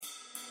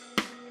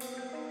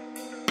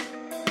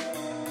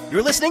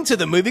You're listening to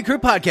the Movie Crew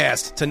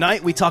Podcast.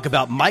 Tonight we talk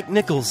about Mike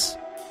Nichols'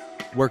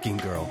 Working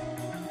Girl.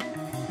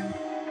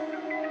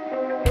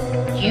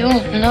 You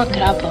no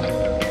trouble.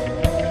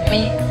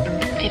 Me,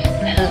 Fifth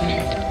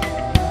Element.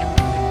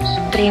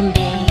 Supreme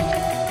Being.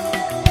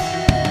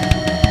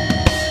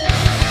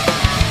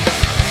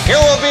 You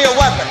will be a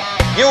weapon.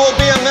 You will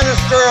be a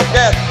minister of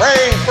death,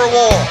 praying for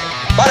war.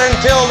 But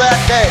until that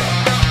day,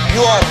 you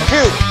are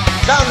cute.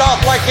 Sound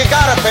off like you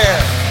got a pair.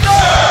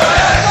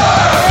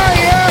 Ah,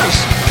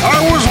 yes! I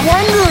was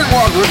wondering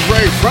what would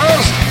break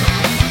first.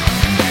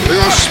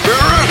 Your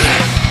spirit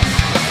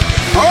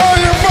or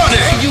your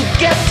money? You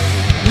get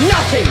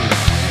nothing.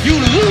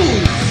 You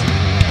lose.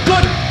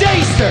 Good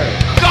day, sir.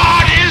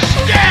 God is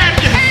dead.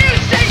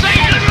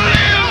 Satan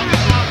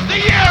lives. The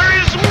year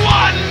is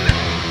won.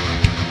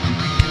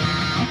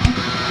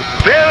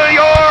 Fill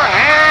your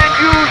hand,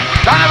 you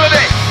son of a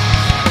bitch.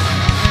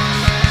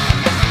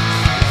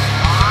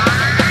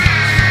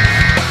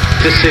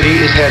 This city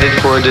is headed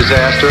for a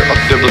disaster of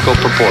biblical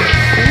proportion.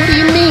 What do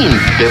you mean,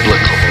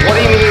 biblical? What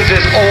he means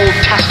is Old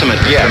Testament,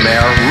 Mr.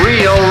 Mayor.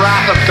 Real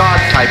wrath of God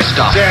type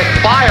stuff.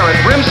 Fire and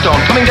brimstone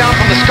coming down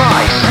from the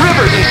skies.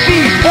 Rivers and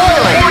seas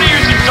boiling. 40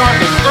 years of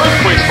darkness,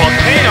 earthquakes,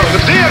 volcanoes,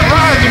 the dead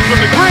rising from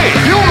the grave.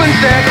 Human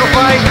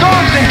sacrifice,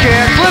 dogs and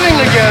cats living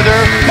together.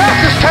 Mass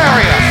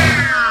hysteria.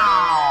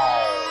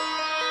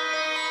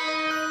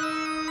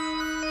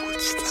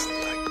 Wouldst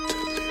thou like to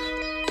live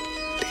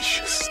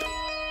deliciously?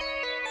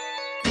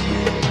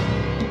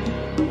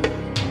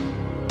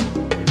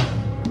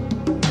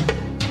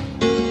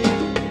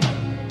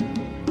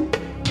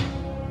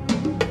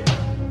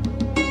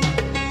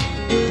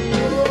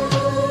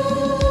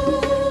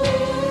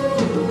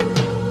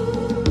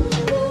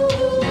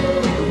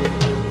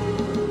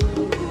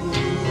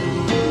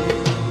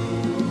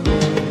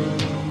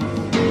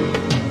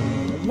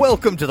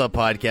 Welcome to the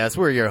podcast.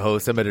 We're your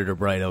hosts. I'm editor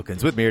Brian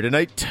Elkins. With me here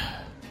tonight,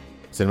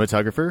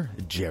 cinematographer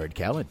Jared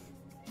Callan.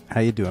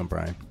 How you doing,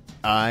 Brian?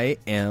 I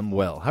am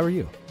well. How are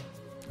you?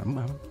 I'm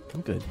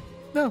good.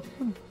 No,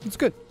 it's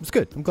good. It's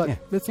good. I'm glad. Yeah.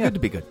 It's Yeah. good to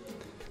be good.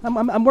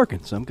 I'm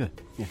working, so I'm good.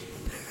 Yeah.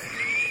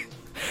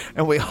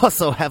 And we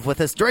also have with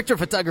us director of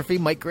photography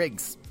Mike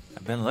Griggs.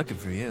 I've been looking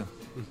for you.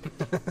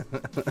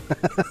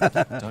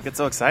 Don't get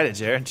so excited,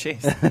 Jared.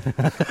 Jeez.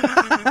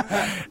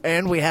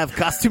 And we have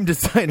costume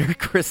designer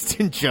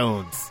Kristen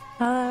Jones.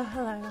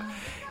 Hello.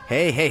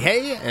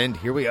 Hey. And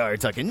here we are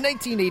talking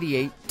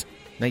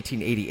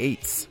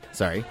 1988's,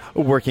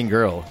 Working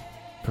Girl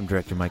from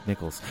director Mike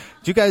Nichols.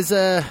 Have you guys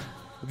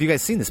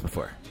seen this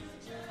before?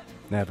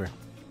 Never.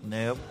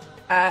 Nope.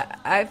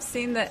 I've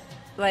seen the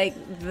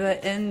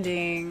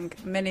ending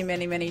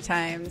many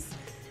times,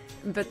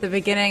 but the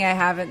beginning I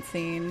haven't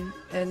seen,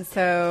 and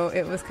so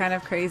it was kind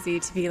of crazy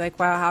to be like,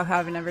 wow, how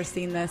have I never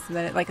seen this? And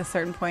then at like a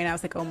certain point I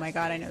was like, oh my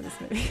god, I know this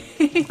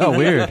movie. Oh,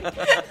 weird.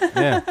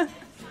 Yeah.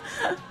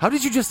 How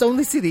did you just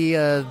only see the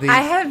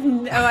I have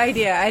no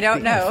idea. I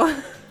don't know.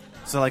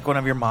 So, like one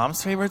of your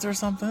mom's favorites or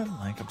something?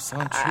 Like, I'm so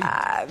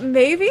intrigued.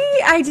 Maybe.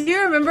 I do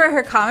remember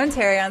her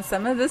commentary on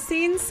some of the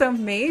scenes, so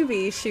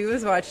maybe she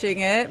was watching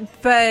it.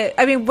 But,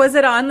 I mean, was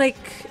it on, like,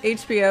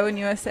 HBO and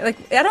USA?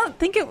 Like, I don't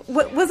think it...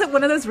 Was it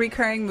one of those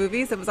recurring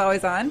movies that was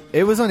always on?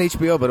 It was on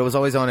HBO, but it was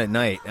always on at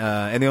night.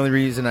 And the only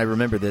reason I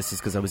remember this is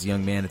because I was a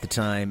young man at the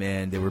time,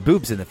 and there were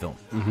boobs in the film.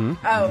 Mm-hmm.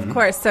 Oh, of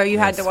course. So you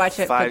had to watch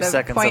it for 5 the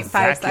seconds 0.5 of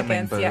vacuuming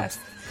seconds. boobs. Yes.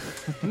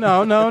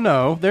 No.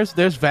 There's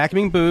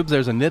vacuuming boobs.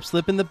 There's a nip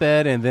slip in the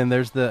bed, and then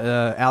there's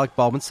the Alec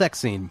Baldwin sex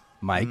scene.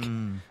 Mike.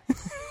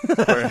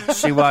 Where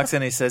she walks in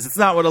and he says, it's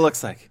not what it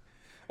looks like.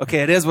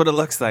 Okay, it is what it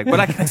looks like,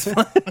 but I can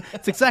explain.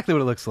 It's exactly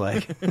what it looks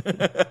like.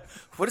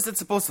 What is it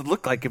supposed to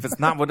look like if it's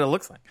not what it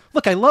looks like?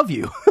 Look, I love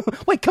you.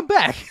 Wait, come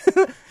back.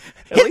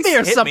 Hit me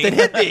or something.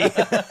 Hit me.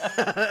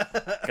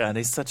 God,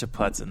 he's such a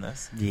putz in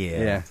this.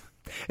 Yeah.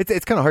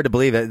 It's kind of hard to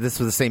believe that this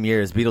was the same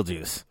year as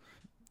Beetlejuice.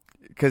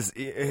 Because,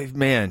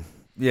 man,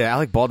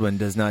 Alec Baldwin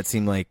does not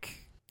seem like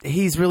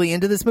he's really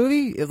into this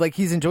movie. Like,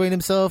 he's enjoying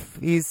himself.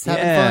 He's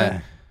having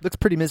fun. Looks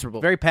pretty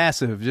miserable. Very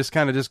passive. Just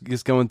kind of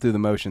just going through the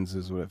motions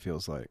is what it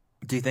feels like.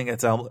 Do you think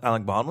it's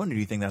Alec Baldwin, or do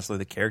you think that's what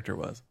the character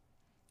was?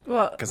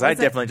 Well, Because I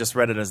definitely just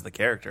read it as the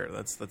character.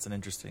 That's an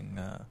interesting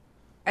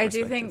I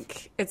do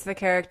think it's the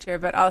character,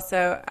 but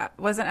also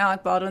wasn't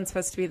Alec Baldwin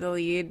supposed to be the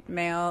lead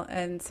male,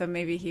 and so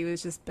maybe he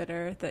was just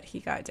bitter that he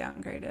got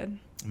downgraded.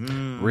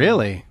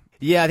 Really?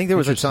 Yeah, I think there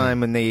was a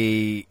time when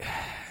they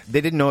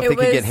didn't know if they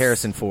could get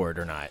Harrison Ford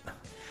or not.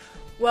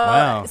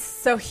 Well,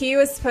 so he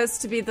was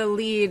supposed to be the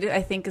lead,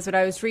 I think is what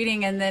I was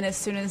reading, and then as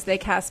soon as they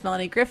cast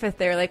Melanie Griffith,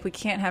 they were like, we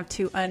can't have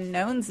two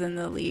unknowns in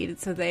the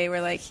lead, so they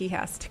were like, he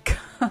has to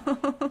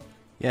go.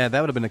 Yeah, that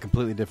would have been a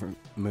completely different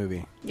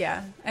movie.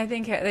 Yeah, I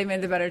think they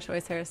made the better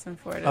choice, Harrison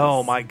Ford.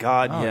 Oh my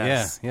God, Oh,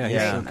 yes. yeah,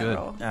 he's so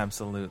good.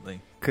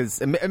 Absolutely. Because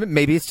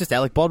maybe it's just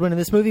Alec Baldwin in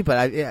this movie, but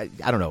I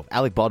don't know.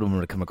 Alec Baldwin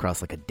would have come across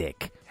like a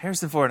dick.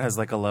 Harrison Ford has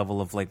like a level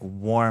of like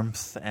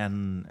warmth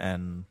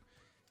and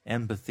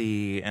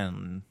empathy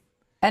and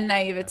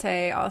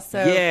naivete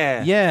also.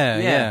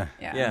 Yeah.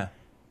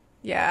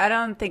 Yeah, I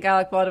don't think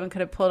Alec Baldwin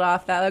could have pulled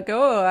off that. Like,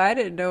 oh, I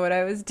didn't know what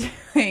I was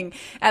doing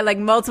at like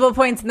multiple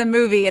points in the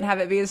movie and have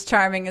it be as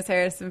charming as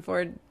Harrison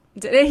Ford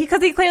did.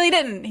 Because he clearly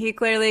didn't. He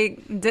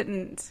clearly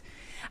didn't.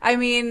 I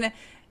mean,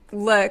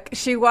 look,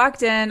 she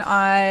walked in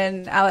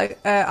on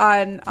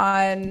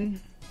on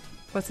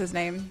what's his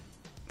name?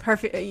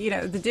 Perfect.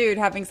 The dude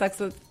having sex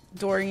with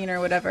Doreen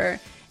or whatever,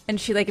 and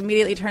she like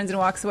immediately turns and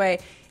walks away.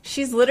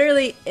 She's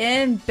literally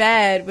in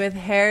bed with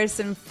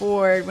Harrison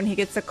Ford when he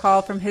gets a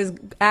call from his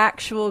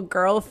actual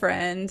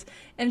girlfriend.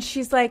 And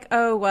she's like,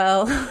 oh,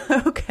 well,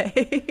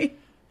 okay.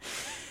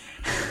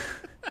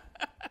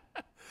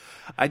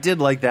 I did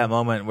like that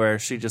moment where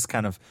she just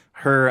kind of,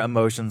 her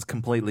emotions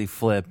completely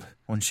flip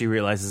when she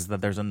realizes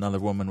that there's another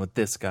woman with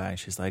this guy.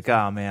 She's like,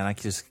 oh, man, I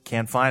just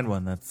can't find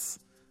one that's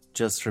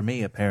just for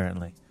me,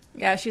 apparently.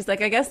 Yeah, she's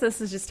like, I guess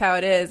this is just how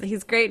it is.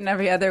 He's great in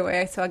every other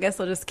way, so I guess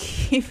I'll just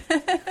keep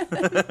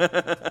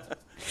it.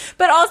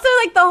 But also,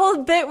 like, the whole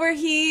bit where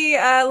he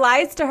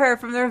lies to her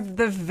from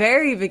the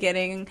very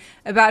beginning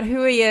about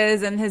who he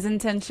is and his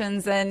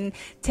intentions and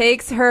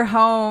takes her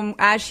home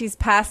as she's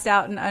passed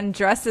out and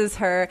undresses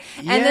her.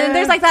 Yeah. And then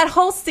there's, like, that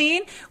whole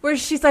scene where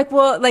she's like,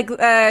 well, like,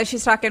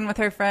 she's talking with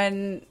her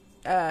friend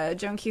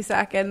Joan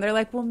Cusack, and they're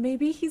like, well,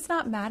 maybe he's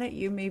not mad at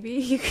you. Maybe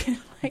you can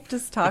like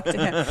just talk to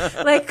him.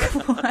 Like,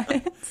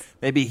 what?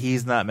 Maybe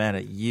he's not mad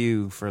at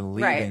you for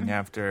leaving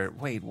after.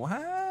 Wait,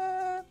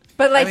 what?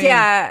 But like,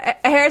 yeah,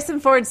 Harrison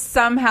Ford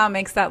somehow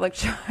makes that look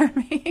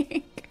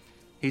charming.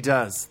 He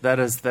does. That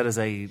is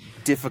a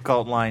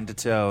difficult line to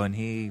toe, and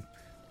he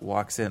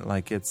walks in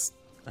like it's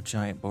a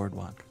giant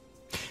boardwalk.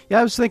 Yeah,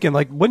 I was thinking,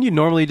 like, wouldn't you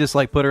normally just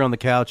like put her on the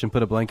couch and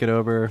put a blanket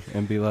over her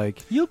and be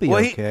like, "You'll be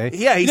okay"?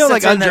 He like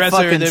sits in that undress her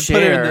fucking and then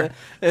chair.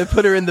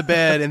 put her in the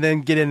bed and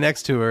then get in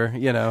next to her.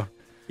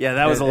 Yeah,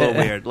 that was a little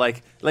weird.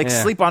 Like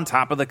sleep on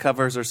top of the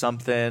covers or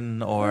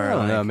something. Or I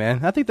don't know,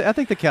 man. I think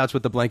the couch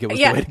with the blanket was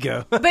the way to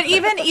go. But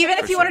even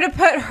if you wanted to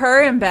put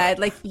her in bed,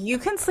 like, you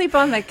can sleep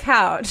on the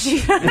couch.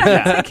 You don't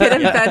have to get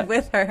in bed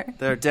with her.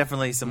 There are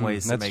definitely some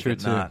ways to make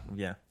it too. not.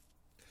 Yeah.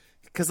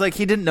 Because, like,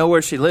 he didn't know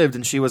where she lived,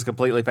 and she was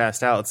completely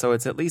passed out. So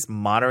it's at least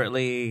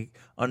moderately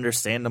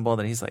understandable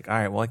that he's like, all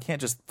right, well, I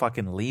can't just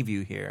fucking leave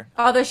you here.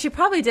 Although she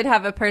probably did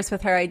have a purse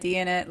with her ID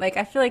in it. Like,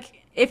 I feel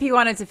like if he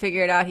wanted to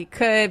figure it out, he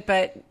could.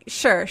 But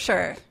sure.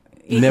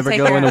 You never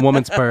go in a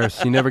woman's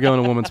purse. You never go in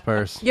a woman's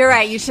purse. You're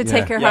right. You should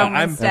take her home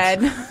instead.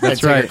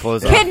 That's right.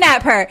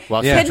 Kidnap her.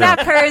 Kidnap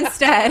her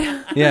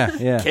instead.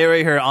 Yeah.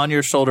 Carry her on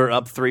your shoulder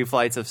up 3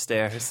 flights of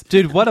stairs.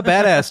 Dude, what a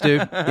badass,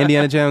 dude.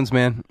 Indiana Jones,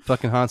 man.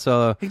 Fucking Han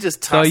Solo. He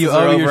just tosses her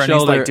over and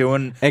he's like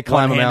doing and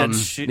climb a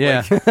mountain.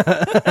 Yeah.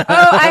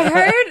 I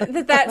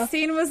heard that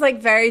scene was like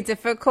very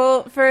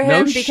difficult for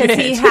him because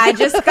he had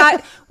just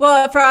got,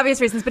 well, for obvious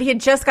reasons, but he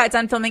had just got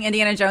done filming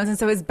Indiana Jones, and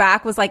so his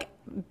back was like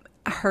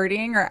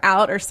hurting or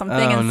out or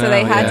something, so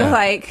they had to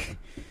like.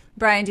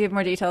 Brian, do you have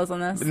more details on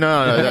this?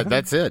 No,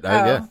 that's it.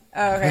 Oh,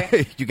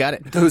 okay. You got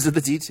it. Those are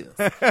the details.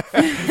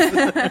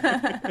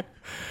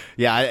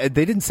 Yeah,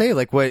 they didn't say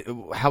like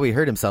how he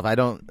hurt himself.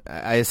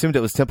 I assumed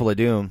it was Temple of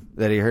Doom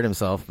that he hurt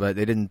himself, but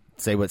they didn't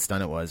say what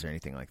stunt it was or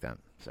anything like that.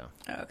 So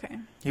okay.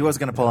 He was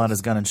going to pull out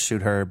his gun and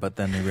shoot her, but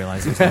then he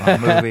realized he was on a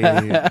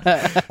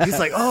movie. He's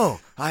like, oh,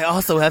 I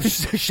also have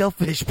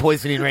shellfish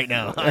poisoning right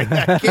now. I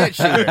can't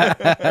shoot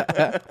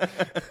her.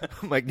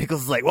 Mike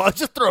Nichols is like, well,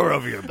 just throw her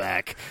over your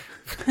back.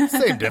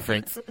 Same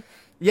difference.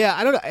 Yeah,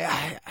 I don't know.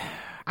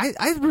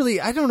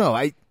 I don't know.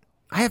 I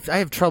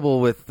have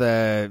trouble with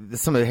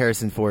some of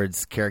Harrison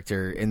Ford's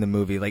character in the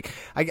movie. Like,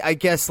 I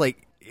guess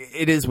like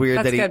it is weird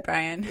That's that good,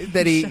 Brian.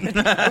 That he right,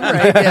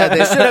 yeah,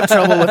 they should have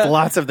trouble with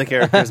lots of the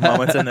characters'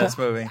 moments in this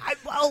movie.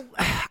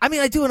 I mean,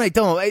 I do and I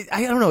don't.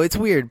 I don't know. It's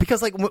weird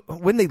because like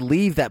when they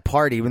leave that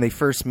party, when they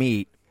first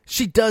meet,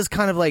 she does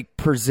kind of like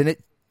present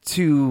it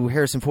to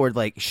Harrison Ford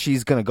like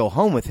she's gonna go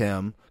home with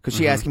him because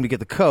she asked him to get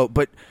the coat,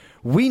 but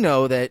we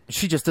know that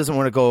she just doesn't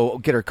want to go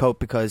get her coat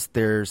because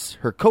there's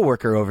her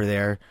coworker over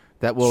there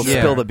that will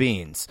spill the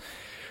beans.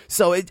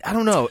 So I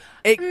don't know.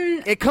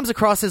 It comes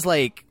across as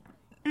like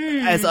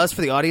as us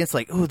for the audience,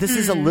 like, oh, this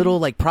is a little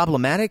like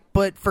problematic.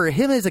 But for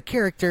him as a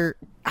character,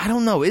 I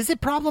don't know. Is it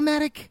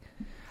problematic?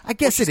 I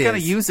guess it is. She's kind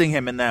of using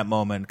him in that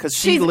moment because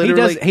she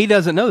literally he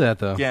doesn't know that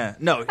though. Yeah,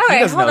 no. Okay, he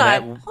doesn't know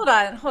that.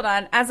 Hold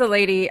on. As a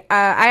lady,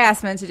 I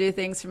ask men to do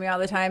things for me all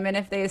the time, and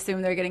if they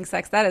assume they're getting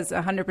sex, that is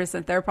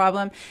 100% their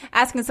problem.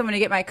 Asking someone to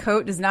get my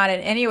coat does not in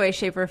any way,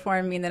 shape, or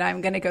form mean that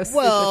I'm going to go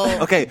sleep with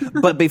them. Okay,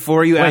 but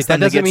before you ask them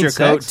to get your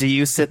coat, sex? do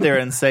you sit there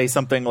and say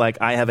something like,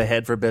 "I have a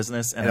head for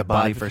business and a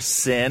body for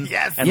sin"?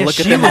 Yes. And look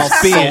at them all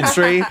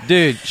sultry,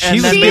 dude.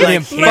 She was She's being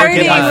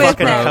flirting my with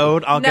fucking him.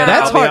 coat. I'll get.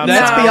 That's I'll be hard. on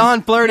That's top.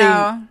 beyond flirting.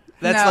 No.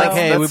 That's No. like,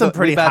 hey, That's some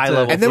pretty high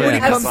level. And then when he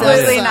comes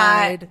Absolutely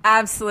outside, not.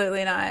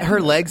 Absolutely not. her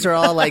legs are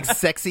all like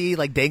sexy,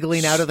 like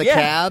dangling out of the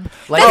cab.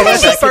 Like,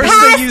 That's because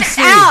she's passed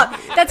out.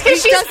 That's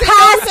because she's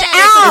passed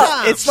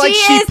out. It's like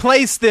she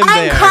placed them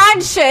there.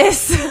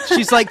 Unconscious.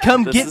 She's like,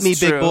 come This get is me,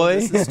 true. big boy.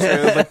 This is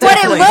true, but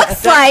What it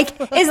looks like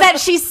is that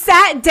she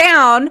sat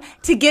down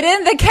to get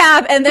in the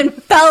cab and then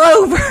fell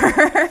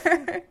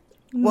over.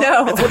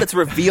 No. That's what it's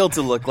revealed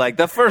to look like.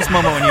 The first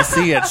moment when you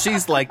see it,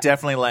 she's like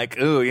definitely like,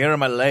 ooh, here are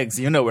my legs.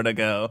 You know where to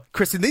go.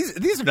 Kristen,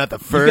 these are not the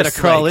You first. got to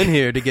crawl in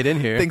here to get in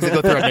here. Things that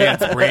go through a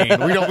man's brain.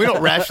 We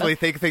don't rationally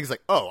think things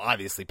like, oh,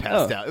 obviously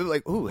passed out.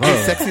 Like, ooh,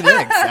 hey, sexy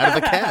legs out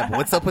of a cab.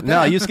 What's up with that?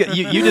 No, you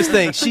just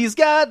think she's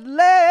got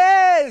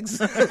legs.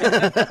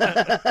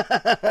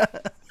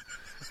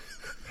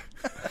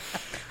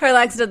 Her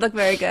legs did look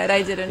very good.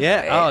 I did enjoy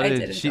it. I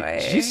did enjoy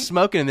it. She's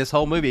smoking in this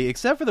whole movie,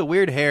 except for the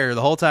weird hair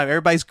the whole time.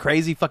 Everybody's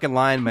crazy fucking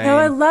lion man. No,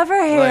 I love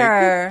her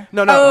hair.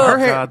 No, her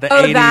hair. God, the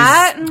 80s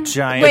that?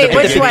 giant. Wait,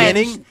 which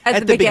one?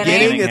 At the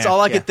beginning, it's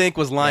all I Yeah. could think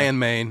was lion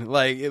mane.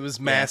 Like, it was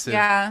massive.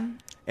 Yeah.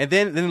 And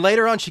then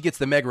later on, she gets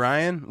the Meg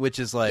Ryan, which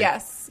is like...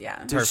 Yes, yeah.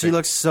 Dude, Perfect. she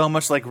looks so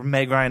much like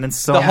Meg Ryan in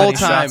so The whole many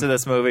time. shots of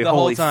this movie. The whole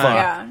Holy time. fuck.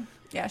 Yeah.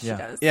 Yeah, she Yeah.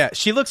 does. Yeah,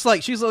 she looks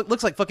like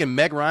fucking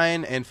Meg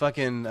Ryan and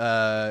fucking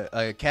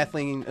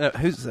Kathleen.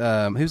 Who's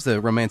the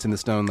Romance in the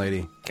Stone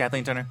lady?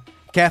 Kathleen Turner.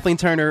 Kathleen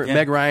Turner. Yeah.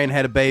 Meg Ryan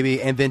had a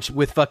baby, and then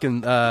with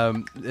fucking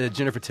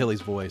Jennifer Tilly's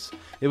voice.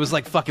 It was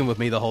like fucking with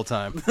me the whole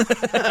time.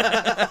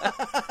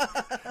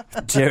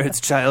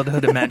 Jared's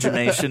childhood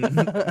imagination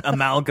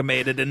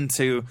amalgamated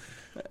into.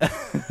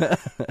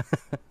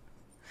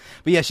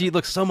 But yeah, she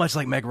looks so much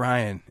like Meg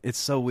Ryan. It's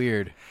so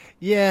weird.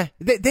 Yeah,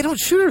 they don't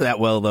shoot her that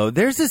well though.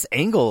 There's this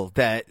angle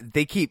that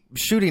they keep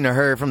shooting to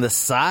her from the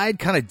side,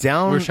 kind of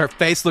down, Where her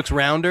face looks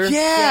rounder.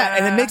 Yeah,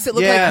 and it makes it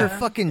look like her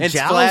fucking And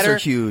jowls flatter. are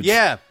huge.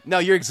 Yeah, no,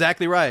 you're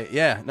exactly right.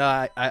 Yeah, no,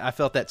 I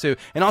felt that too.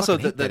 And also,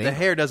 Fucking hate that the angle.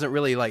 hair doesn't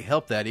really like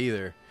help that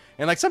either.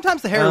 And like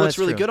sometimes the hair Oh, looks that's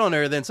really true. good on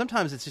her, then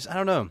sometimes it's just I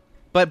don't know.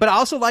 But I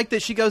also like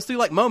that she goes through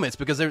like moments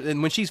because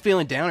and when she's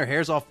feeling down, her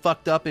hair's all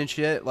fucked up and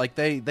shit. Like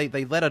they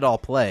let it all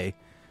play,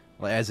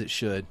 like, as it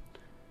should.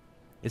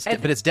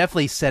 But it's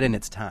definitely set in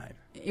its time.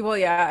 Well,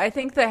 yeah, I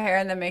think the hair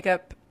and the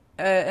makeup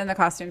and the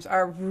costumes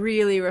are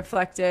really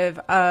reflective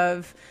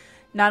of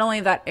not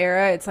only that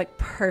era, it's like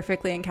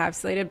perfectly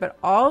encapsulated, but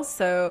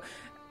also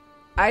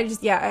I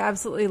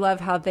absolutely love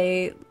how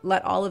they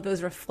let all of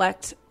those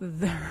reflect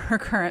her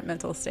current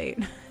mental state.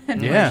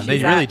 and where Yeah, she's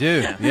they at. really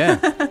do.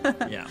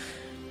 Yeah. Yeah.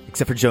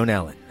 Except for Joan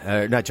Allen,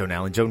 not Joan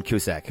Allen, Joan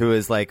Cusack, who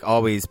is like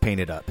always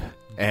painted up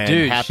and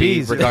Dude, happy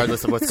she's-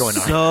 regardless of what's going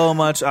on. So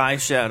much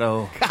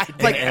eyeshadow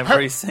Like, in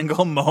every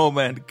single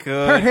moment.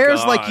 Good Her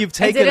hair's God. like you've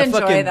taken did a enjoy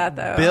fucking that,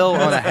 though. bill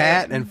on a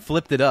hat and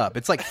flipped it up.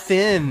 It's like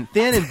thin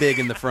and big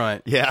in the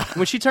front. Yeah.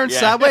 When she turns Yeah.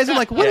 sideways, I'm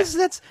like, what Yeah. is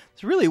that?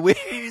 It's really weird.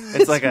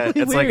 It's like really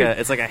it's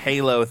weird. like a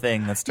halo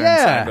thing that's turned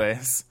Yeah.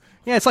 sideways.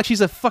 Yeah, it's like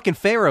she's a fucking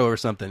pharaoh or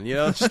something. You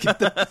know, just get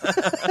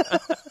the-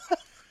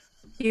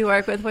 You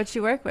work with what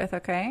you work with,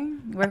 okay?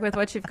 You work with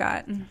what you've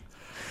got.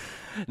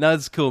 No,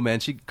 it's cool, man.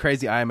 She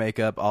crazy eye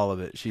makeup, all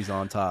of it. She's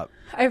on top.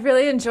 I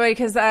really enjoyed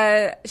because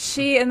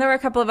she and there were a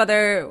couple of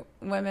other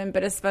women,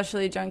 but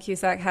especially Joan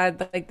Cusack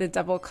had like the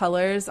double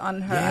colors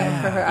on her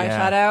eye, for her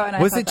eyeshadow. And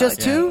I Was thought it that just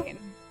looked two? great.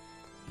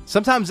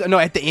 Sometimes, no,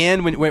 at the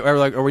end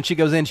or when she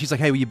goes in, she's like,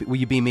 "Hey, will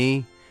you be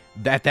me?"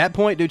 At that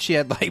point, dude, she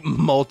had like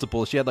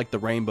multiple. She had like the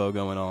rainbow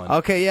going on.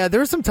 Okay, yeah, there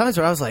were some times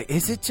where I was like,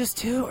 is it just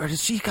two? Or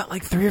does she got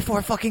like 3 or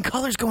 4 fucking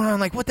colors going on?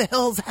 Like, what the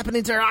hell's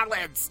happening to her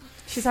eyelids?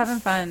 She's having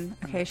fun.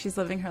 Okay, she's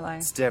living her life.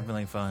 It's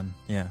definitely fun.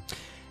 Yeah.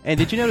 And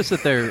did you notice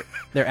that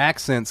their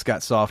accents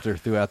got softer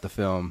throughout the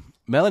film?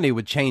 Melanie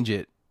would change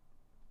it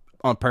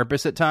on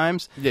purpose at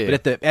times, Yeah.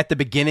 but at the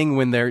beginning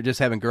when they're just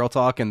having girl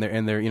talk and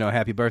they're you know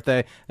happy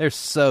birthday, they're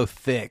so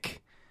thick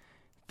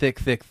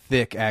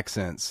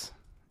accents.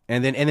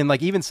 And then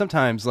like even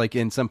sometimes like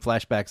in some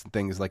flashbacks and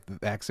things like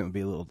the accent would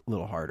be a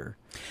little harder.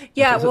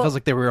 Yeah, it feels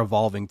like they were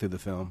evolving through the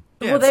film.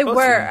 Well, they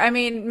were. I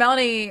mean,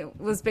 Melanie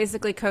was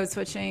basically code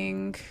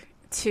switching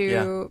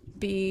to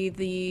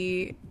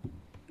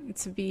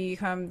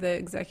become the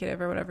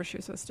executive or whatever she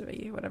was supposed to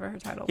be, whatever her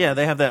title. Yeah,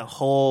 they have that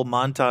whole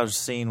montage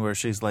scene where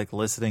she's like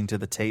listening to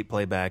the tape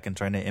playback and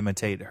trying to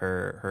imitate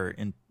her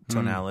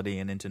tonality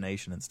and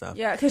intonation and stuff.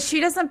 Yeah, because she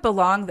doesn't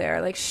belong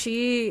there. Like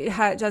she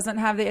doesn't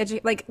have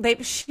the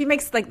she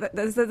makes like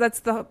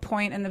that's the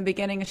point in the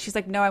beginning. She's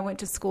like, no, I went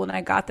to school and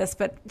I got this,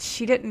 but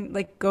she didn't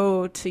like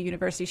go to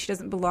university. She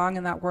doesn't belong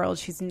in that world.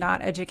 She's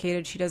not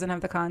educated. She doesn't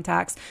have the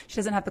contacts. She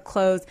doesn't have the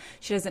clothes.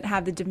 She doesn't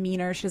have the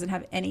demeanor. She doesn't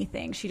have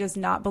anything. She does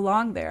not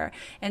belong there.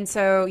 And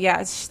so,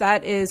 yeah,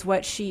 that is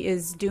what she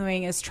is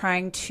doing, is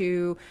trying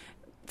to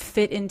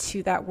fit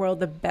into that world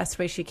the best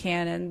way she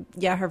can. And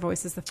yeah, her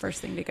voice is the first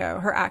thing to go.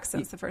 Her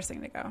accent's the first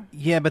thing to go.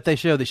 Yeah, but they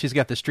show that she's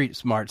got the street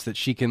smarts that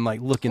she can like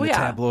look in Well, the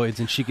yeah. tabloids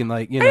and she can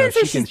like I didn't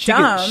say she's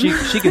dumb.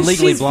 she can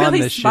legally She's blonde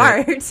really this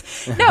smart.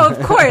 shit. No, of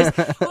course.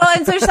 Well,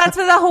 and so that's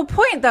what the whole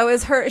point though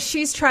is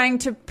she's trying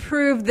to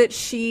prove that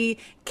she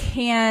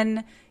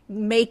can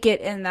make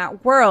it in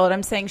that world.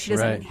 I'm saying she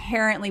doesn't Right.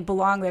 inherently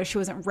belong there. She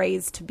wasn't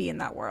raised to be in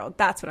that world.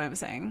 That's what I'm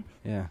saying.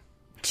 Yeah,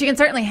 She can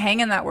certainly hang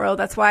in that world.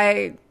 That's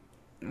why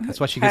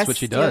she gets what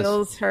she does.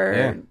 Steals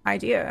her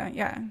idea.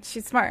 Yeah,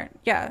 she's smart.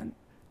 Yeah,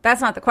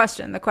 that's not the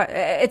question.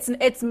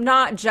 It's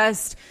not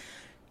just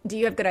do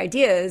you have good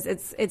ideas.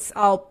 It's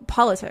all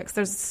politics.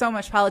 There's so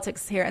much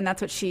politics here, and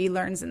that's what she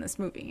learns in this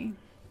movie.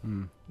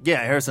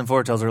 Yeah, Harrison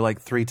Ford tells her like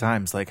 3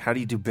 times, like, how do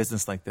you do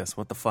business like this?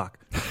 What the fuck?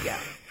 Yeah.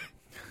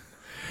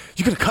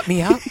 You gonna cut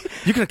me out?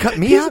 You gonna cut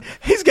me out?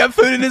 He's got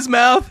food in his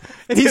mouth,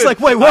 and he's like,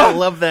 "Wait, what?" I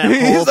love that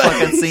whole like-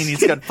 fucking scene.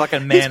 He's got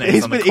fucking mayonnaise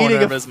he's on the been corner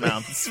eating of a- his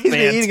mouth. It's He's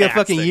been eating a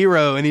fucking fantastic.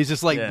 gyro, and he's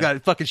just like Yeah.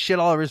 got fucking shit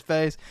all over his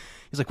face.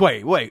 He's like,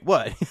 "Wait,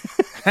 what?"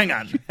 Hang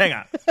on.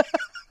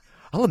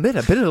 I'll admit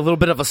I've been in a little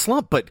bit of a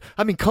slump, but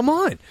I mean, come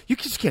on, you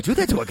just can't do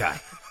that to a guy.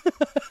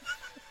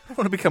 I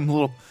want to become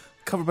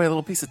covered by a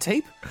little piece of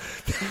tape.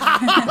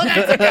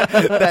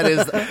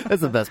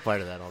 That's the best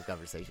part of that whole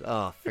conversation.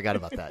 Oh, forgot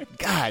about that.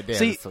 God damn,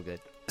 See, that's so good.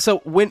 So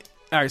when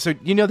all right, so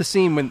you know the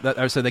scene when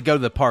so they go to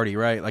the party,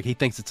 right? Like he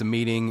thinks it's a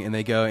meeting, and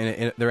they go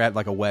and they're at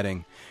like a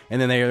wedding,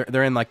 and then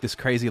they're in like this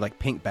crazy like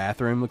pink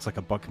bathroom, looks like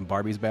a fucking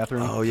Barbie's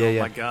bathroom. Oh yeah,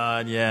 yeah. My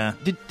God, yeah.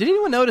 Did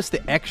anyone notice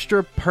the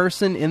extra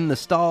person in the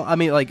stall? I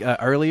mean, like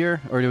earlier,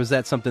 or was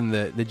that something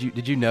that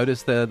did you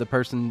notice the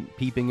person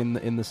peeping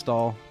in the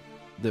stall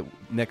that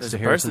next There's to a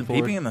Harrison person Ford?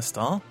 peeping in the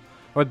stall?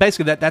 Or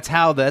basically that's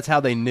how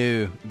they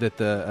knew that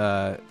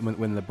the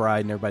when the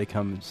bride and everybody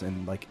comes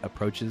and like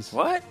approaches.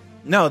 What?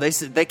 No, they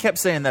kept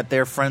saying that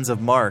they're friends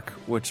of Mark,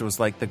 which was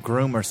like the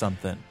groom or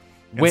something.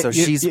 And When, so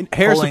she's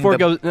Harrison pulling Ford the-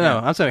 goes. No, yeah.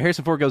 I'm sorry.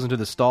 Harrison Ford goes into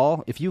the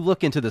stall. If you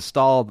look into the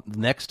stall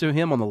next to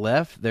him on the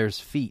left, there's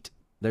feet.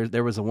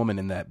 There was a woman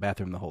in that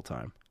bathroom the whole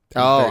time.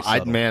 Oh, Very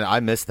subtle. I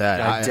missed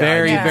that.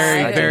 Very, Yeah. very,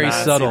 I did very not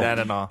see subtle. that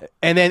at all.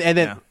 And then and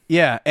at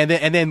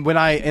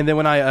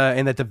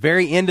the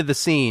very end of the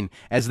scene,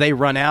 as they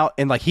run out,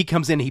 and like he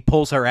comes in, he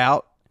pulls her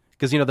out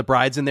because the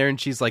bride's in there and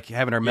she's like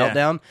having her Yeah.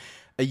 meltdown.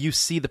 You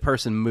see the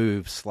person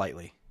move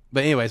slightly,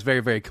 but anyways, very,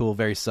 very cool,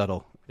 very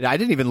subtle. I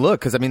didn't even look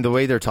because I mean the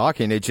way they're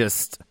talking, it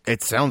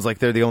sounds like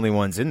they're the only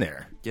ones in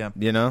there. Yeah.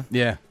 You know.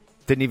 Yeah.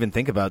 Didn't even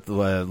think about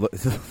the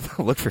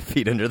look for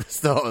feet under the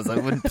stalls. I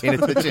wouldn't pay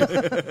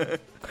attention.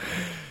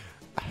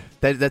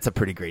 That's a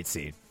pretty great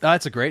scene. Oh,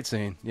 it's a great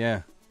scene.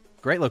 Yeah,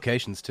 great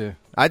locations too.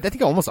 I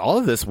think almost all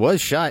of this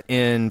was shot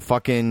in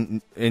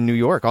New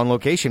York on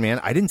location, man.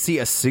 I didn't see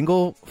a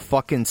single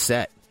fucking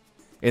set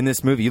in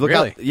this movie. You look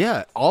Really? out,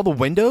 yeah, all the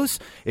windows.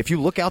 If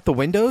you look out the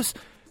windows,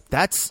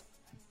 that's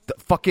the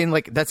fucking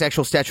that's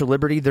actual Statue of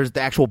Liberty. There's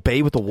the actual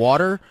bay with the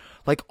water.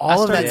 Like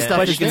all of that started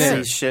stuff is You can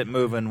there. see shit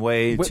moving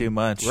way too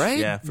much. right?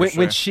 Yeah, for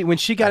When sure. when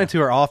she got into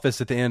her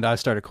office at the end, I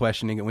started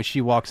questioning it. When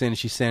she walks in and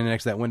she's standing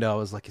next to that window, I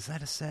was like, "Is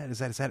that a set? Is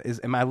that a set?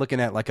 Am I looking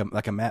at like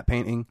a matte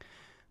painting?"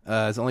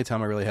 It's the only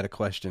time I really had a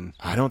question,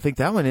 I don't think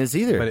that one is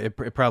either. but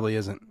it probably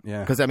isn't. Yeah,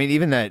 Because I mean,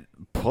 even that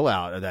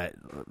pullout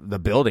of the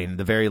building,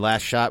 the very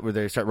last shot where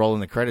they start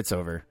rolling the credits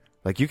over,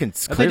 like you can are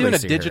they clearly doing a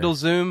see digital her.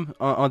 zoom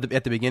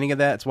at the beginning of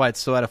that? That's why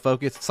it's so out of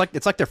focus. It's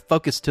like they're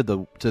focused to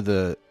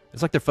the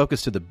it's like they're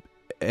focused to the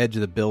edge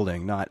of the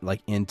building, not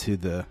like into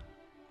the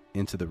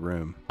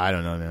room. I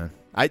don't know, man.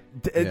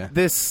 Yeah.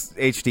 This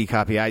HD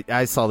copy,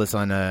 I saw this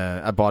on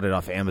I bought it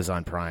off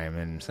Amazon Prime,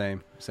 and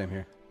Same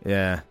here.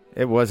 yeah,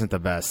 it wasn't the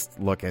best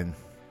looking.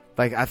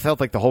 Like I felt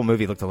like the whole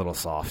movie looked a little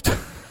soft.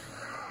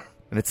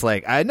 And it's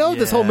like I know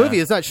this whole Yeah. movie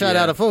is not shot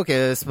Yeah. out of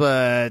focus,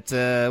 but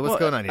what's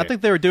going on here? I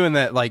think they were doing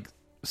that like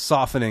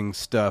softening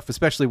stuff,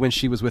 especially when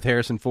she was with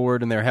Harrison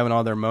Ford and they were having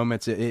all their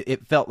moments.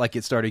 It felt like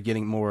it started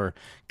getting more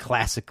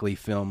classically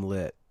film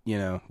lit,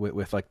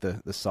 with like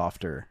the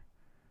softer.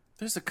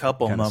 There's a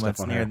couple kind of moments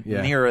stuff on her.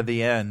 Yeah. nearer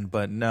the end,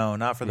 but no,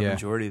 not for the Yeah.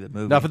 majority of the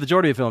movie. Not for the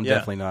majority of the film, Yeah.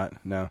 definitely not.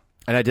 No.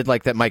 And I did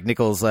like that Mike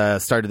Nichols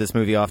started this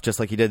movie off just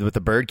like he did with the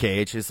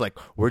Birdcage. It's like,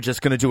 we're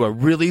just going to do a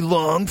really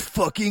long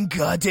fucking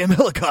goddamn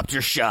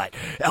helicopter shot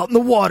out in the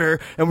water,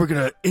 and we're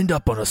going to end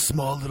up on a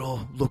small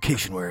little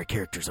location where our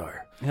characters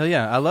are. Hell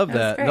yeah, I love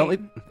that. That's The only,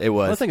 great. It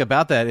was. one thing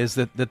about that is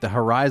that the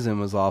horizon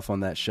was off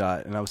on that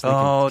shot, and I was thinking,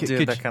 Oh, could- dude,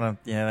 could that you- kind of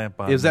that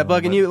bothered is that me a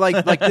little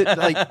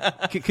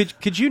bugging bit. you?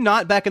 Could you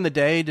not back in the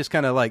day just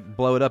kind of like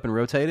blow it up and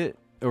rotate it,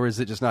 or is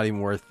it just not even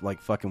worth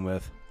like fucking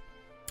with?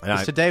 And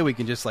 'Cause today we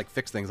can just like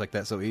fix things like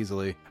that so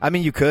easily. I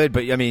mean, you could,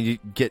 but I mean, you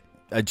get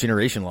a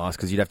generation loss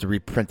because you'd have to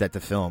reprint that to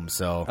film.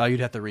 So Oh, you'd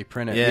have to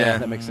reprint it. Yeah. Yeah,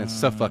 that makes sense.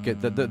 So fuck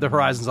it. The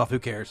horizon's off. Who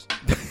cares?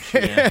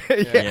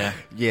 Yeah.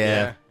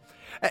 yeah.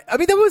 I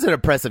mean, that was an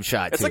impressive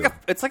shot. It's too. like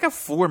a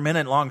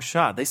 4-minute long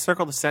shot. They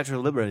circled the Statue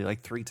of Liberty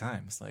like 3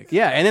 times. Like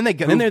Yeah, and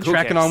then they're who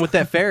tracking cares? on with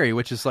that ferry,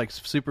 which is like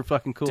super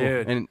fucking cool.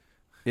 Dude. And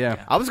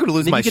yeah. I was going to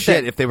lose Then my you get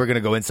shit that- if they were going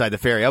to go inside the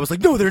ferry. I was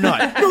like, no, they're not.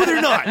 No, they're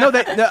not. No,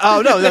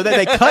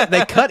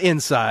 they cut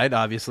inside,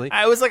 obviously.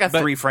 it was like a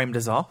 3-frame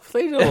dissolve.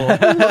 They do.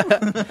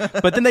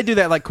 But then they do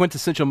that like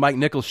quintessential Mike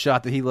Nichols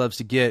shot that he loves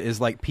to get is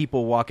like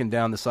people walking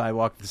down the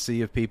sidewalk, the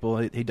sea of people.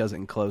 He does it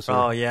in closer.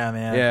 Oh yeah,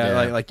 man.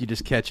 yeah, like you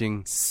just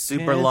catching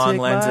Super Can't long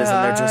take lenses,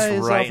 my and they're just eyes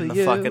right off in of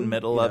the you. fucking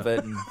middle of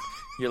it. And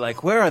you're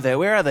like, where are they?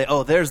 Where are they?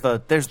 Oh, there's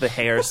the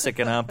hair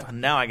sticking up.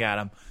 Now I got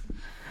them.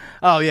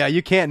 Oh yeah,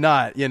 you can't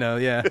not, yeah.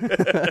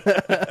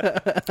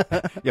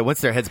 Yeah,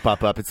 once their heads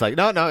pop up, it's like,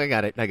 no, I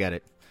got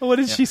it. What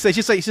did she say?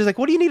 She's like,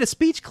 what do you need a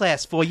speech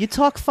class for? You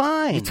talk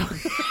fine.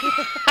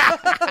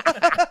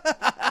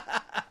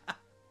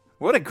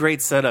 What a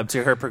great setup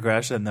to her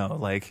progression, though.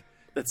 Like,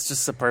 that's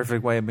just a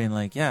perfect way of being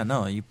like, yeah,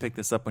 no, you picked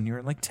this up when you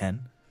were like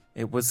 10.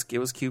 It was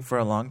cute for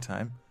a long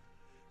time,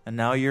 and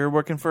now you're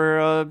working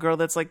for a girl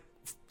that's like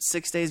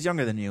 6 days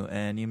younger than you,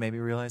 and you maybe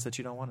realize that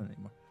you don't want it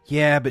anymore.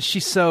 Yeah, but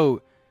she's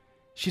so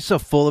She's so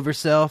full of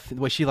herself. The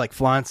way she like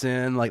flaunts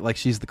in, like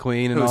she's the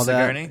queen and Who, all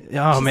that. Sigourney?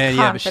 Oh She's man,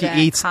 yeah. But she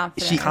eats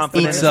confident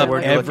eats is up the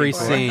word you're every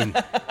looking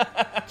for.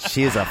 scene.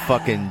 She is a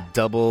fucking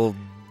double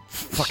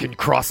fucking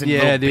crossing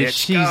Yeah, little dude, bitch.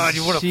 she's- God,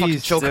 you want to fucking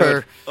she's- choke Dude.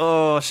 her.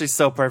 Oh, she's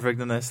so perfect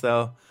in this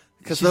though.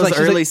 Because She's those like-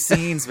 she's early like-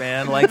 scenes,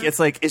 man, like it's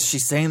like, is she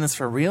saying this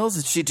for reals?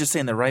 Is she just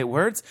saying the right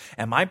words?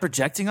 Am I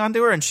projecting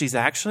onto her and she's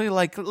actually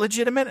like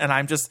legitimate? And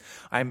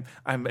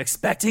I'm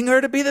expecting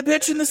her to be the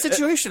bitch in the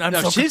situation. I'm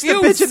No, so she's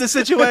confused. the bitch in the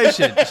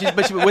situation.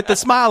 But with the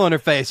smile on her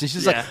face, and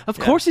she's Yeah, like, "Of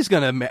yeah. course he's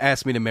gonna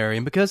ask me to marry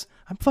him because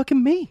I'm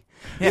fucking me."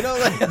 You know,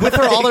 like, With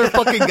her all her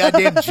fucking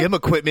goddamn gym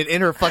equipment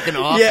in her fucking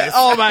office. yeah.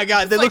 Oh my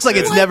god, that looks like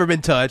it's never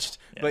been touched.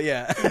 But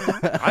yeah,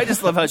 I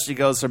just love how she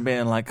goes from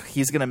being like,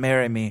 he's gonna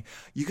marry me.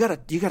 You gotta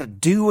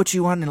do what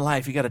you want in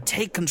life. You gotta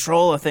take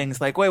control of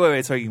things. Like,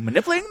 wait. So are you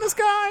manipulating this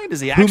guy?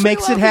 Does he actually who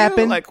makes love it you?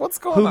 happen? Like, what's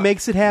going Who on?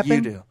 makes it happen?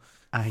 You do.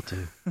 I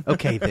do.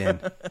 Okay then.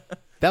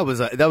 That was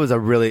a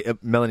really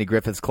Melanie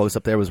Griffith's close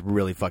up there was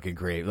really fucking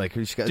great. Like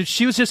she got Dude,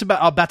 she was just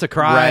about to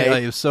cry. Right.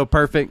 Like, it was so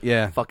perfect.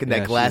 Yeah, fucking Yeah,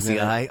 that she glassy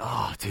was in it. eye.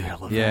 Oh, dude, I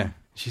love Yeah, that.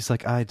 she's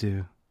like, I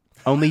do.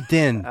 Only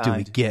then do I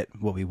we do. get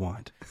what we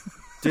want.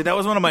 Dude, that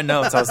was one of my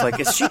notes. I was like,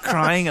 is she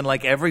crying in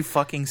like every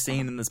fucking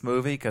scene in this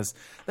movie? Because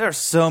there are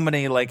so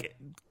many like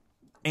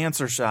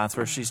answer shots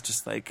where she's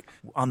just like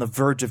on the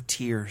verge of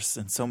tears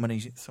in so many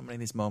of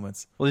these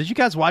moments. Well, did you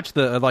guys watch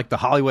the the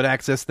Hollywood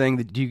Access thing?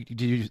 Did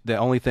you the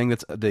only thing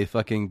that's the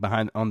fucking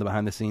behind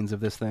the scenes of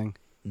this thing?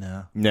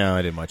 No,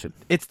 I didn't watch it.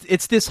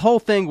 It's this whole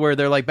thing where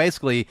they're like,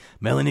 basically,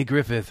 Melanie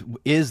Griffith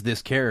is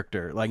this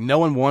character. Like, no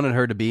one wanted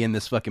her to be in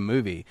this fucking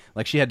movie.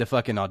 Like, she had to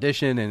fucking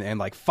audition and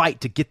like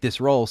fight to get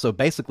this role. So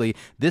basically,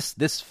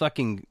 this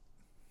fucking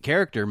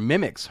character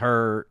mimics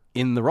her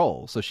in the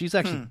role. So she's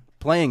actually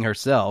playing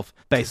herself,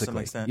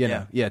 basically. extent, you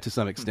know? Yeah, to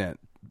some extent.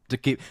 To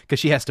keep, because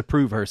she has to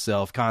prove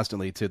herself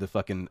constantly to the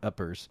fucking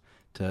uppers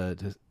to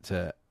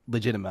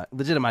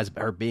legitimize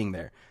her being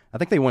there. I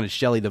think they wanted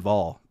Shelley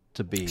Duvall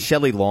to be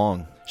Shelley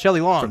Long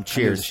Shelley Long from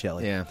Cheers.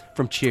 Shelley. Yeah.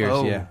 From Cheers.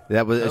 Oh. Yeah,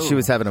 That was she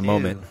was having a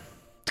moment.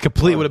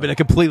 would have been a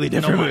completely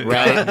different movie.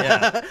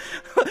 Right?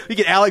 You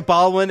get Alec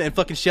Baldwin and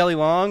fucking Shelley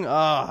Long.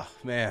 Oh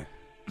man,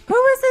 Who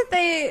was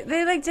it?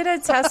 They like did a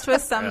test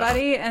with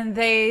somebody, and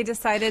they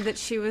decided that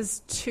she was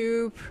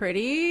too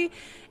pretty,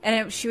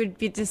 and she would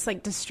be just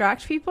like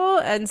distract people,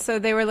 and so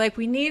they were like,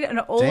 we need an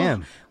old.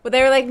 Damn. Well,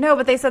 they were like, no,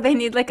 but they said they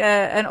need like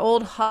an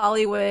old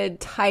Hollywood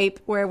type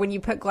where when you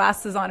put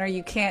glasses on her,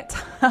 you can't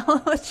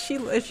tell if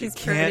she's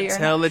pretty Can't or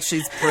tell not. that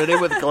she's pretty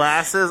with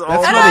glasses. that's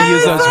Oh, why they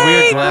use I was those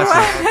weird like,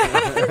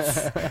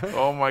 glasses.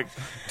 oh my,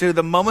 dude!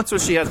 The moments where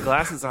she has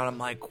glasses on, I'm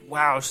like,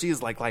 wow, she's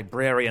like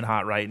librarian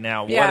hot right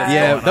now. What Yeah. is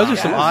Yeah, going those on? are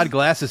some odd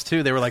glasses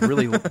too. They were like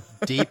really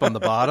deep on the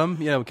bottom.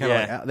 You know, kind of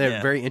Yeah, like they're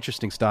yeah. very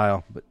interesting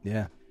style. But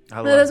yeah, I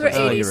love Those were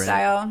those. 80s you're right.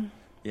 style.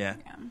 Yeah.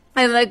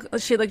 I like.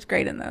 She looked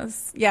great in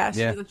those. Yeah, she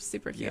Yeah. looked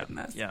super cute in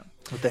those. Yeah,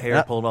 with the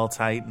hair pulled all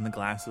tight and the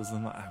glasses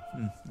and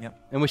yep.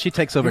 and when she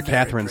takes over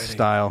Catherine's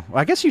style, well,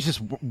 I guess she's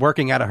just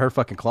working out of her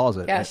fucking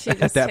closet. Yeah, she at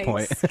just that takes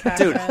point.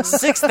 Dude, Catherine.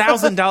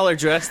 $6,000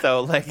 dress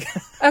though. Like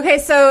Okay,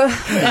 so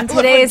in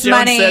today's Joan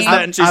money, says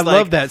that and she's I like,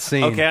 love that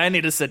scene. Okay, I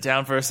need to sit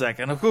down for a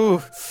second.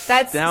 Ooh,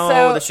 that's now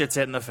so the shit's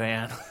hitting the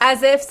fan.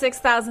 as if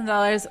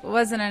 $6,000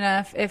 wasn't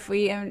enough. If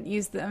we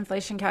use the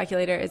inflation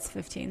calculator, it's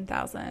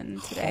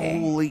 $15,000 today.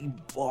 Holy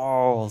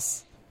balls!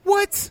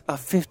 What? A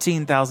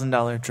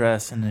 $15,000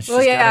 dress, and she's Well,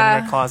 got it yeah.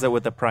 in her closet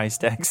with the price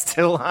tag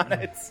still on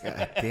it.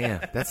 God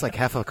damn, that's like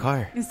half a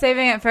car. I'm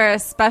saving it for a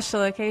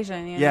special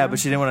occasion. You Yeah, know? but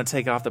she didn't want to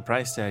take off the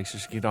price tag, so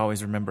she could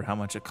always remember how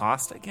much it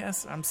cost. I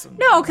guess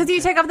no, because you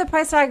take off the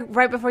price tag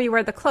right before you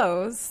wear the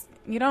clothes.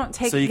 You don't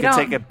take. So you can don't,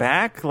 take it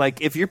back.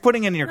 Like if you're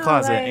putting it in your No,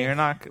 closet, like- and you're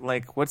not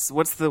like, what's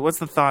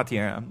the thought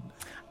here?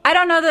 I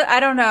don't know that.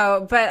 I don't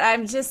know, but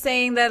I'm just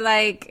saying that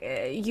like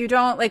you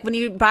don't like when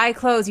you buy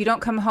clothes, you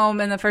don't come home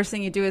and the first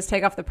thing you do is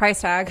take off the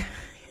price tag.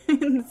 I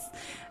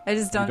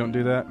just don't. You don't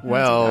do that.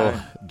 Well,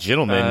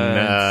 gentlemen,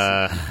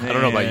 I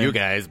don't know about you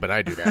guys, but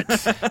I do that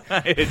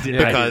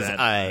because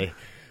I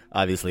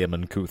obviously am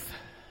uncouth.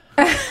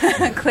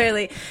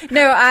 Clearly,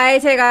 no. I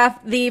take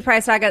off the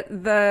price tag at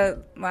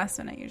the last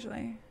minute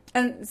usually.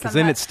 And Because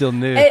then it's still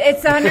new.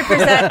 It's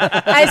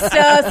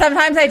 100%.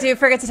 Sometimes I do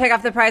forget to take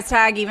off the price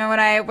tag even when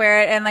I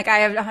wear it, and like I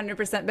have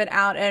 100% been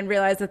out and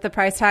realized that the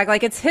price tag,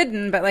 like it's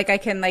hidden, but like I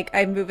can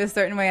I move a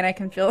certain way and I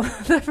can feel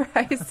the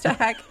price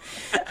tag.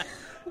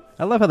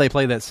 I love how they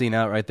play that scene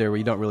out right there where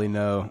you don't really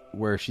know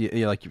where she,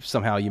 like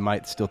somehow you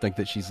might still think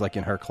that she's like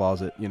in her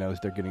closet, as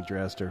they're getting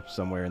dressed or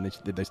somewhere, and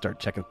they start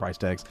checking the price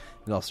tags.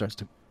 It all starts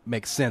to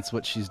make sense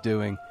what she's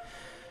doing.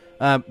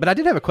 But I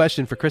did have a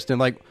question for Kristen.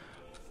 Like,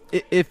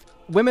 if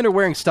women are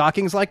wearing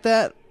stockings like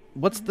that,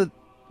 what's the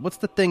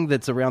thing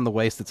that's around the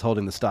waist that's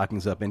holding the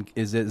stockings up? And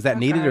is that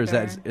needed, or is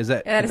that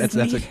That is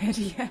needed?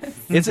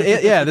 Yes.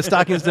 yeah, the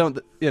stockings don't,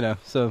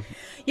 so.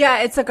 Yeah,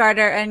 it's a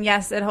garter, and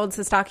yes, it holds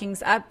the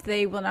stockings up.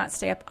 They will not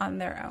stay up on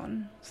their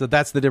own. So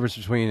that's the difference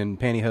between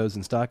pantyhose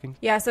and stockings?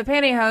 Yeah, so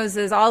pantyhose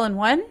is all in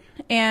one,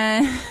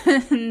 and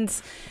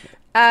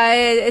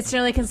It's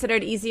generally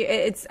considered easier.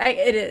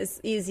 It is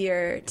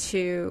easier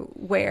to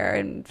wear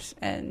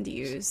and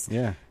use.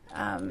 Yeah.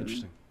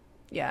 Interesting.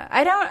 Yeah,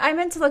 I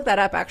meant to look that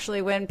up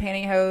actually when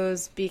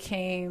pantyhose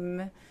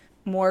became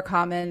more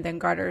common than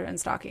garter and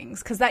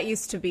stockings, because that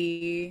used to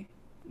be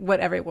what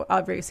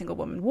every single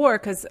woman wore,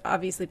 because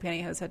obviously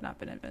pantyhose had not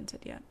been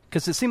invented yet.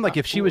 Because it seemed like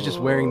if she was just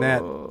wearing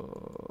that.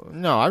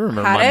 No, I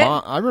remember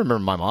I remember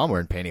my mom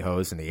wearing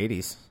pantyhose in the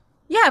 80s.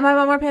 Yeah, my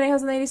mom wore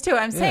pantyhose in the 80s too.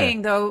 I'm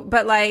saying though,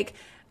 but like.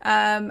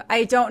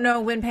 I don't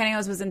know when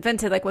pantyhose was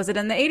invented. Like, was it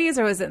in the 80s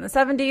or was it in the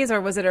 70s or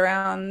was it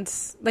around?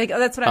 Like,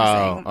 that's what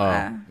I'm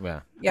saying.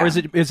 Yeah. Or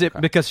is it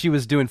because she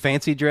was doing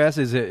fancy dress?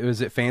 Was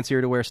it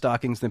fancier to wear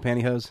stockings than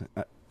pantyhose?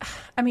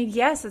 I mean,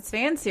 yes, it's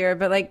fancier,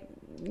 but like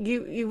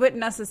you wouldn't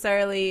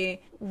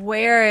necessarily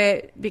wear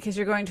it because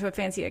you're going to a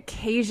fancy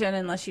occasion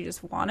unless you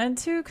just wanted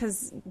to,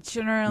 because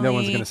generally no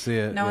one's going to see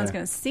it. No one's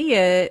going to see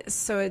it,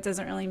 so it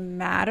doesn't really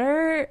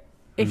matter.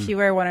 If you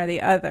wear one or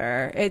the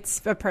other, it's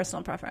a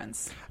personal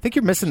preference. I think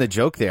you're missing the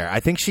joke there.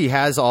 I think she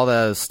has all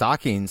the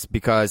stockings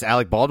because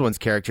Alec Baldwin's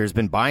character has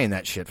been buying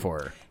that shit for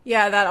her.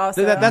 Yeah, that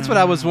also. That's what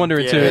I was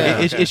wondering too.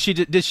 Did Okay. she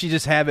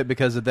just have it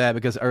because of that?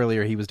 Because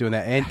earlier he was doing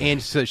that,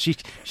 and so she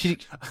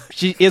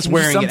is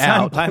wearing it Sometime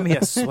out. Buy me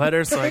a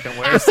sweater so I can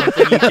wear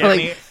something you get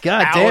me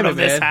God out damn it, of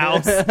this man.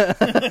 house.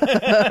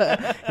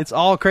 It's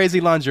all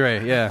crazy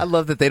lingerie. Yeah, I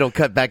love that they don't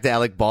cut back to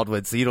Alec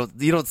Baldwin, so you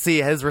don't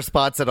see his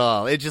response at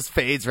all. It just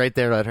fades right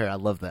there on her. I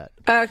love that.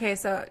 Okay,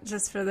 so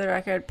just for the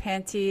record,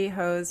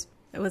 pantyhose.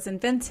 It was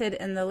invented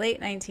in the late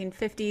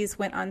 1950s,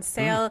 went on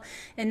sale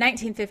in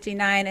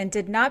 1959, and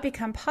did not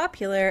become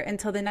popular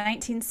until the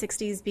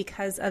 1960s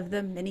because of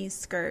the mini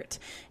skirt.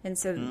 And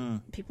so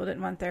people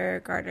didn't want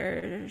their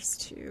garters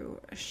to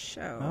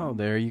show. Oh,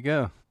 there you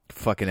go.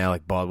 Fucking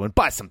Alec Baldwin.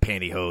 Buy some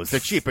pantyhose. They're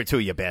cheaper too,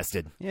 you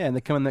bastard. Yeah, and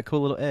they come in that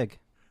cool little egg.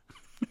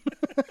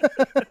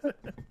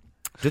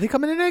 Do they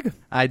come in an egg?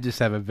 I just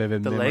have a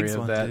vivid memory legs of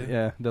one that. do.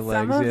 Yeah, the Some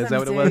legs. of Yeah, is that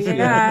what them it was? do,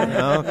 yeah.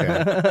 Oh,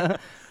 okay.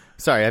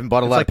 Sorry, I haven't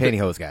bought a lot like of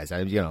pantyhose, guys.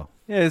 Yeah,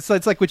 it's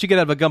like what you get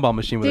out of a gumball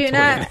machine with Do a you toy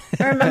in not it.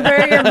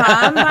 remember your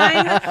mom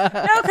buying it?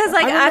 No, because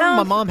like I I remember don't.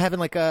 my mom having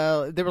like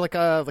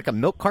a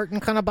milk carton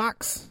kind of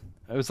box.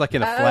 It was like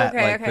in a flat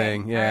okay.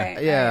 thing. Yeah. All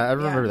right, Yeah, all right, I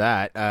remember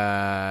yeah.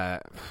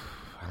 that.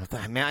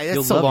 Man, You'll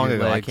it's so love long your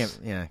ago. legs.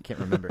 I can't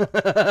remember.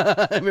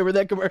 Remember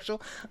that commercial?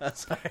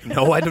 Sorry.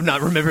 No, I do not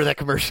remember that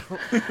commercial.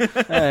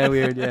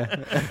 Weird,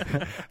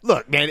 yeah.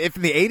 Look, man, if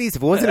in the 80s, if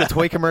it wasn't a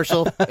toy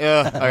commercial, all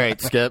right,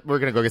 Skip, we're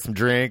going to go get some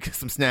drink,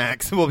 some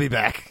snacks, and we'll be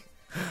back.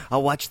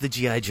 I'll watch the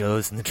G.I.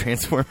 Joes and the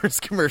Transformers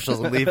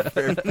commercials and leave for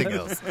everything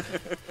else.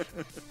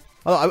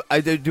 Oh, I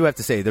do have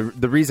to say, the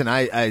reason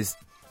I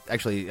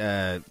actually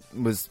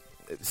was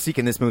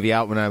seeking this movie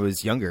out when I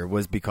was younger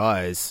was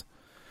because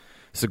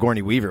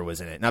Sigourney Weaver was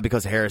in it, not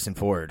because of Harrison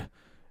Ford.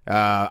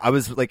 I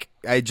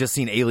had just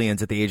seen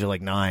Aliens at the age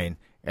of 9,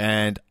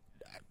 and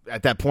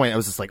at that point I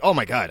was just like, oh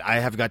my god, I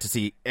have got to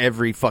see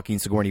every fucking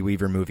Sigourney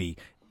Weaver movie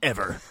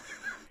ever.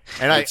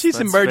 And She's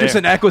in mergers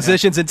and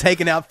acquisitions and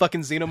taking out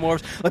fucking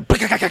xenomorphs.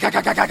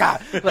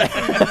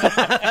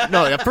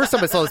 No, the first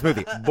time I saw this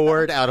movie,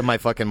 bored out of my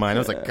fucking mind. I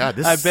was like, God,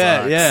 this I sucks.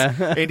 bet,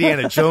 yeah.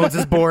 Indiana Jones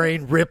is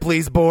boring.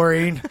 Ripley's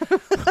boring.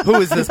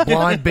 Who is this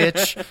blonde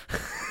bitch?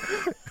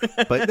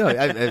 But no,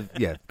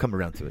 I've come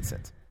around to it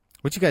since.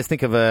 What you guys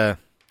think of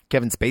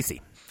Kevin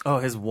Spacey? Oh,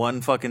 his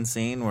one fucking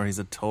scene where he's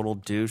a total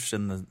douche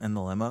in the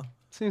limo.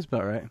 Seems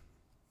about right.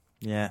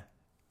 Yeah.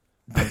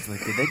 I was like,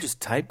 did they just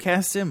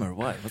typecast him or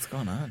what? What's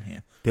going on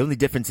here? The only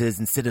difference is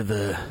instead of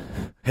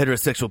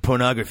heterosexual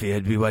pornography,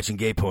 I'd be watching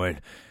gay porn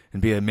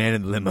and be a man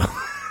in the limo.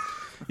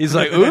 He's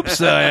like,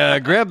 oops, I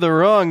grabbed the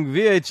wrong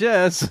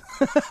VHS.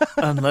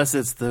 Unless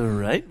it's the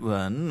right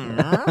one.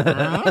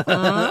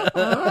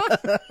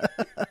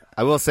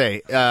 I will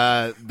say,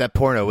 that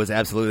porno was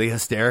absolutely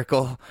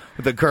hysterical.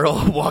 The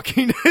girl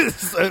walking,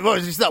 well,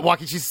 she's not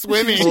walking, she's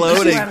swimming. She's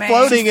floating.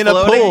 Floating in a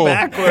pool.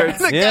 Backwards.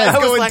 The Yeah. guy's I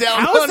was going like, down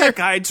how is on her. that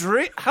guy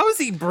how is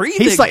he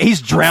breathing?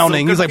 He's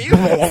drowning. I'm so He's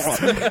like,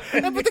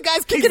 confused. But the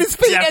guy's kicking his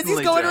feet as he's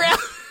definitely going drowning.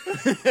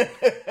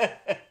 around.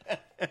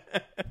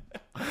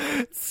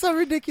 It's so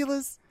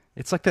ridiculous.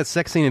 it's like that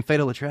sex scene in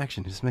Fatal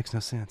Attraction. It just makes no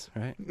sense,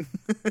 right?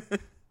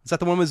 Is that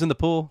the one who was in the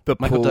pool? The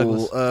Michael pool,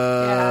 Douglas.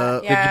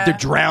 Yeah. They're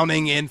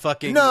drowning in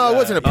fucking. No, it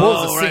wasn't a pool. It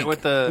was a right, sink.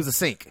 with the- It was a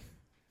sink.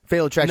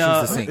 Fatal Attraction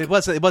No, was a sink. it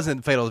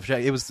wasn't Fatal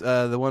Attraction. It was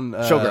the one.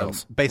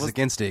 Showgirls. Basic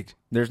Instinct.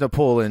 There's no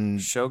pool in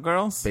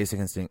Showgirls? Basic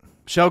Instinct.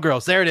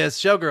 Showgirls. There it is.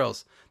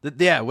 Showgirls.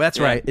 Yeah, that's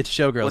Yeah. right. It's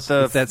Showgirls. With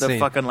the It's that scene.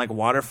 fucking like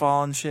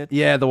waterfall and shit?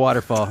 Yeah, the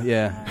waterfall.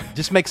 Yeah,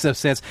 just makes no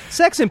sense.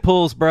 Sex in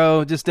pools,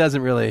 bro, just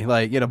doesn't really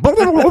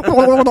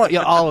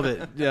yeah, all of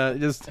it. Yeah,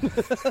 just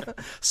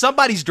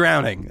somebody's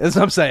drowning. That's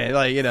what I'm saying.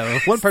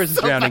 One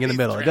person's drowning in the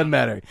middle. It doesn't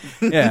matter.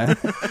 Yeah,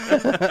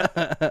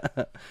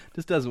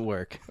 just doesn't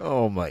work.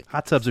 Oh my!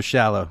 Hot tubs are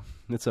shallow.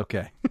 It's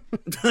okay.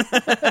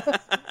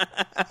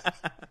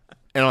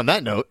 And on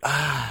that note,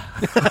 I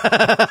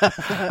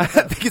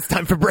think it's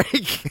time for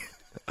break.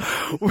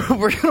 We're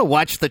going to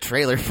watch the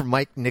trailer for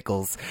Mike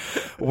Nichols'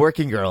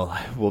 Working Girl.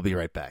 We'll be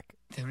right back.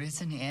 There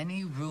isn't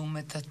any room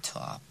at the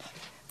top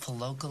for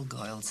local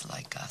girls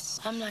like us.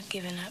 I'm not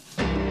giving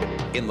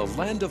up. In the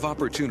land of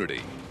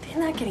opportunity, They're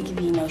not gonna give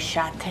you no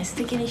shot test.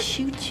 They're gonna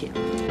shoot you.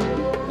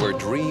 where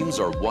dreams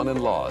are won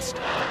and lost,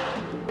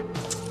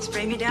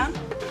 Spray me down?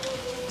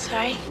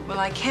 Sorry? Well,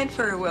 I can't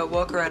very well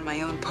walk around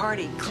my own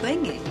party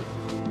clinging.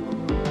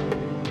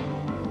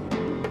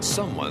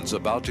 someone's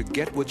about to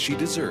get what she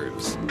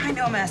deserves. I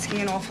know I'm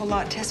asking an awful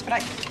lot, Tess, but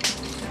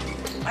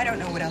I don't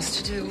know what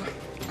else to do.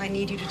 I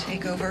need you to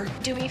take over.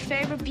 Do me a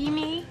favor, be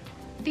me.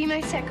 Be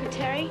my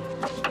secretary.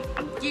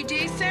 You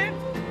do, sir?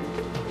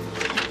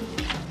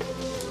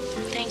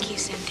 Thank you,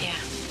 Cynthia.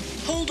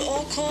 Hold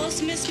all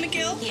calls, Miss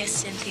McGill? Yes,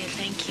 Cynthia,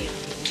 thank you.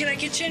 Can I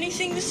get you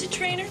anything, Mr.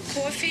 Trainer?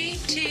 Coffee,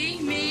 tea,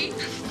 me?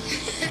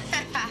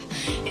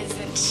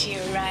 Isn't she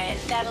right?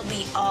 That'll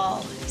be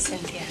all,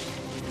 Cynthia.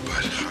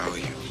 But how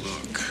you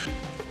look.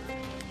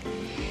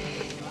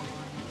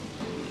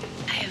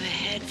 I have a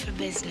head for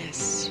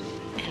business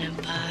and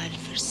a bod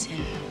for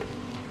sin.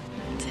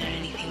 Is there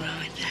anything wrong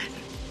with that?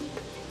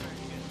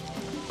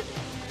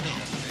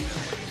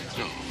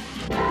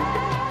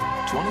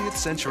 20th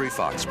Century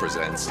Fox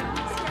presents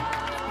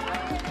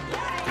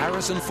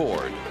Harrison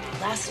Ford,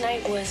 Last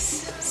night was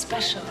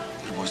special.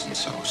 It wasn't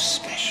so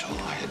special.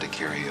 I had to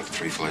carry you up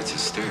 3 flights of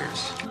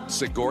stairs.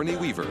 Sigourney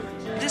Weaver,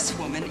 This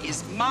woman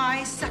is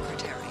my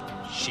secretary.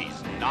 She's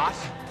not.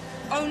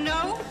 Oh,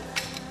 no?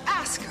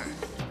 Ask her.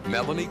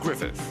 Melanie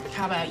Griffith,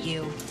 How about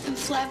you? I'm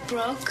flat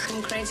broke.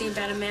 I'm crazy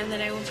about a man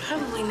that I will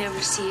probably never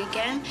see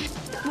again.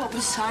 Well,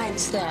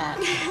 besides that.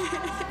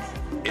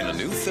 in a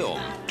new film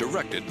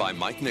directed by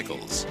Mike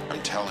Nichols,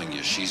 I'm telling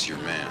you, she's your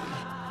man.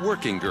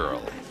 Working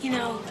Girl, You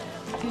know,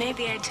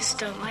 maybe I just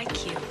don't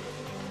like you.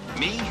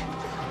 Me?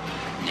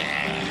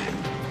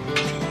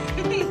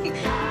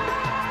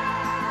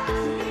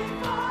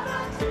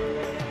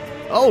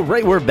 All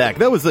right, we're back.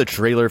 That was the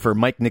trailer for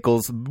Mike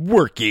Nichols'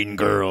 Working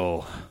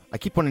Girl. I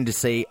keep wanting to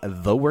say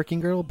The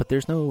Working Girl, but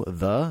there's no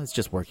the. It's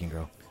just Working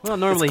Girl. Well,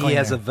 normally he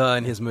has a the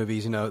in his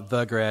movies. You know,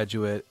 The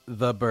Graduate,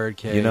 The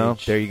Birdcage. You know,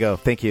 there you go.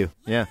 Thank you.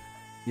 Yeah.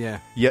 Yeah.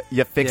 You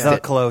fixed The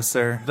it.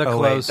 Closer. The Oh,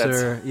 wait, Closer.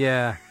 that's-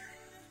 Yeah.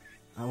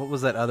 What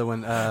was that other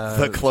one?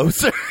 The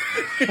Closer.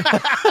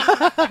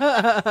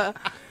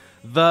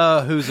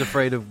 The Who's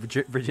Afraid of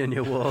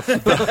Virginia Woolf.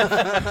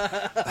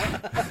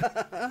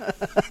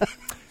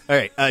 All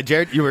right,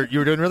 Jared, you were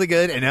doing really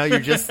good, and now you're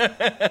just.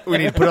 We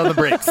need to put on the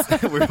brakes.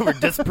 we're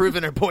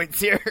disproving our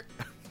points here.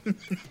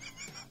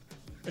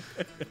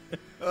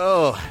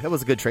 Oh, that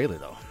was a good trailer,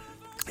 though.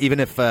 Even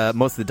if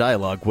most of the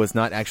dialogue was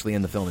not actually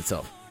in the film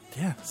itself.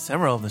 Yeah,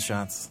 several of the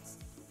shots.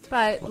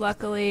 But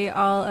luckily,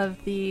 all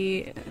of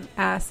the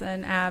ass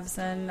and abs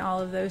and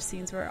all of those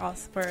scenes were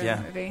also in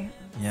the movie.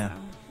 Yeah. So,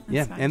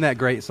 Yeah, fine. and that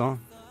great song.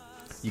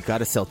 You got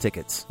to sell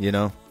tickets, you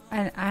know? I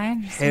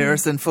understand.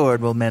 Harrison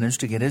Ford will manage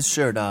to get his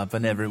shirt off,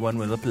 and everyone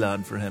will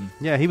applaud for him.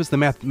 Yeah, he was the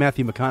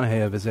Matthew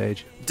McConaughey of his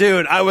age.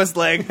 Dude, I was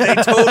like, they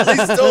totally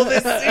stole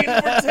this scene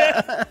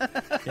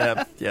for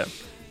 10. Yep.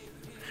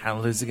 How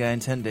to Lose a Guy in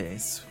 10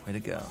 Days. Way to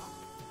go.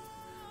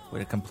 Way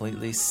to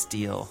completely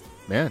steal.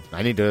 Man,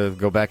 I need to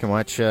go back and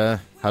watch How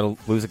to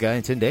Lose a Guy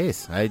in 10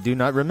 Days. I do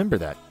not remember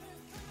that.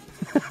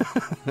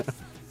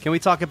 Can we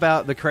talk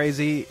about the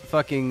crazy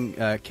fucking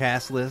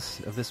cast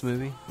list of this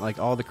movie? Like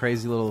all the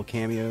crazy little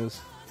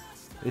cameos.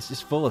 It's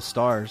just full of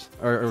stars,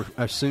 or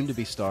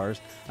soon-to-be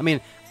stars. I mean,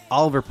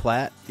 Oliver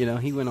Platt, you know,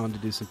 he went on to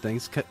do some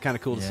things. Kind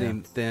of cool to see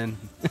him thin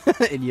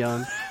and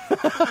young.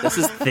 This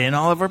is thin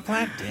Oliver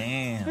Platt?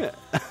 Damn.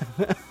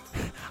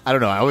 I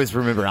don't know. I always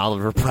remember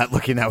Oliver Platt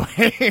looking that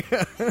way.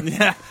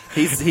 Yeah,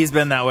 he's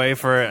been that way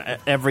for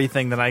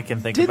everything that I can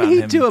think about. Didn't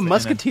he him do a in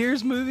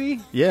Musketeers movie?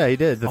 Yeah, he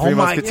did. The Three Oh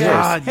my Musketeers.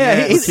 God,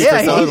 Yeah, yes.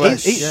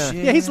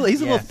 he's a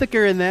little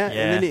thicker in that.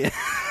 Yeah, And then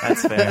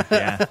that's fair.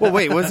 Yeah. Well,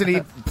 wait, wasn't he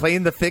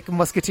playing the thick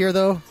musketeer,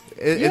 though?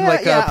 In Yeah,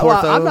 like yeah,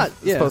 Porto? well, I'm not-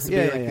 yeah, supposed to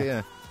yeah, be yeah, like,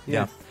 yeah.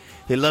 yeah.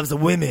 He loves the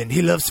women.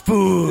 He loves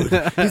food.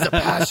 He's a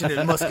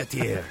passionate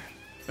musketeer.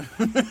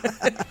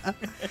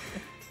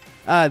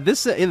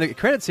 This in the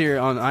credits here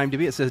on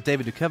IMDb, it says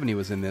David Duchovny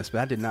was in this,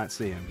 but I did not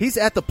see him. He's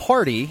at the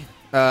party,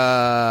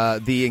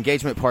 the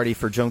engagement party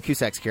for Joan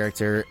Cusack's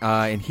character,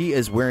 and he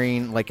is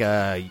wearing like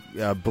a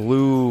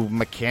blue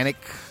mechanic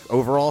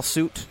overall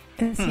suit.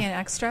 Is he an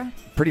extra?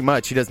 Pretty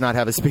much. He does not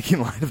have a speaking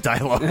line of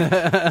dialogue.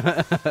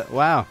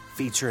 Wow.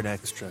 Featured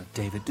extra,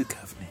 David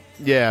Duchovny.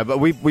 Yeah, but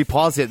we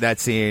paused it, that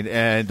scene,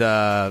 and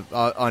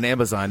on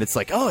Amazon, it's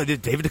like, oh,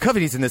 David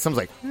Duchovny's in this. I was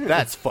like,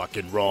 that's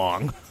fucking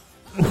wrong.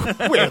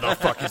 Where the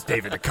fuck is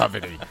David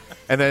Duchovny?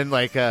 And then,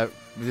 like,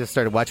 we just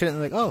started watching it,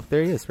 and like, oh,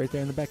 there he is, right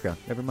there in the background.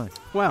 Never mind.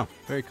 Wow,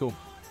 very cool.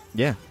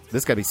 Yeah,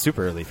 this got to be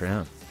super early for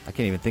him. I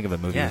can't even think of a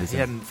movie. Yeah, he's he in.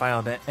 hadn't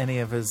filed any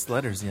of his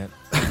letters yet.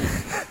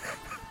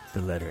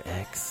 The letter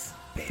X,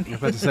 baby. I was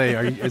about to say,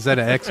 is that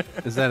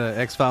an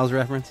X-Files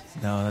reference?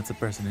 No, that's a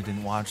person who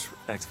didn't watch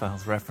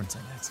X-Files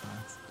referencing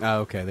X-Files. Oh,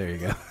 okay, there you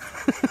go.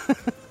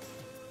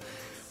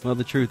 Well,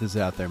 the truth is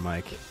out there,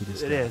 Mike. You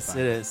just It gotta is. find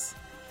It is.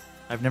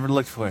 I've never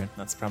looked for it.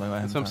 That's probably why I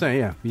That's haven't what I'm saying.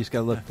 Yeah, you just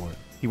gotta look for it.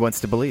 He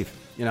wants to believe.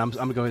 You know, I'm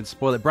going to go ahead and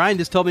spoil it. Brian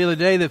just told me the other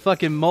day that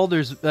fucking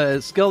Mulder's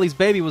Scully's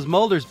baby was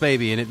Mulder's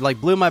baby, and it like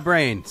blew my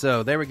brain.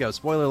 So there we go.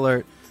 Spoiler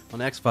alert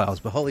on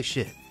X-Files. But holy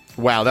shit!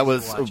 Wow, that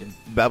was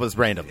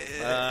random.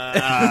 Did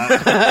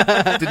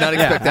not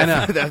expect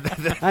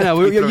that. I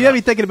know. You have me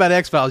thinking about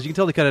X-Files. You can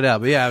totally cut it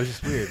out. But yeah, it was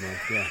just weird, man.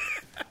 Yeah,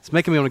 it's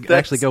making me want to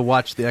actually go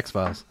watch the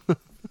X-Files.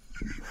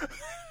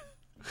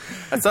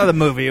 I saw the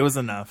movie. It was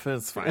enough.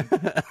 It's fine.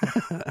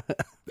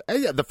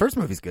 Yeah, the first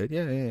movie's good.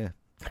 Yeah.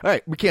 All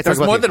right, we can't There's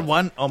talk about more the- than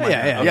one? Oh, my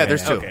God. Yeah,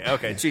 there's two.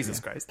 Okay. Jesus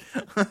Christ.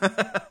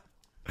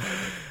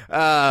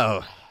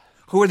 Oh.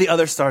 Who are the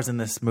other stars in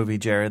this movie,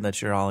 Jared,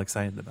 that you're all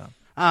excited about?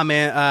 Oh,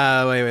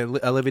 man.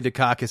 Wait. Olivia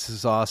Dukakis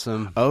is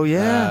awesome. Oh,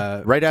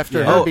 yeah. Right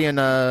after her being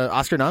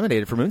Oscar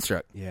nominated for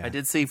Moonstruck. Yeah. I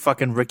did see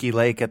fucking Ricky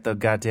Lake at the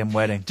goddamn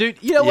wedding. Dude,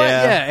 you know what?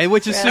 Yeah, and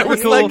which is super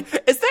cool.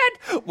 Like, is that...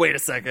 Wait a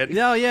second.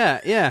 No,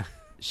 yeah.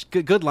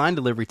 Good line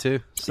delivery, too.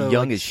 So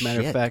Young like, as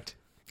matter shit. of fact.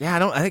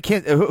 Yeah, I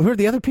can't. Who are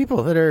the other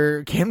people that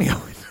are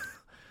cameoing?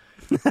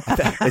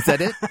 Is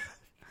that it?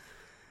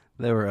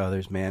 There were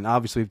others, man.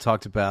 Obviously, we've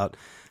talked about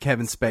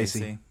Kevin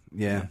Spacey.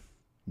 Yeah.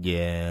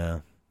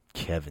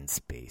 Kevin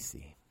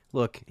Spacey.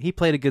 Look, he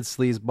played a good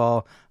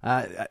sleazeball.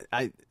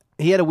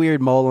 He had a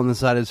weird mole on the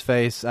side of his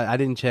face. I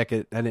didn't check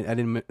it. I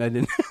didn't.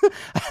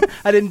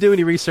 I didn't do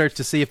any research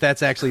to see if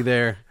that's actually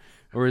there,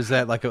 or is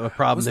that like a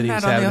problem Wasn't that he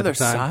was that on having the at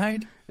the other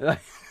time? side?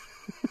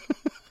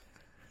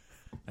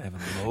 I have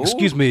a mole?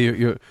 Excuse me,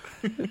 your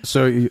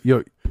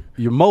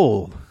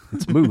mole.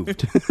 It's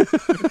moved.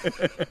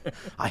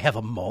 I have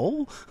a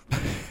mole.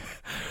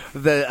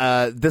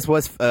 This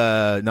was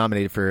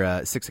nominated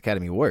for 6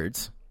 Academy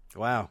Awards.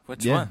 Wow.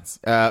 Which ones?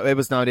 It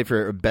was nominated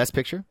for Best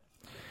Picture,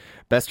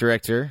 Best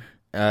Director,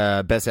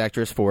 Best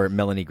Actress for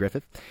Melanie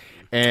Griffith.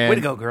 And way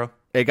to go, girl.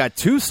 It got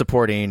 2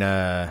 supporting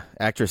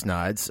actress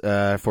nods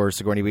for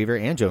Sigourney Weaver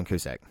and Joan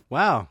Cusack.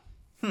 Wow.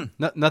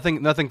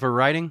 Nothing for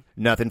writing?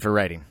 Nothing for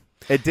writing.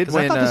 It did 'Cause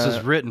win. I thought this was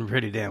written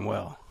pretty damn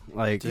well.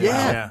 Like,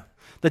 yeah.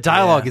 The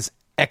dialogue is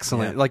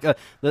excellent. Yeah. Like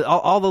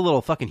all the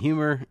little fucking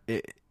humor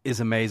is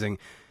amazing.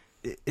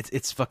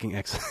 It's fucking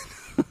excellent.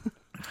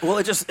 Well,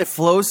 it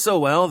flows so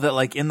well that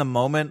like in the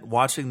moment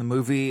watching the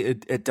movie,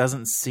 it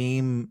doesn't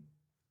seem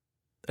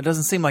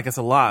like it's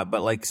a lot,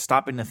 but like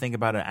stopping to think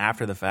about it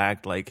after the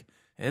fact, like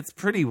it's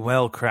pretty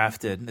well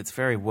crafted. It's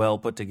very well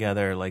put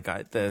together. Like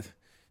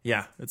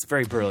it's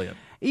very brilliant.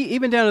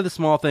 Even down to the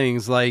small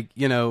things, like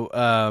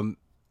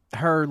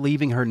her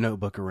leaving her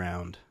notebook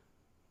around.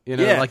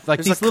 Like there's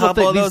these a little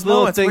couple of those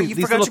moments where you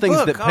these forgot little your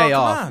things book. that pay Oh,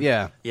 come off. on.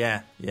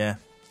 Yeah.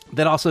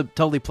 That also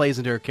totally plays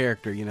into her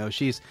character.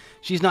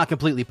 She's not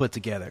completely put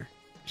together.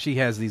 She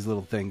has these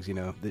little things,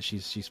 that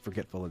she's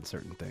forgetful in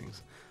certain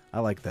things. I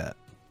like that.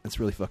 It's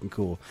really fucking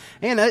cool.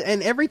 And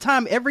every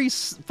time, every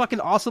fucking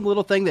awesome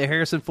little thing that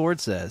Harrison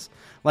Ford says,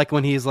 like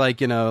when he's like,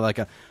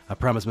 I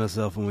promised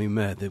myself when we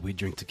met that we'd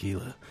drink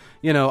tequila.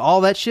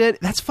 All that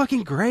shit. That's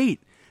fucking great.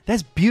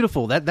 That's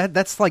beautiful.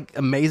 That's like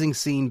amazing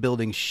scene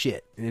building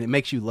shit, and it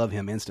makes you love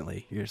him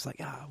instantly. You're just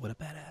like, what a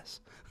badass.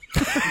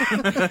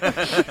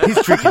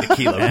 He's drinking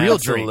tequila, real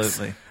drinks.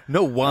 Absolutely.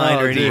 No wine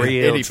or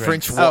any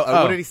French.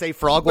 What did he say?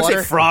 Frog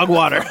water. Frog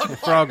water.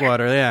 Frog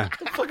water. Yeah. What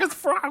the fuck is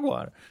frog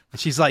water?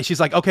 She's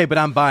like, okay, but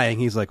I'm buying.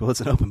 He's like, well,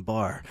 it's an open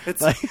bar.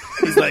 He's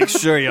like,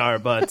 sure you are,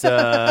 but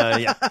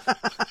yeah.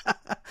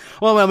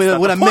 Well, I mean,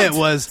 what I meant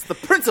was it's the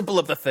principle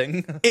of the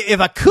thing. If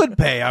I could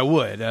pay, I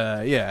would.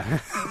 Yeah.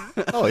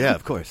 Oh yeah,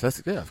 of course.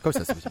 Of course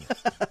that's what you mean.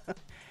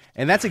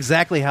 And that's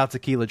exactly how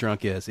tequila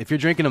drunk is. If you're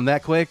drinking them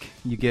that quick,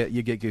 you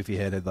get goofy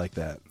headed like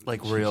that,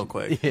 like real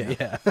quick.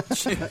 Yeah.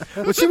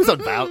 Well, she was on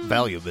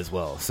Valium as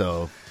well,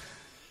 so.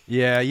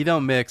 Yeah, you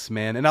don't mix,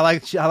 man. And I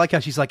like how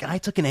she's like, I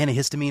took an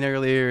antihistamine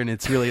earlier, and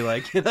it's really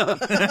like, He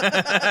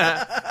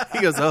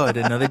goes, oh, I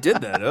didn't know they did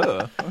that.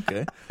 Oh,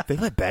 okay. They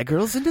let bad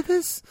girls into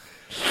this?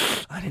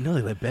 I didn't know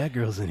they let bad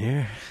girls in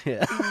here.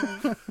 Yeah.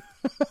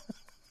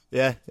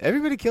 Yeah,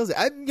 everybody kills it.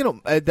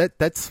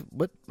 That's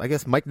what I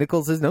guess Mike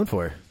Nichols is known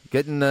for.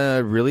 Getting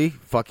really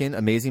fucking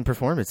amazing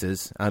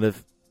performances out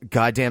of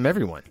goddamn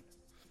everyone.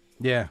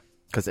 Yeah.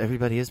 Because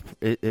everybody is...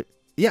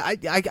 Yeah,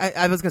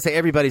 I was going to say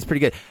everybody's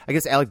pretty good. I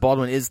guess Alec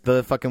Baldwin is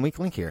the fucking weak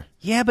link here.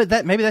 Yeah,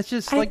 but maybe that's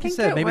just, like you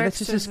said, maybe that's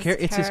just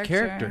it's his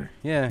character.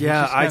 Yeah.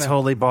 Yeah, I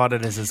totally bought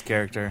it as his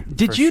character.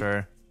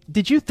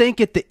 Did you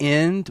think at the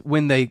end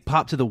when they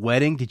popped to the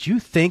wedding, did you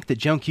think that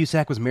Joan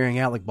Cusack was marrying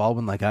Alec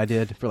Baldwin like I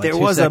did for like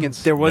 2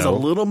 seconds? There was a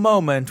little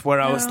moment where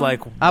I was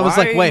like,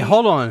 wait,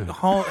 hold on.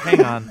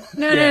 Hang on.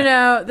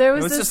 No. There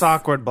was it was just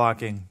awkward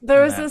blocking.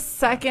 There was a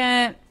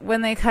second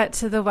when they cut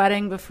to the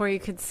wedding before you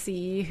could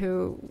see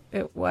who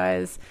it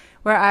was,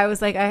 where I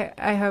was like,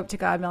 I hope to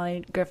God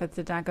Melanie Griffith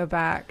did not go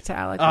back to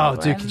Alec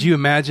Baldwin. Dude, could you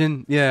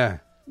imagine? Yeah.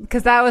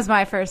 Because that was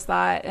my first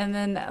thought, and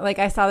then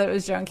I saw that it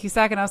was Joan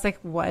Cusack, and I was like,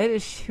 "What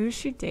who's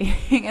she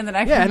dating?" And then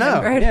I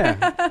remembered.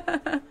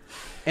 Yeah.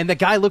 And the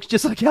guy looks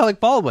just like Alec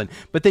Baldwin,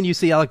 but then you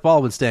see Alec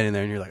Baldwin standing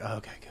there, and you're like, oh,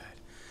 "Okay,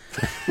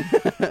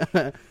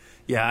 good."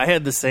 Yeah, I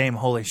had the same.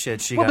 Holy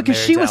shit! Because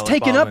she was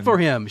taking up for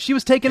him. She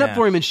was taking up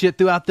for him and shit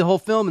throughout the whole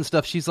film and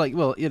stuff. She's like,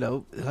 well,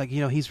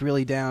 he's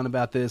really down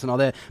about this and all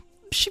that.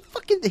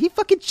 he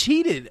fucking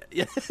cheated.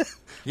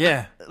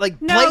 Yeah.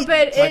 Like No,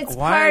 but it's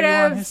why part are you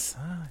on of his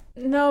side?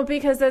 no,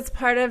 because it's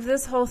part of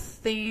this whole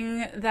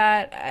thing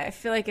that I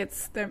feel like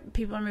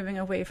people are moving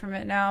away from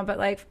it now. But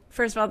like,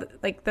 first of all,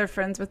 like they're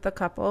friends with the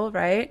couple,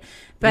 right?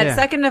 But Yeah.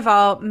 second of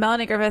all,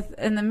 Melanie Griffith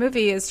in the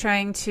movie is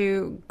trying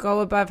to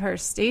go above her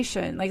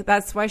station. Like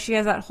that's why she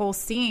has that whole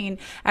scene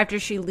after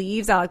she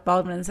leaves Alec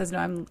Baldwin and says,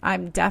 "No,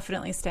 I'm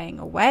definitely staying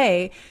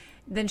away."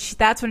 Then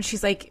that's when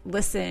she's like,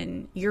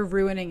 listen, you're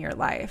ruining your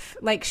life.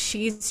 Like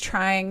she's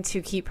trying to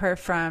keep her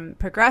from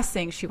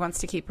progressing. She wants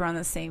to keep her on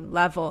the same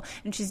level.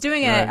 And she's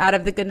doing it out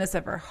of the goodness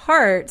of her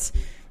heart,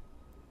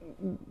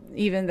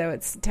 even though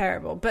it's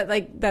terrible. But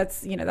like,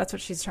 that's what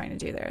she's trying to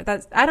do there.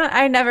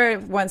 I never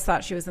once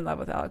thought she was in love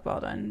with Alec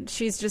Baldwin.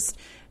 She's just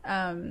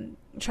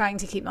trying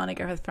to keep Melanie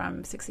Griffith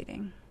from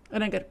succeeding.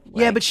 In a good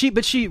way. Yeah,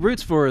 but she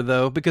roots for her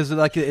though, because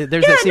like there's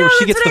that scene where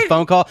she gets the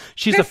phone call.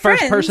 She's the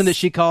first person that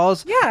she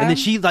calls. Yeah. And then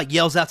she like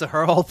yells out to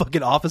her whole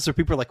fucking office, or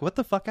people are like, "What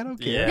the fuck? I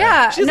don't care."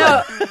 Yeah, She's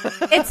no,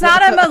 like- it's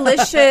not a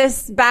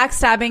malicious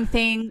backstabbing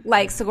thing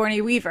like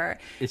Sigourney Weaver.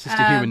 It's just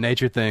a human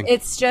nature thing.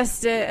 It's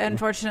just,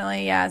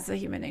 unfortunately, it's a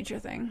human nature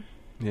thing.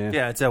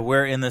 Yeah, it's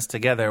we're in this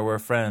together. We're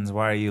friends.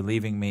 Why are you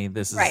leaving me?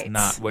 This is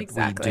not what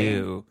exactly. we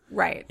do.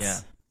 Right. Yeah.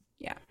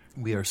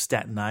 We are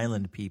Staten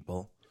Island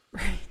people.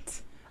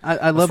 Right.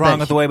 I love What's wrong that.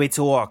 with the way we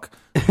talk?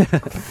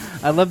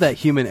 I love that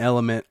human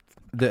element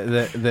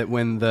that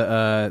when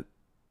the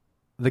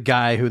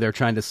guy who they're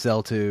trying to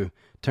sell to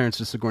turns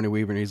to Sigourney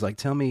Weaver and he's like,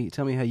 "Tell me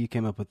how you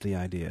came up with the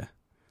idea,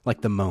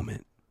 like the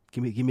moment.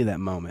 Give me that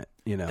moment."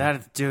 You know,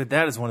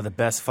 that is one of the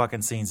best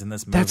fucking scenes in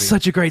this movie. That's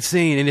such a great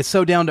scene, and it's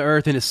so down to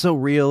earth, and it's so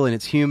real, and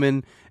it's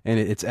human, and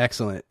it's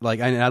excellent.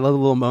 Like I love the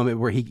little moment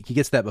where he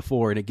gets that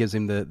before, and it gives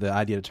him the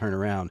idea to turn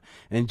around,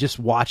 and just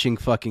watching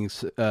fucking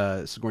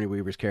Sigourney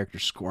Weaver's character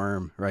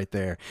squirm right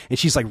there, and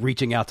she's like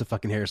reaching out to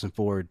fucking Harrison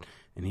Ford,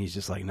 and he's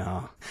just like,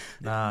 nah,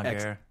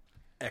 Gare.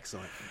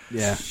 Excellent.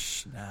 Yeah.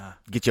 Nah.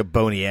 Get your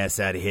bony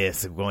ass out of here,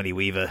 Sigourney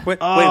Weaver. What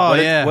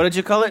did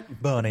you call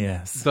it? Bony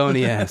ass.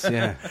 Bony ass.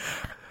 Yeah.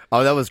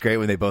 Oh, that was great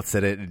when they both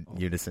said it in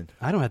unison.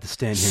 I don't have to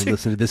stand here and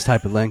listen to this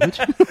type of language.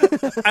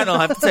 I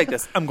don't have to take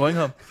this. I'm going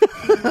home.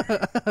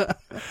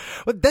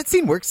 Well, that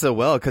scene works so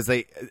well because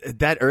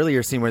that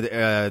earlier scene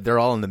where they're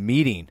all in the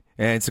meeting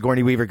and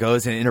Sigourney Weaver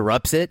goes and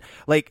interrupts it.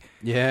 Like,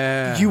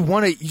 yeah, you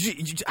want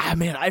to,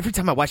 man, every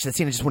time I watch that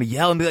scene, I just want to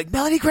yell and be like,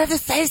 Melanie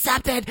Griffith, say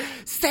something.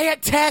 Say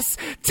it, Tess.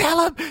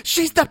 Tell him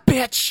she's the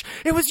bitch.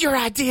 It was your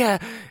idea.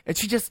 And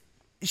she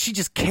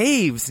just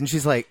caves and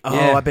she's like,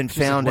 I've been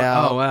found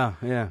out. Oh, wow.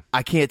 Yeah.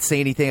 I can't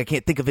say anything. I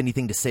can't think of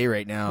anything to say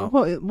right now.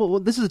 Well,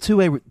 this is a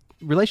two-way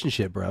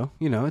relationship, bro.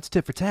 You know, it's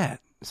tit for tat.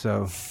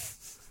 So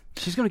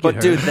she's going to get her.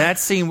 But dude, that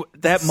scene,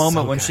 that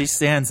moment when good. she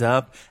stands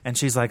up and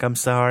she's like, I'm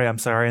sorry.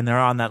 And they're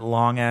on that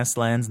long ass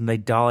lens and they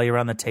dolly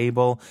around the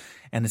table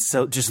and it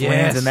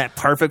lands in that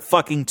perfect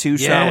fucking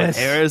two-shot with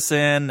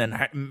Harrison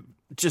and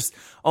just,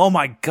 oh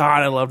my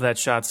God, I love that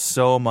shot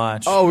so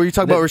much. Oh, were you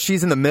talking about where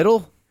she's in the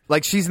middle?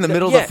 Like she's in the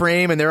middle of the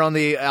frame and they're on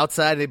the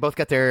outside. They both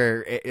got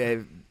their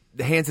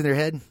hands in their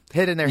head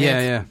in their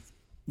hands.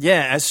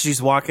 Yeah, as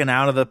she's walking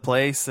out of the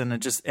place and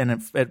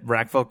it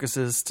rack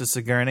focuses to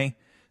Sigourney.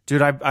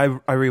 Dude, I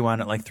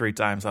rewound it like 3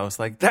 times. I was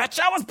like, that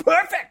shot was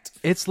perfect.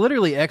 It's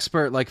literally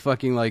expert like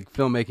fucking like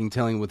filmmaking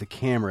telling with a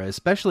camera,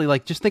 especially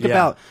like just think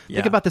about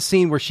the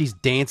scene where she's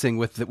dancing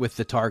with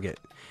the target.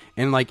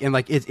 And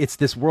it's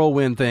this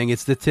whirlwind thing.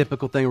 It's the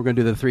typical thing we're going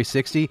to do the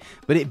 360,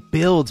 but it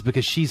builds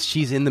because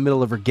she's in the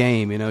middle of her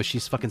game. You know,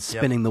 she's fucking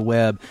spinning the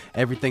web.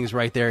 Everything's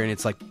right there, and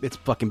it's like it's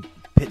fucking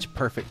pitch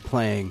perfect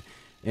playing,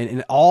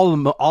 and all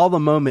the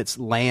moments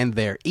land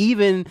there,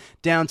 even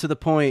down to the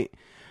point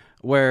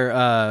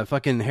where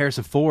fucking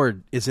Harrison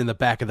Ford is in the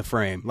back of the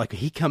frame. Like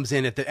he comes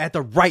in at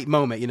the right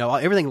moment. You know,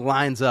 everything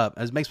lines up.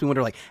 It makes me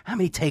wonder, like, how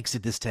many takes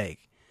did this take?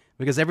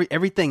 Because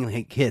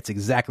everything hits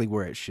exactly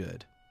where it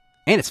should.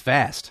 And it's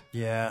fast.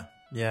 Yeah,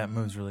 it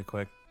moves really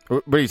quick.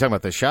 What are you talking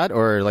about? The shot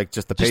or like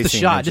just the pacing? Just the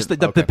shot, just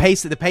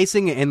the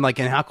pacing, and like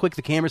and how quick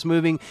the camera's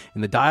moving,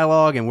 and the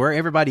dialogue, and where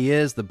everybody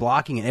is, the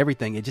blocking, and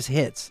everything. It just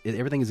hits.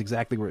 Everything is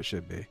exactly where it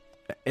should be.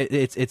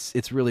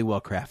 It's really well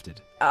crafted.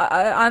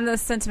 On the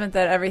sentiment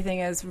that everything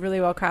is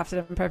really well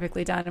crafted and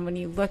perfectly done, and when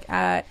you look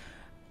at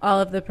all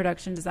of the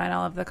production design,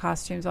 all of the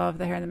costumes, all of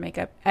the hair and the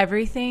makeup,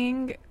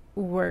 everything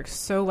works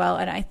so well.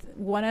 And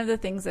one of the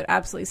things that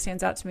absolutely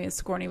stands out to me is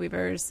Sigourney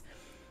Weaver's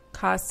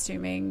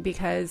costuming,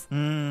 because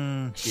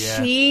the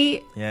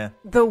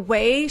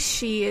way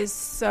she is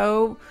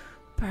so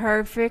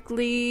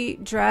perfectly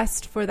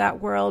dressed for that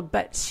world,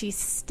 but she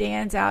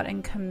stands out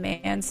and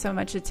commands so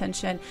much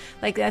attention.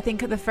 Like I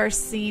think the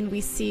first scene we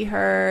see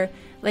her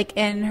like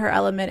in her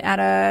element at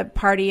a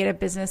party, at a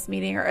business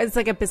meeting, or it's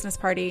like a business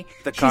party.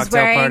 The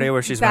cocktail party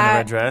where she's wearing the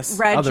red dress.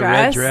 Red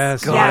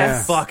dress. God, I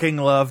fucking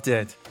loved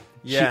it.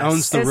 She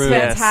owns the It's room.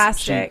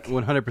 fantastic. She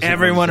 100%.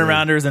 Everyone owns the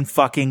around her is in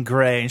fucking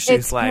gray, and she's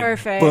It's like,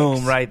 perfect.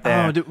 boom, right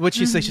there. Oh, dude, what'd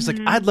she say? She's like,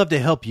 I'd love to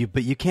help you,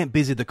 but you can't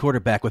busy the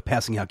quarterback with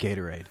passing out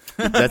Gatorade.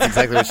 That's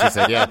exactly what she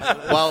said. Yeah.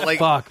 Well, like,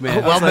 fuck,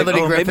 man. Well, Like,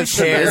 Melanie maybe Griffith's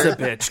she is hair. a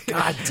bitch.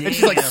 God damn. And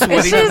she's like It's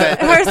sweating.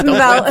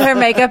 just, her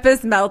makeup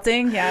is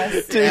melting.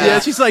 Yes. Dude, yeah,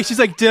 she's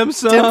like dim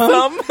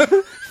sum.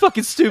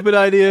 Fucking stupid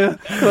idea.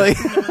 Like,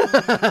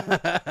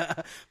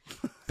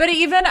 But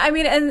even, I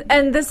mean,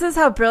 and this is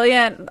how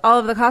brilliant all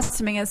of the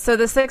costuming is. So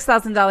the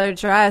 $6,000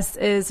 dress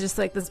is just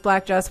like this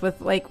black dress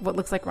with like what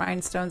looks like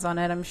rhinestones on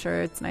it. I'm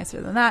sure it's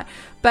nicer than that,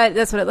 but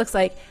that's what it looks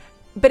like.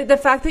 But the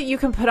fact that you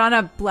can put on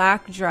a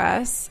black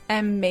dress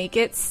and make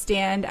it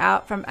stand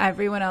out from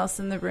everyone else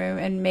in the room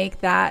and make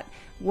that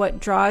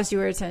what draws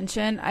your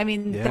attention, I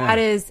mean, that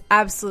is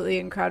absolutely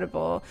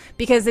incredible,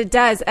 because it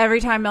does. Every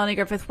time Melanie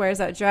Griffith wears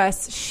that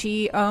dress,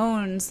 she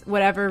owns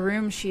whatever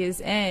room she is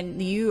in.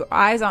 You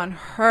eyes on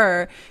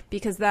her,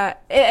 because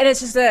that, and it's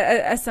just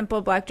a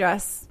simple black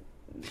dress.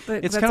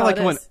 But it's that's kind of all like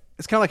it when is.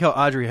 it's kind of like how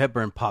Audrey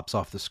Hepburn pops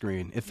off the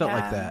screen. It felt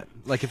like that.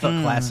 Like it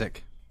felt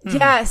classic.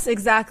 Yes,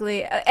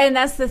 exactly. And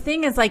that's the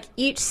thing, is like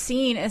each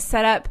scene is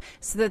set up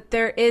so that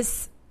there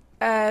is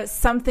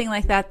something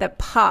like that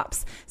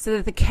pops, so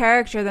that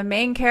the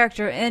main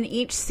character in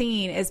each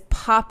scene is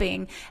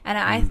popping. And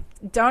I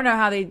don't know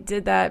how they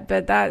did that,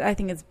 but that I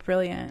think is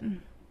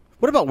brilliant.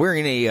 What about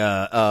wearing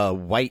a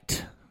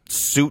white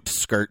suit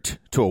skirt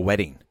to a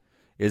wedding?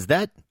 Is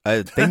that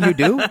a thing you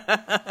do?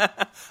 I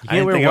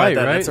didn't wear think white,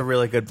 about that. right? That's a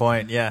really good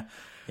point. Yeah.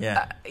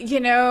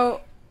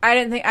 I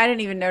didn't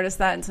even notice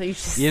that until you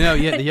just. Yeah,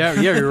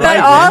 you're right. But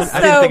man. also,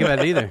 I didn't think about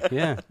it either.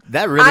 Yeah,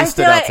 that really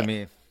stood out to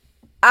me.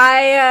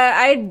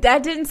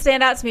 That didn't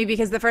stand out to me,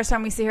 because the first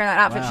time we see her in that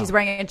outfit, she's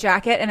wearing a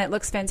jacket, and it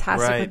looks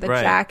fantastic with the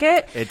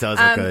jacket. It does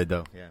look good,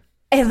 though. Yeah.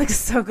 It looks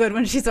so good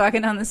when she's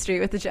walking down the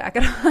street with the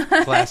jacket on.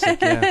 Classic,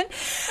 yeah.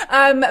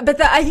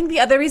 But I think the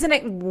other reason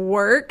it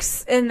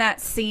works in that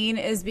scene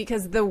is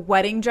because the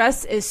wedding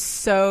dress is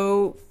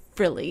so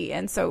frilly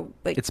and so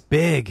like it's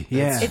big.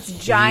 Yeah, it's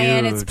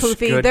giant. huge. It's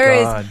poofy. Good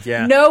There God, is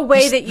yeah. no way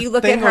Just that you the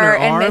look thing at on her her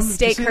and arm, did you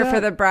mistake see her that?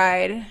 for the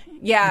bride.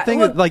 Yeah, The thing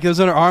well, that, like,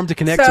 goes on her arm to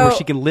connect to where so-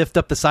 she can lift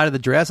up the side of the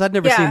dress. I'd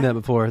never Yeah. seen that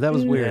before. That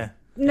was weird.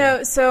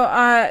 No, so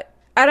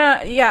I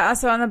don't. Yeah,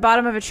 so on the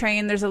bottom of a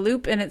train, there's a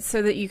loop, and it's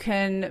so that you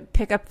can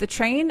pick up the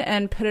train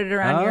and put it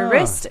around your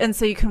wrist, and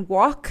so you can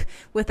walk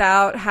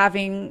without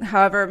having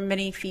however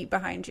many feet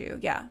behind you.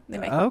 Yeah, they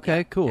make.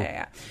 Okay, cool.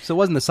 Yeah. So it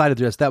wasn't the side of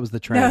the dress. That was the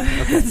train. No,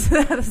 Okay. the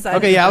side of Okay,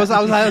 the yeah, I dress.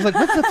 was like,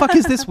 what the fuck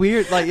is this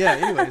weird? Like, yeah.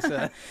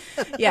 Anyways,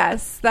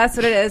 Yes, that's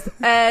what it is.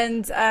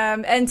 And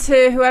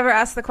to whoever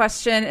asked the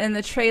question in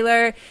the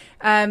trailer,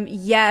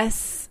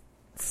 yes.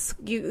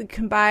 You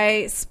can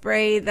buy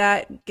spray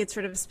that gets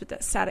rid of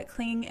static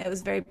cling. It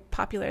was very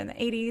popular in the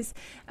 80s.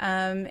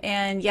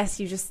 And yes,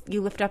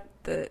 you lift up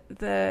the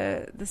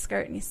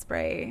skirt and you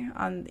spray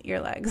on your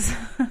legs.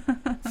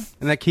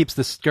 and that keeps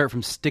the skirt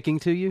from sticking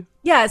to you.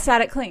 Yeah,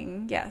 static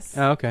cling. Yes.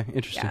 Oh, okay,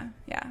 interesting.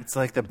 Yeah. It's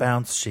like the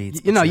bounce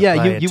sheets. You know, but yeah,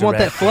 apply it you want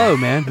that directly. flow,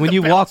 man. When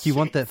you walk, you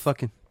want that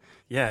fucking.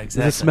 Yeah,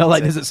 exactly.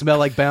 Does it smell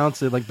like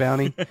bounce or like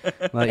bounty?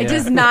 Like, It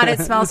does not. It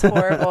smells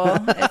horrible.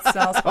 It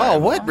smells horrible. Oh,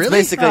 what? Really?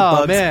 It's basically Oh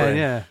bug man, spray.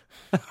 yeah.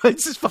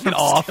 It's just fucking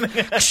off.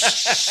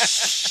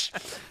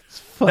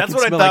 That's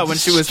what I thought when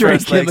she was straight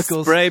first like,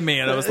 chemicals. spray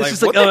me, and I was It's like,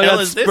 just what like, the oh, hell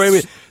yeah, is this? spray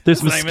me.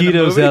 There's Is the name of the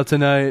mosquitoes movie? out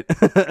tonight.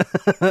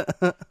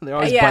 They're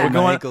always Yeah. biting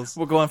my ankles.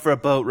 We're going for a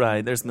boat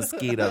ride. There's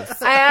mosquitoes.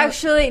 I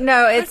actually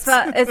no, it's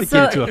not. It's Get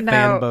still into a no.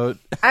 fan boat.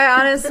 I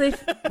honestly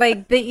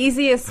like the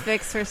easiest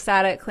fix for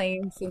static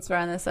cling, since we're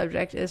on this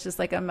subject, is just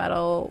like a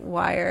metal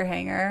wire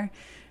hanger.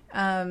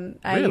 I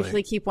Really?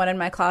 usually keep one in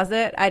my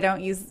closet. I don't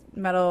use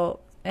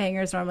metal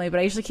hangers normally, but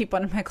I usually keep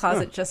one in my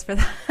closet just for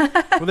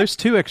that. Well, there's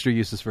 2 extra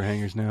uses for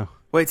hangers now.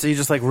 Wait, so you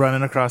just like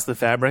running across the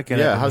fabric? And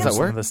Yeah, it how's that removes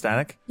work? some of the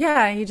static?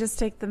 Yeah, you just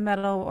take the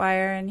metal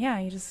wire and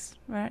you just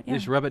You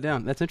just rub it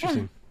down. That's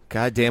interesting.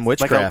 Goddamn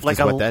witchcraft like is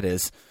a- what that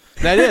is.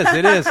 That is.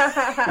 It is. All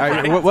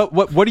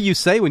right, what do you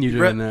say when you're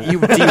doing that? Do you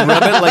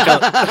rub it like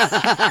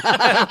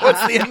a?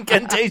 What's the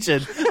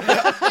incantation?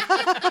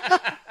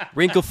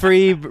 Wrinkle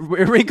free,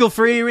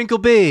 wrinkle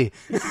B.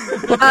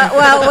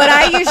 well, what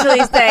I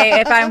usually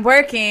say if I'm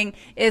working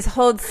is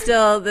hold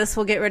still. This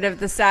will get rid of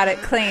the static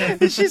cling.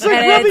 She's like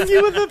And rubbing it's-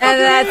 you with the and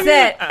that's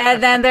it.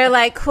 And then they're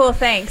like, "Cool,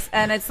 thanks."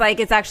 And it's like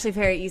it's actually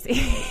very easy.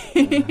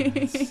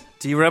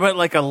 Do you rub it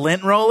like a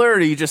lint roller, or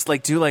do you just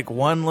like do like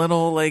one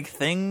little like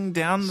thing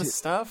down the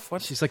stuff?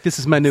 What? She's like, this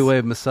is my new way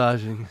of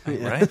massaging.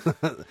 Yeah. Right?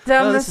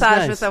 Don't this is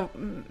massage nice. with a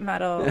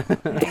metal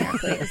hanger,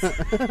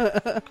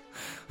 please.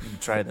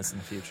 Try this in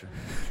the future.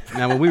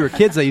 Now, when we were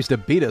kids, they used to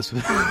beat us.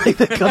 They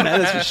come at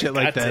us with shit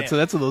like Goddamn. that. So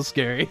that's a little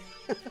scary.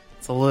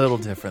 It's a little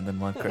different than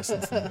one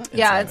Christmas.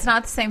 Yeah, it's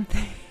not the same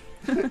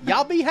thing.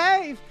 Y'all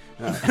behave.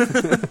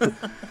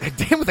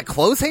 Damn, with a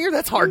clothes hanger?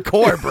 That's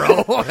hardcore,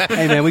 bro.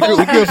 Hey, man, we grew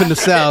up in the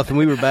South, and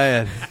we were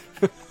bad.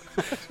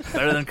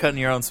 Better than cutting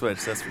your own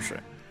switch, that's for sure.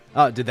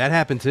 Oh, did that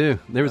happen too?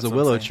 There was That's a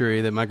what I'm willow saying.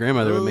 tree that my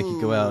grandmother would make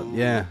you go out.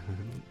 Yeah.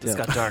 This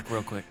got dark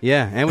real quick.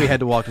 Yeah, and we had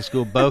to walk to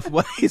school both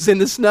ways in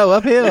the snow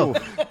uphill.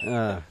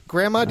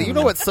 Grandma, do you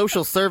know what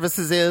social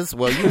services is?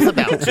 Well, you was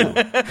about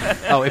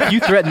to. Oh, if you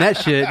threaten that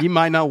shit, you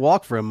might not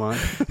walk for a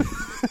month.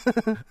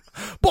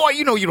 Boy,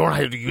 you know you don't know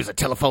how to use a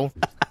telephone.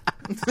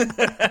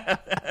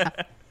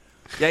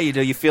 Yeah, you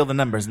do. You feel the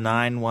numbers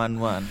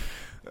 911.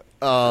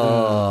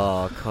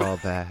 Oh,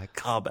 callback.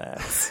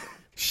 Callbacks.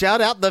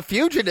 Shout out The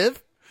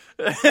Fugitive.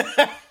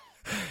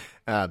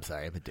 I'm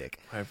sorry, I'm a dick.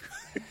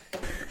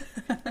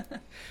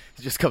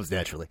 It just comes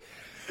naturally.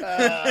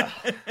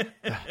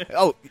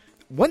 Oh,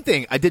 one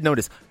thing I did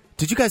notice.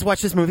 Did you guys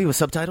watch this movie with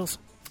subtitles?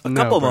 A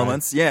couple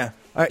moments, yeah.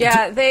 All right,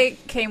 Yeah, they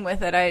came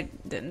with it. I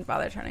didn't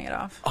bother turning it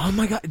off. Oh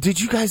my god!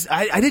 Did you guys?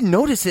 I didn't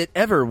notice it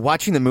ever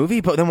watching the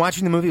movie, but then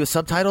watching the movie with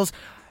subtitles,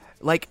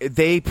 like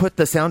they put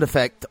the sound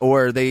effect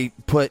or they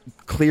put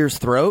Clear's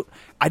throat.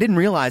 I didn't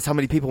realize how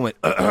many people went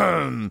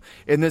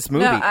in this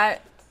movie.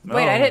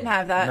 Wait, I didn't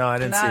have that. No, I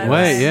didn't see that.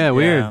 Wait, yeah,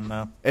 weird. Yeah,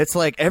 no. It's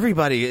like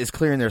everybody is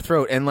clearing their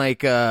throat, and like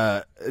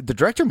the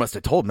director must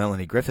have told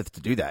Melanie Griffith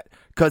to do that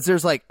because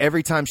there's like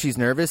every time she's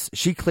nervous,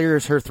 she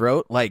clears her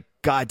throat like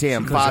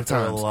goddamn 5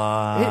 times. A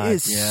lot. It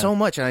is so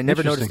much, and I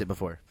never Interesting. noticed it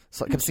before.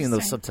 So I kept seeing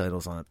those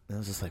subtitles on it, and I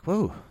was just like,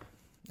 "Whoa,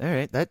 all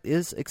right, that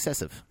is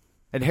excessive."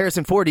 And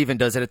Harrison Ford even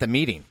does it at the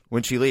meeting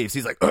when she leaves.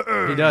 He's like,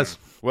 He does.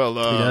 Well,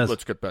 He does.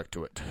 let's get back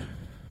to it.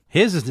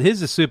 His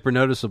is super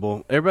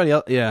noticeable. Everybody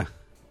else, yeah.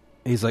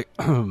 He's like,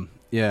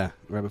 yeah,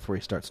 right before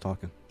he starts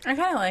talking. I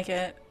kind of like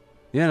it.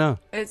 Yeah, no.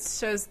 It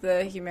shows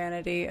the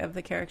humanity of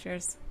the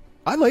characters.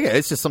 I like it.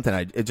 It's just something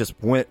it just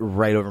went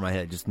right over my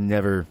head. Just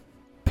never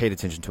paid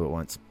attention to it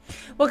once.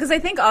 Well, because I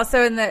think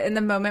also in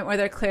the moment where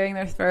they're clearing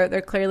their throat,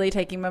 they're clearly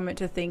taking a moment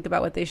to think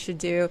about what they should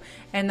do.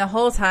 And the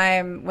whole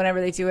time,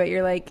 whenever they do it,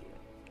 you're like,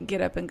 get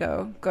up and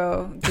go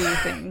do your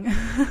thing.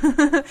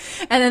 And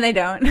then they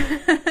don't.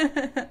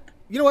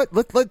 You know what?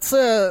 Let's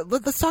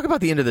talk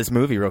about the end of this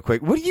movie real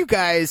quick. What do you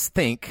guys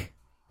think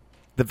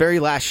the very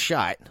last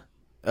shot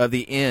of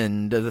the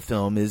end of the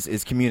film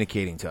is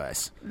communicating to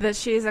us? That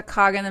she's a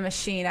cog in the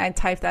machine. I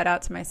typed that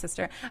out to my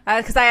sister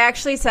because I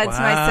actually said to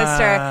my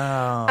sister,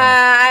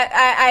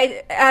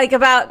 I like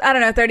about, I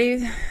don't know,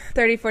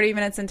 30, 40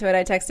 minutes into it,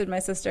 I texted my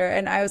sister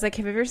and I was like,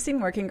 have you ever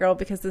seen Working Girl?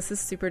 Because this is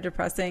super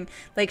depressing.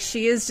 Like,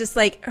 she is just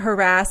like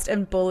harassed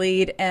and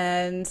bullied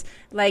and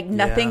like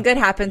nothing good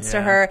happens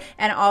to her.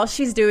 And all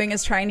she's doing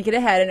is trying to get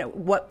ahead. And at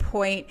what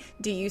point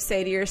do you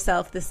say to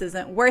yourself, this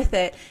isn't worth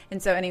it?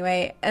 And so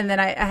anyway, and then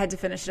I had to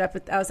finish it up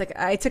with, I was like,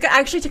 I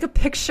actually took a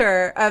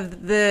picture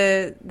of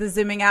the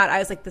zooming out. I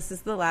was like, this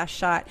is the last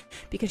shot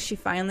because she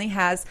finally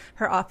has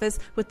her office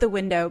with the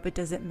window, but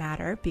does it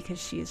matter?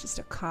 Because she is just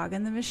a cog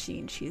in the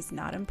machine. She is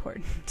not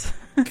important.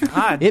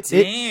 God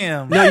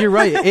damn. No, you're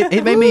right.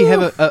 It made me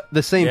have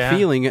the same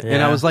feeling. Yeah.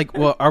 And I was like,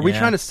 well, are we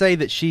trying to say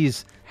that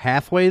she's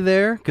halfway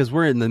there? Because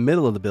we're in the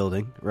middle of the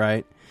building,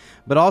 right?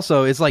 But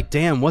also, it's like,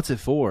 damn, what's it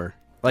for?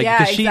 Like, Yeah,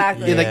 'cause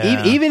exactly.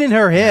 Like, even in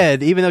her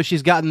head, even though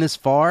she's gotten this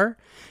far,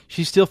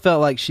 she still felt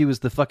like she was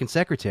the fucking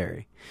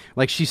secretary.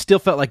 Like, she still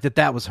felt like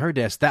that was her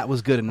desk. That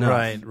was good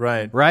enough.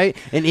 Right?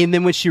 And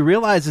then when she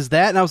realizes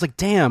that, and I was like,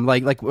 damn,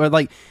 like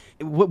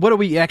what are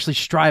we actually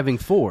striving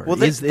for?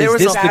 Well, is there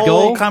was this a the whole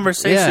goal?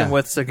 conversation Yeah.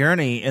 with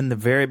Sigourney in the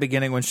very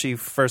beginning when she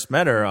first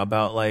met her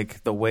about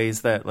like the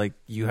ways that like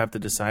you have to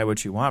decide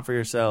what you want for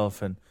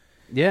yourself and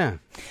yeah,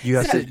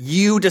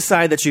 you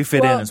decide that you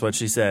fit Well, in is what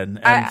she said.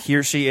 And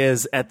here she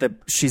is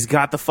she's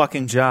got the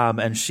fucking job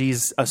and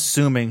she's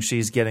assuming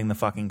she's getting the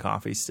fucking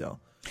coffee still.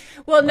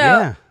 Well, no,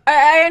 Yeah.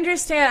 I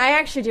understand. I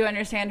actually do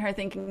understand her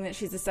thinking that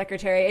she's a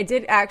secretary. It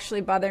did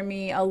actually bother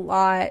me a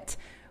lot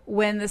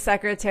when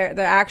the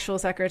actual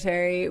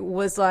secretary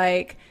was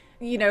like,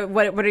 you know,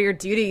 what are your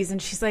duties?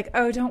 And she's like,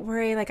 oh, don't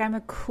worry. Like, I'm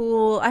a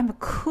cool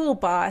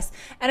boss.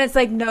 And it's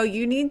like, no,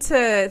 you need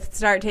to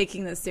start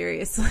taking this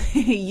seriously.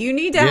 You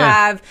need to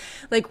have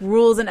like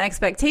rules and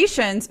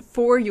expectations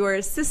for your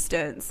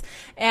assistants.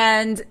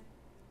 And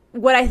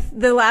what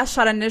the last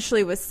shot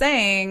initially was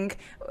saying,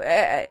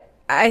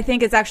 I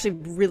think it's actually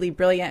really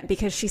brilliant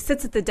because she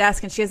sits at the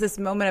desk and she has this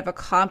moment of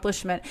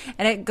accomplishment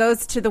and it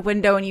goes to the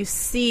window and you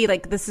see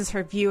like this is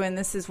her view and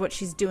this is what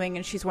she's doing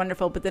and she's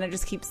wonderful, but then it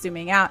just keeps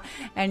zooming out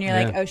and you're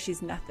like, oh,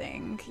 she's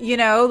nothing. You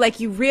know, like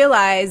you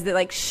realize that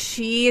like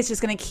she is just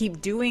going to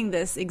keep doing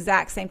this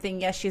exact same thing.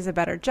 Yes, she has a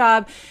better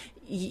job.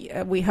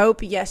 We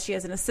hope. Yes, she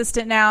has an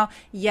assistant now.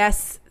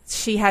 Yes,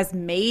 she has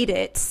made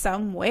it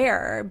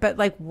somewhere, but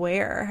like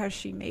where has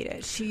she made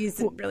it? She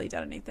hasn't really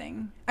done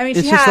anything. I mean,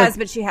 she has,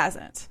 but she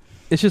hasn't.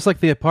 It's just like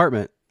the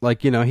apartment.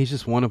 Like, you know, he's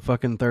just one of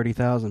fucking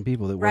 30,000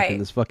 people that work in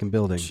this fucking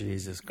building.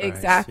 Jesus Christ.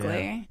 Exactly.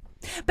 Yeah.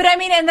 But I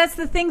mean, and that's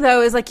the thing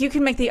though, is like you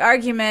can make the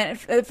argument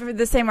for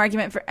the same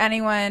argument for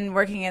anyone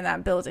working in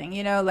that building,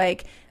 you know,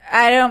 like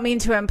I don't mean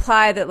to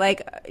imply that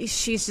like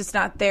she's just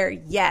not there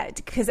yet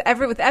because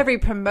with every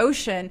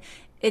promotion,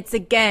 it's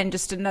again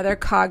just another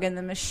cog in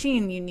the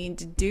machine. You need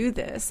to do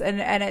this, and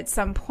at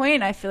some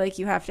point, I feel like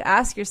you have to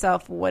ask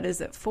yourself, what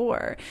is it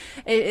for?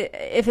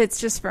 If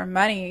it's just for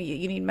money,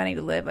 you need money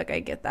to live. Like I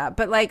get that,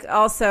 but like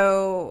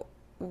also,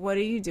 what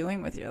are you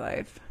doing with your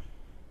life?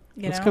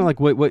 It's kind of like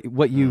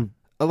what you.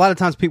 A lot of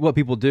times, what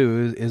people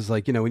do is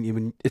like, you know,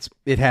 when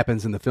it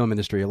happens in the film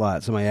industry a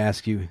lot. Somebody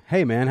asks you,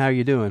 "Hey, man, how are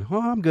you doing?"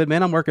 "Oh, I'm good,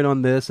 man. I'm working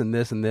on this and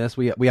this and this."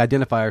 We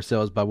identify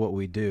ourselves by what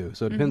we do.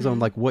 So it depends on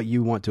like what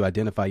you want to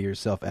identify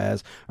yourself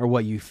as, or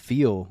what you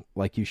feel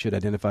like you should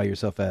identify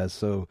yourself as.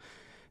 So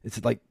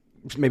it's like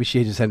maybe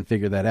she just hadn't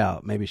figured that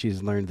out. Maybe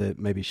she's learned that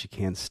maybe she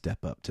can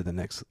step up to the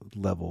next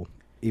level,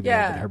 even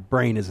though her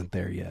brain isn't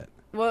there yet.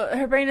 Well,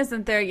 her brain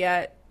isn't there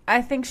yet.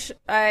 I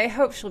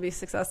hope she'll be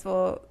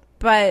successful.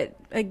 But,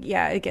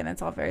 again,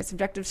 it's all very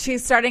subjective.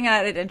 She's starting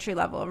out at entry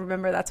level.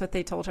 Remember, that's what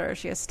they told her.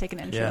 She has to take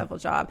an entry-level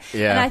job.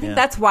 Yeah. And I think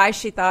that's why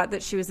she thought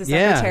that she was the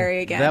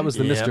secretary again. That was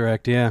the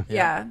misdirect,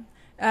 Yeah.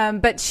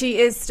 But she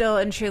is still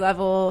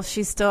entry-level.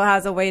 She still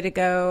has a way to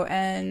go.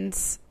 And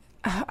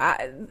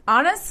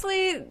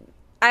honestly,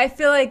 I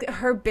feel like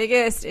her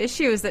biggest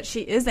issue is that she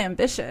is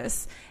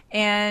ambitious.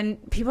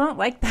 And people don't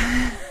like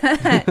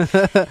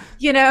that.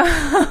 You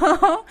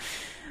know?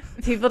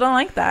 People don't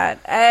like that.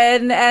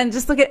 And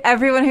just look at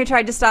everyone who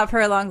tried to stop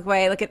her along the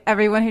way. Look at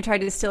everyone who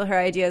tried to steal her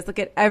ideas. Look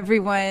at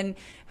everyone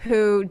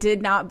who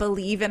did not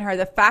believe in her.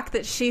 The fact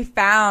that she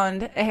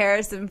found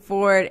Harrison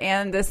Ford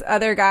and this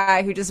other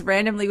guy who just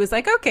randomly was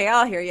like, okay,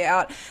 I'll hear you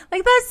out.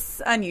 Like,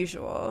 that's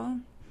unusual.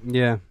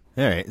 Yeah.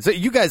 All right. So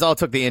you guys all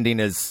took the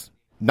ending as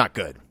not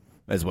good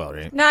as well,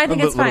 right? No, I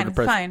think it's fine. It's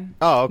fine.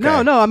 Oh,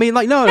 okay. No, I mean,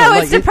 like, no,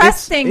 it's like,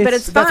 depressing, but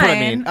it's fine. That's what I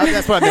mean.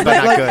 That's what I mean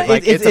by not good.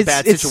 Like, it's a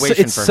bad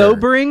situation it's for her.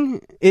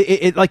 Sobering.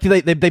 It like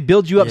they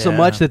build you up so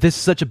much that this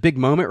is such a big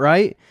moment,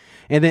 right?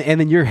 And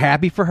then you're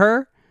happy for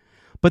her,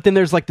 but then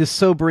there's like this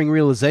sobering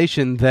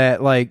realization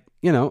that, like,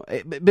 you know,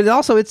 but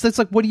also it's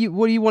like, what do you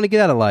want to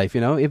get out of life?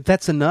 You know, if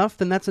that's enough,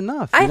 then that's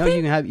enough. You know,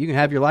 you can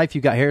have your life.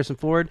 You got Harrison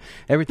Ford.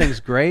 Everything's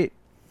great.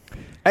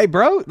 Hey,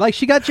 bro, like,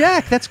 she got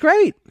Jack. That's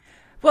great.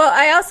 Well,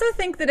 I also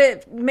think that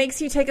it makes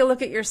you take a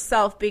look at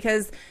yourself,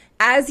 because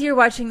as you're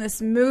watching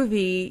this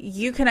movie,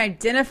 you can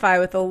identify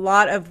with a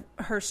lot of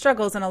her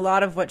struggles and a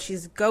lot of what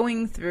she's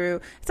going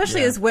through,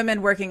 especially as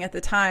women working at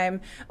the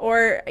time,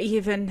 or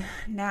even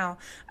now.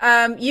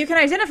 You can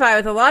identify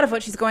with a lot of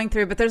what she's going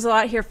through, but there's a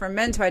lot here for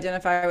men to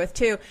identify with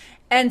too.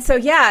 And so,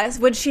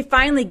 when she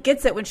finally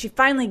gets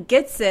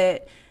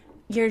it,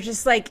 you're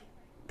just like,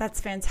 that's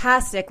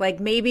fantastic. Like,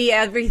 maybe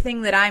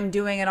everything that I'm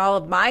doing and all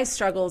of my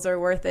struggles are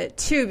worth it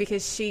too,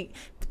 because she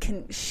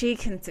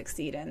can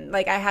succeed. And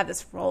like, I have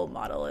this role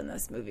model in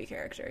this movie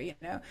character, you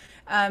know?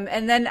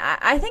 And then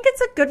I think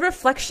it's a good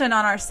reflection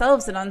on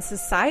ourselves and on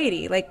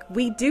society. Like,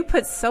 we do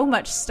put so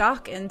much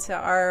stock into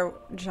our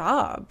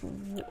job.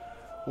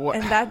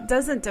 And that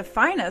doesn't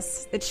define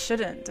us. It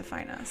shouldn't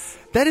define us.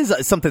 That is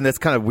something that's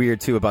kind of weird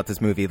too about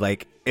this movie.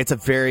 Like, it's a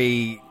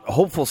very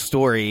hopeful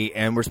story,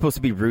 and we're supposed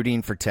to be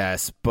rooting for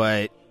Tess,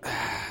 but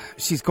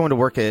she's going to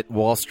work at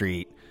Wall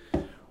Street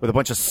with a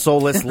bunch of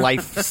soulless,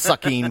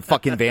 life-sucking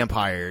fucking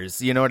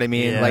vampires. You know what I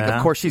mean? Yeah. Like,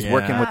 of course she's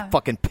working with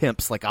fucking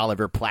pimps like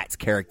Oliver Platt's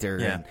character.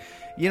 Yeah. And,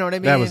 you know what I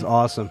mean? That was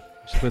awesome.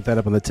 Just put that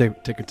up on the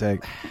ticker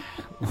tag.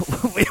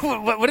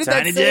 what did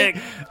tiny that say?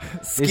 Dick.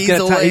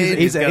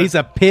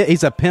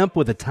 He's a pimp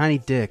with a tiny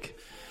dick,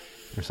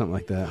 or something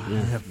like that.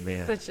 Yeah.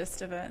 That's the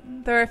gist of it.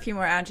 There are a few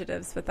more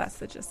adjectives, but that's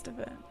the gist of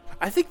it.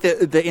 I think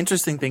the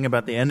interesting thing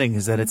about the ending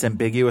is that it's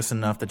ambiguous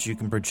enough that you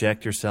can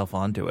project yourself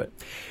onto it.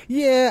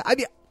 Yeah, I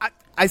mean,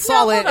 I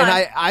saw it,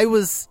 and I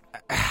was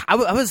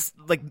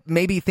like,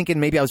 maybe thinking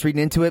maybe I was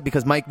reading into it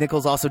because Mike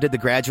Nichols also did The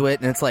Graduate,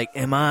 and it's like,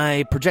 am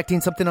I projecting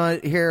something on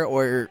it here,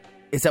 or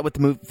is that what the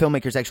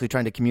filmmaker's actually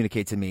trying to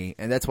communicate to me?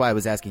 And that's why I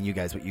was asking you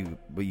guys what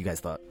you guys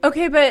thought.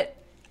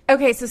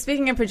 Okay, so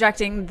speaking of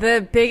projecting,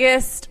 the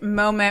biggest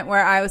moment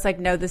where I was like,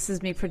 no, this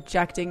is me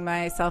projecting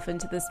myself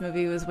into this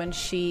movie was when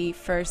she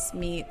first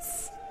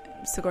meets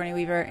Sigourney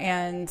Weaver,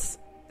 and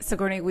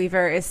Sigourney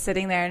Weaver is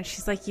sitting there and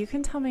she's like, you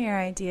can tell me your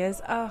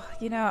ideas. Oh,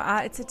 you know,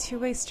 it's a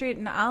two-way street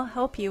and I'll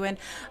help you. And,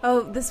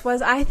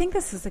 I think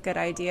this is a good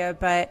idea,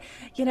 but,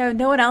 you know,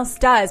 no one else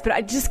does. But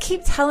I just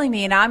keep telling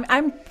me, and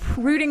I'm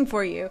rooting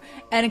for you.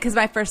 And because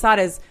my first thought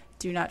is,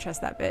 do not trust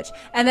that bitch.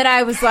 And then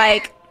I was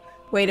like,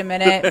 wait a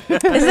minute.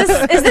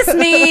 Is this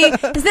me?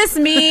 Is this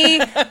me?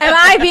 Am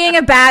I being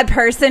a bad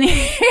person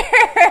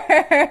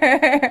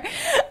here?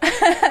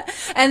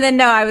 And then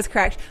no, I was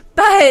correct.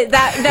 But it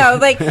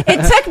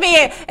took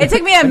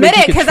me a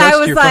minute, because I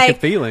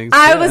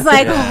was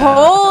like,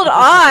 hold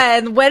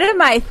on, what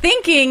am I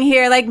thinking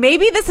here? Like,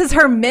 maybe this is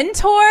her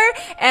mentor,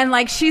 and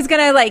like she's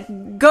gonna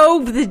like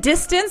go the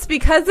distance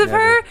because of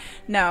her.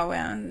 No,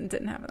 it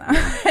didn't happen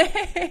that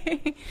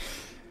way.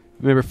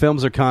 Remember,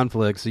 films are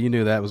conflicts, so you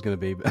knew that was going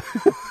to be.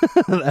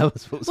 That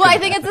was what was I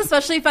think it's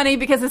especially funny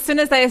because as soon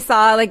as I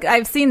saw, like,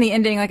 I've seen the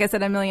ending, like I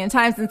said, a million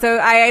times, and so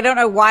I don't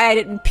know why I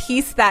didn't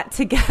piece that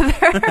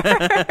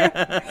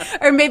together.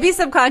 Or maybe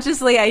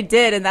subconsciously I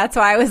did, and that's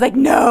why I was like,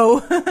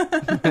 no.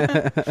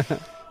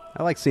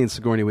 I like seeing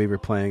Sigourney Weaver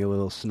playing a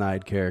little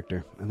snide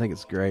character. I think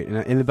it's great.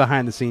 And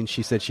behind the scenes,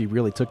 she said she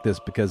really took this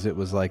because it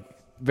was like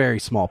very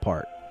small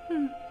part.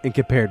 and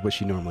compared what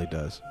she normally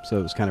does. So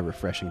it was kind of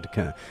refreshing to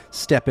kind of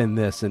step in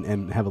this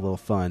and have a little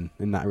fun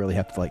and not really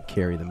have to like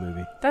carry the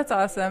movie. That's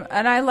awesome.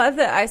 And I love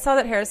that I saw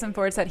that Harrison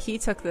Ford said he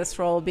took this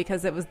role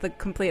because it was the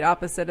complete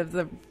opposite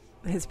of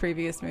his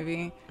previous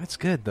movie. That's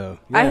good though.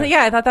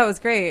 I thought that was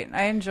great.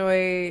 I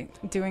enjoy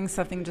doing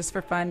something just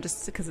for fun,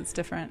 just because it's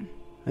different.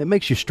 It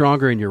makes you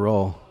stronger in your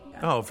role.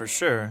 Oh, for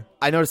sure.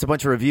 I noticed a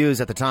bunch of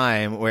reviews at the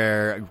time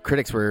where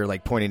critics were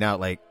like pointing out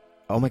like,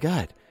 oh my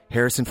God,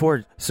 Harrison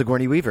Ford,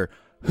 Sigourney Weaver,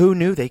 who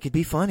knew they could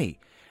be funny?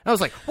 And I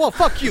was like, well,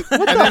 fuck you.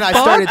 And then I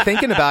started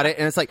thinking about it,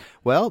 and it's like,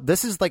 well,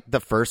 this is like the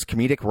first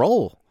comedic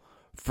role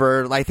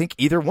for, I think,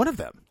 either one of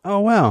them. Oh,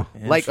 wow.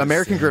 Like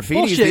American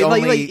Graffiti is the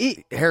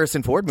only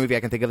Harrison Ford movie I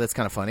can think of that's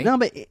kind of funny. No,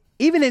 but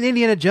even in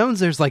Indiana Jones,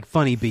 there's like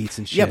funny beats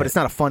and shit. Yeah, but it's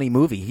not a funny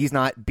movie. He's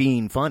not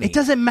being funny. It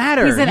doesn't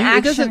matter. He's an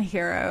action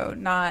hero,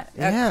 not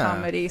a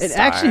comedy star.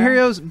 Action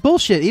heroes,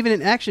 bullshit. Even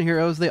in action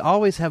heroes, they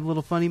always have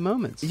little funny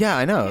moments. Yeah,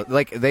 I know.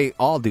 Like, they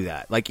all do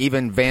that. Like,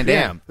 even Van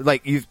Damme. Yeah.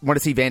 Like, you want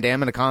to see Van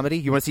Damme in a comedy?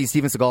 You want to see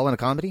Steven Seagal in a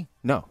comedy?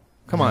 No.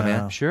 Come on,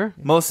 man. Sure.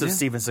 Most of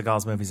Steven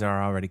Seagal's movies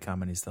are already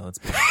comedies, though. Let's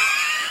be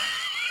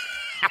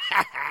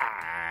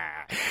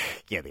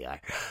yeah, they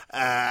are.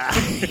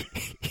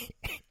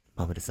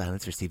 Moment of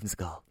silence for Steven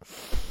Seagal.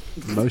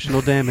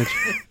 Emotional damage.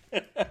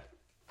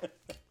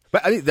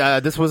 But I mean,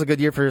 this was a good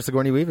year for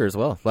Sigourney Weaver as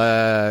well.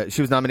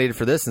 She was nominated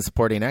for this and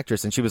supporting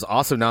actress, and she was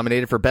also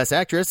nominated for Best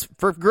Actress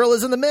for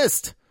Gorillas in the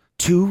Mist.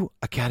 2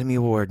 Academy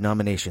Award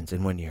nominations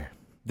in 1 year.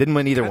 Didn't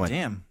win either one.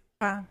 Damn.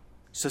 Wow.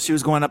 So she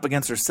was going up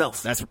against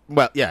herself. In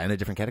a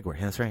different category.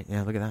 Yeah, that's right.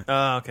 Yeah, look at that.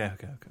 Oh, okay.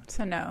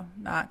 So no,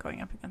 not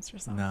going up against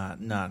herself. Not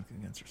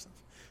against herself.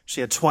 She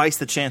had twice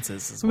the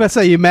chances. I'm about to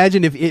say,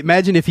 imagine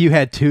if you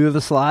had 2 of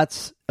the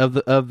slots of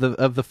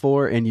the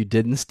 4 and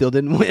you still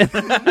didn't win.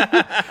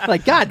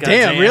 Like, God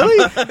damn, really?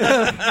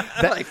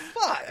 Like,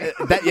 fuck.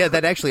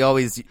 That actually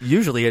always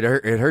usually it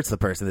hurts the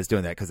person that's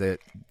doing that because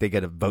they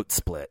get a vote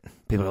split.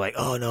 People are like,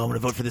 oh no, I'm going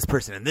to vote for this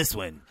person and this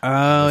win.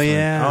 Oh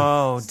yeah.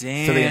 Oh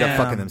damn. So they end up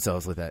fucking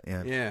themselves with that.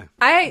 Yeah. Yeah.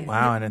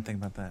 Wow, I didn't think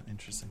about that.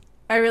 Interesting.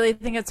 I really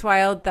think it's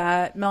wild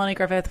that Melanie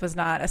Griffith was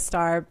not a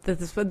star.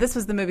 This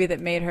was the movie that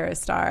made her a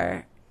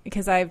star.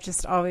 Because I've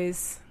just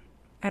always,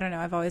 I don't know,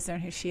 I've always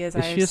known who she is.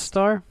 Is she a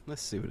star?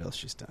 Let's see what else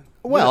she's done.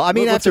 Well, I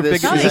mean, what's her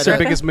this, is this her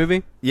biggest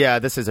movie? Yeah,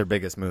 this is her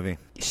biggest movie.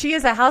 She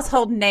is a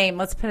household name.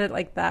 Let's put it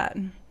like that.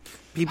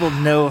 People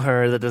know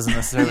her. That doesn't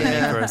necessarily make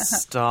her a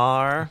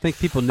star. I think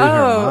people knew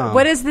her mom.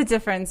 What is the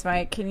difference,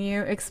 Mike? Can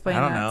you explain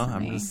that to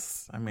me?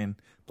 I mean,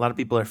 a lot of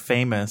people are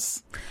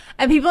famous.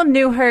 And people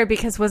knew her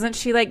because wasn't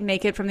she like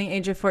naked from the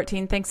age of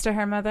 14 thanks to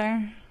her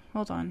mother?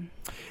 Hold on.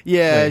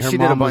 Yeah, her she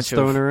mom did a bunch was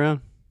throwing her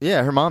around.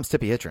 Yeah, her mom's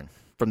Tippi Hedren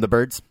from The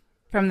Birds.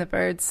 From The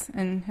Birds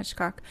in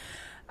Hitchcock.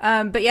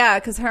 But yeah,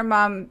 because her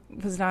mom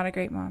was not a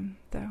great mom,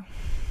 though.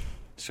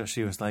 So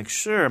she was like,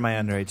 sure, my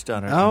underage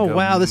daughter. Oh,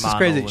 wow, this is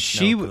crazy.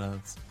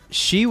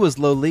 She was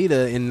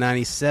Lolita in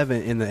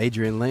 97 in the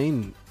Adrian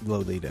Lane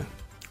Lolita.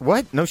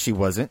 What? No, she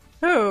wasn't.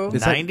 Who?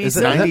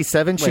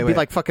 97? She'd be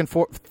like fucking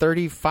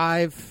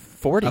 35,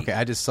 40. Okay,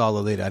 I just saw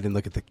Lolita. I didn't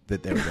look at the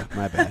there we go.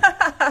 My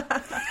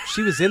bad.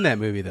 She was in that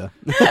movie, though.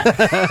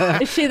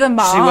 Is she the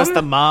mom? She was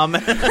the mom.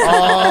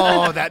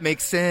 Oh, that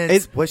makes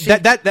sense. Was she?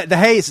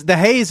 The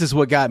Hayes is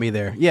what got me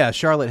there. Yeah,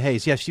 Charlotte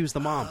Hayes. Yeah, she was the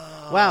mom.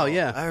 Wow,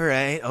 yeah. All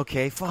right.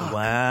 Okay, fuck.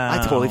 Wow.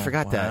 I totally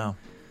forgot that.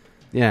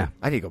 Yeah.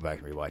 I need to go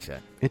back and rewatch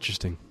that.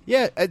 Interesting.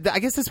 Yeah, I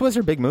guess this was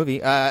her big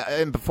movie.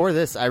 And before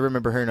this, I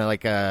remember her in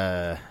like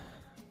what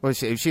was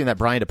she in that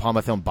Brian De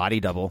Palma film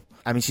Body Double?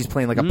 I mean, she's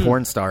playing like a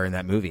porn star in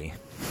that movie.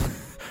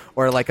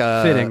 Or like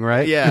a fitting,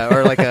 right? Yeah,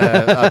 or like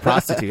a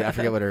prostitute. I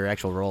forget what her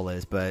actual role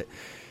is, but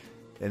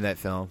in that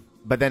film.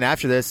 But then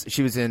after this,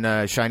 she was in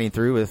Shining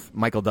Through with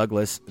Michael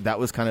Douglas. That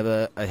was kind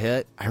of a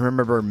hit. I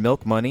remember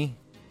Milk Money,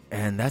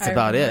 and that's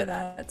about it.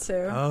 That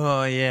too.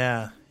 Oh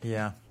yeah.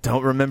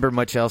 Don't remember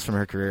much else from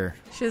her career.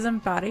 She was in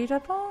Body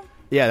Double.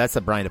 Yeah, that's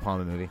the Brian De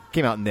Palma movie.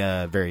 Came out in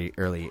the very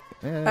early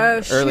to mid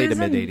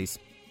 '80s.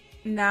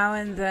 Now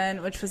and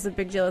Then, which was a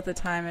big deal at the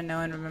time, and no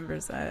one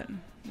remembers it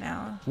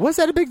now. Was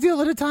that a big deal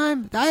at the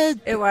time?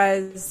 It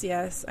was,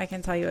 yes. I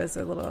can tell you as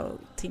a little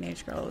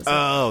teenage girl. It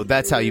was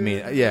that's how you mean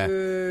it. Yeah.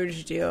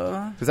 Huge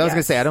deal. Because I was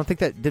going to say, I don't think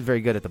that did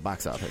very good at the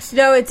box office.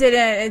 No, it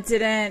didn't. It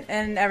didn't.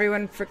 And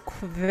everyone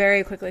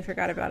very quickly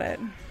forgot about it.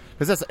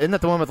 Because isn't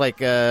that the one with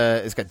like,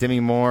 it's got Demi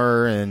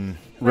Moore and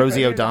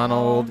Rosie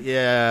O'Donnell?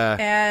 Yeah.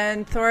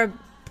 And Thora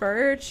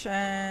Birch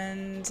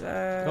and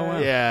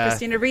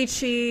Christina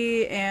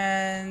Ricci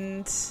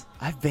and...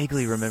 I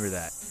vaguely remember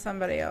that.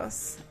 Somebody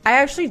else. I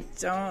actually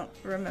don't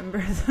remember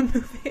the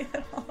movie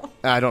at all.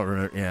 I don't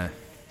remember. Yeah,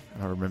 I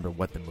don't remember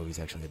what the movie's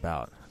actually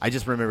about. I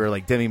just remember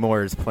like Demi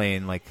Moore is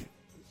playing like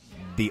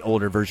the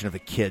older version of the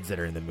kids that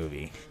are in the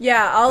movie.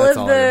 Yeah, all of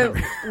the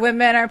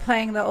women are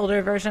playing the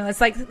older version. It's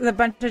like the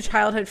bunch of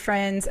childhood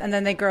friends, and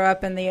then they grow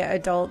up and the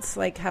adults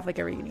like have like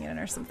a reunion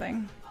or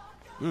something.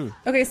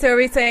 Okay, so are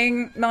we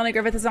saying Melanie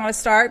Griffith is not a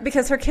star?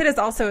 Because her kid is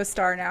also a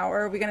star now,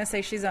 or are we going to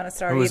say she's not a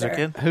star Who's either? Her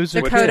kid? Who's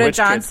Dakota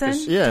Johnson?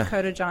 Yeah.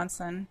 Dakota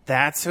Johnson.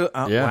 That's who.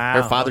 Oh, yeah.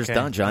 Wow. Her father's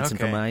Don Johnson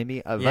from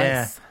Miami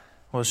Vice.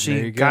 Well, There she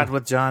you go. got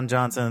with John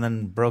Johnson and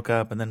then broke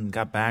up and then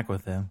got back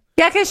with him.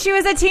 Yeah, because she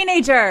was a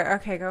teenager.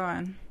 Okay, go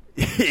on.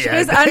 She Yeah.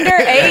 was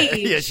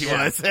underage. Yeah, she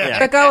was. Yeah.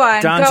 But go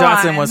on. John go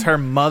Johnson on. was her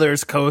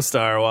mother's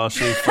co-star while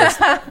she first.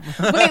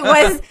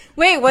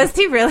 was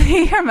he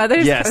really her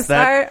mother's Yes,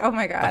 co-star? Oh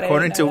my god!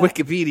 According to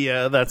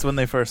Wikipedia, that's when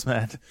they first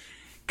met.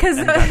 Because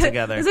and got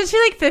together. Wasn't she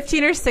like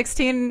 15 or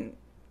 16?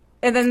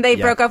 And then they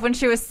broke up when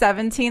she was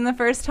 17 the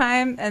first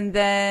time, and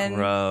then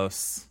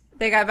Gross.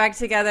 they got back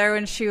together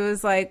when she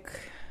was like,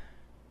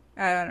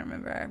 I don't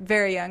remember,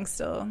 very young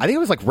still. I think it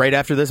was like right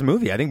after this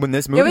movie. I think when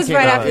this movie It was came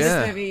right out. after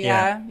this movie.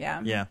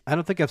 Yeah. I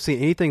don't think I've seen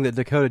anything that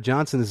Dakota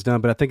Johnson has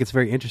done, but I think it's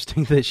very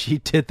interesting that she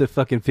did the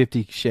fucking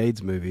 50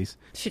 Shades movies.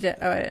 She did.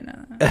 Oh, I didn't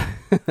know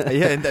that.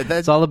 Yeah, and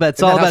It's all about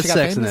isn't that how she got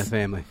sex in famous? that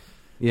family.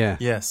 Yeah.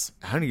 Yes.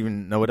 I don't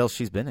even know what else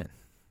she's been in.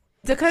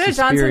 Dakota Suspiria.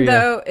 Johnson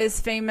though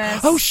is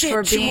famous Oh shit,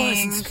 for she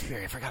being. was in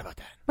Suspiria. I forgot about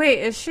that. Wait,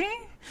 is she?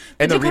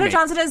 And the Dakota remake.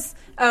 Johnson is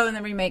in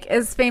the remake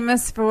is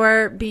famous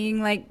for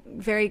being like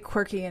very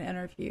quirky in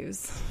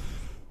interviews.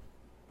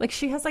 Like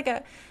she has like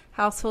a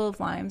house full of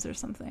limes or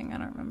something. I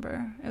don't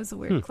remember. It was a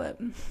weird clip.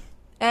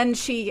 And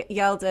she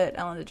yelled at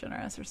Ellen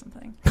DeGeneres or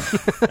something.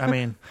 I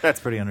mean, that's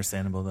pretty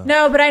understandable though.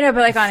 No, but I know, but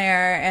like on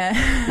air.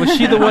 And Was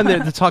she the one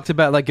that talked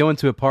about like going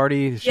to a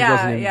party? She Yeah,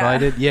 wasn't yeah.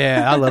 invited.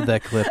 Yeah, I love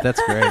that clip.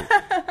 That's great.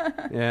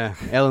 Yeah,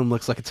 Ellen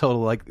looks like a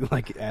total like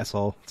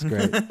asshole. It's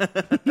great.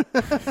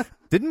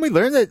 Didn't we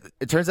learn that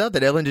it turns out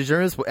that Ellen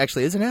DeGeneres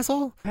actually is an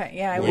asshole?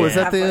 Yeah, I Was was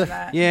that the-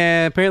 that.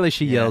 Yeah, apparently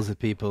she yells at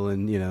people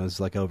and is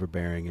like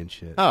overbearing and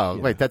shit. Oh,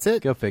 Yeah. wait, that's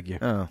it? Go figure.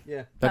 Oh,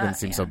 Yeah. that didn't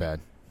seem so yeah. bad.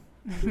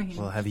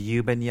 Well, have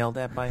you been yelled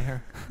at by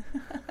her?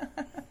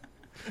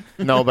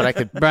 No, but I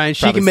could. Brian,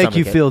 she probably can make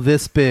you stomach it. feel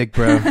this big,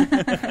 bro.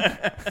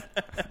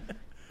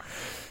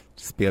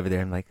 Just be over there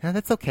and like, oh,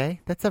 that's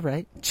okay. That's all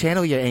right.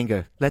 Channel your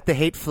anger. Let the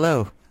hate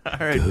flow. All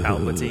right,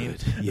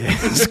 Palpatine.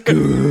 Yes,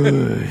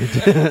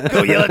 good.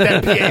 Go yell at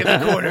that PA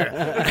in the corner.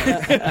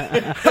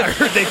 I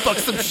heard they fucked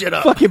some shit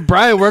up. Fucking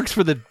Brian works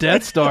for the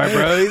Death Star,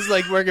 bro. He's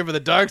like working for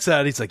the dark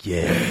side. He's like,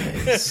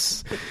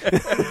 yes.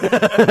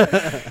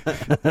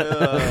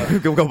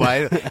 Go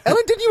by.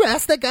 Ellen, did you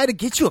ask that guy to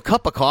get you a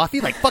cup of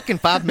coffee like fucking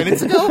 5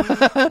 minutes ago?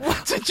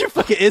 Since you're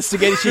fucking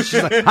instigating shit,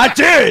 she's like, I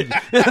did.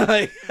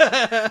 Like,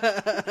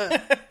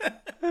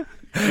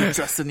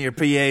 Trusting your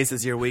PAs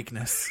is your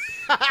weakness.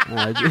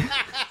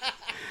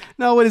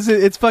 no, what is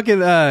it? It's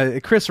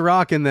fucking Chris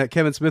Rock in that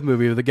Kevin Smith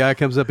movie where the guy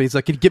comes up and he's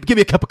like, give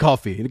me a cup of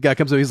coffee. And the guy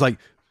comes up, he's like,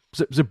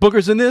 is there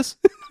boogers in this?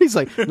 He's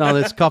like, no,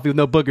 there's coffee with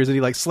no boogers. And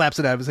he like slaps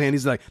it out of his hand.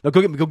 He's like, no,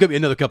 go get me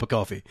another cup of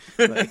coffee.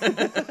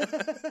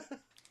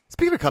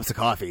 Speaking of cups of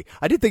coffee,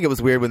 I did think it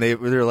was weird when they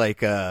were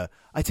like, I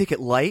take it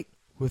light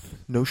with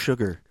no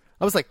sugar.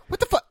 I was like, what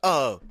the fuck?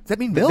 Oh, does that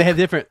mean milk? They have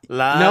different.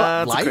 Lots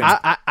of light? cream.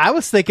 I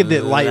was thinking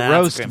that light Lots of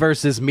roast cream.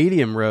 versus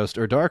medium roast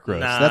or dark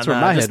roast. That's where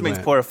my just head means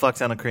went. pour a fuck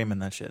ton of cream in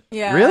that shit.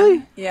 Yeah.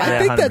 Really? Yeah. I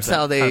think that's 100%,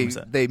 how they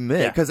 100%.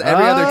 meant Yeah. because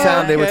every other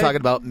time they were okay.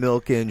 talking about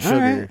milk and All sugar.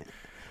 right.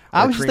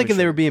 I Or was just cream thinking and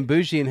they sugar. were being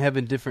bougie and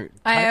having different.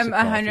 I types am of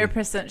coffee.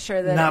 100%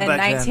 sure that Not in back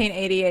then.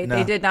 1988 No.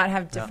 they did not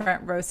have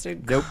different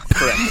roasted. Nope.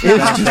 Correct.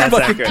 just That's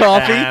fucking accurate.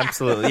 coffee?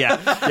 Absolutely. Yeah.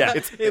 Yeah.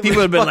 It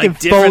People have been fucking like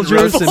different Folgers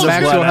roasts and of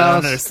Maxwell what? I House.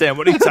 don't understand.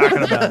 What are you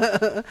talking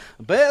about?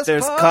 Best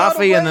There's part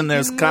coffee of and then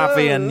there's waking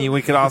coffee up. and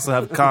we could also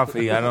have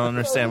coffee. I don't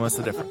understand what's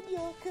the difference.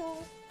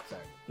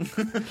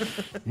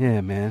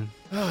 Yeah, man.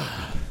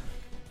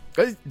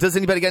 Does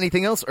anybody got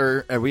anything else,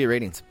 or are we at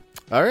ratings?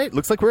 All right,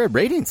 looks like we're at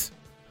ratings.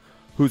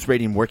 Who's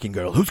rating Working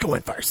Girl? Who's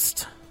going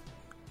first?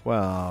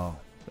 Well,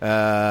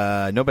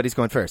 nobody's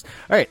going first.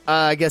 All right,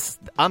 I guess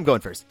I'm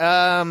going first.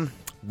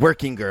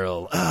 Working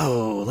Girl.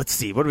 Oh, let's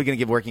see. What are we going to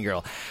give Working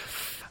Girl?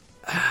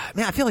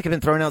 Man, I feel like I've been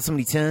throwing out so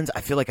many 10s.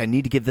 I feel like I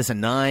need to give this a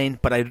 9,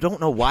 but I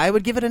don't know why I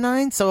would give it a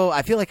 9, so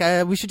I feel like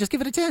we should just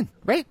give it a 10,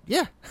 right?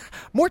 Yeah.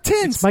 More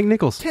 10s. It's Mike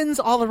Nichols. 10s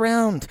all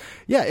around.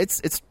 Yeah,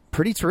 it's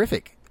pretty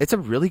terrific. It's a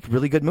really,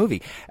 really good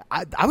movie.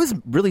 I was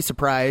really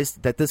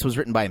surprised that this was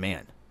written by a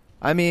man.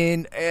 I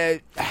mean,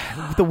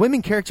 the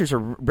women characters are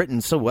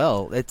written so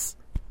well. It's...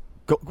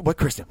 What,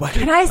 Kristen? What?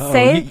 Can I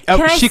say?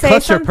 Can I she say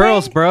clutched something? her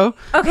pearls, bro.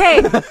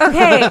 Okay.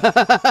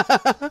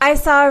 I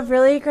saw a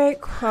really great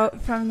quote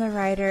from the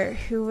writer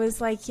who was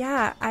like,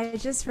 "Yeah, I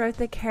just wrote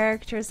the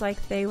characters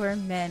like they were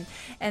men,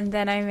 and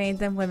then I made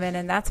them women,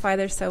 and that's why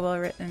they're so well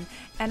written."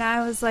 And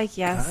I was like,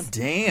 "Yes." God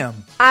damn.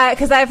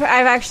 Because I've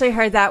actually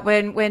heard that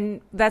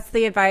when that's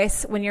the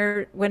advice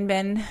when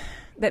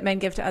men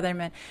give to other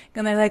men,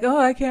 and they're like, "Oh,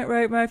 I can't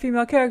write my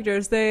female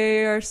characters.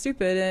 They are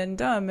stupid and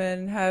dumb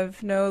and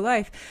have no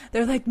life."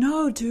 They're like,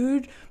 "No,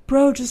 dude,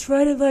 bro, just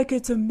write it like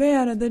it's a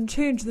man and then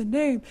change the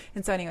name."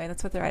 And so anyway,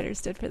 that's what the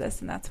writers did for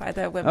this, and that's why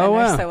the women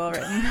are so well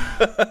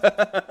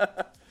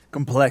written.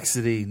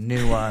 Complexity,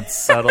 nuance,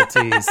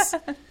 subtleties.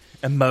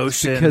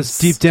 emotions. Because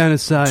deep down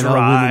inside, all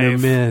women are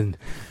men.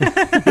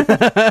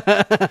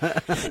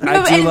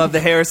 I do love the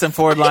Harrison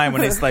Ford line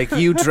when he's like,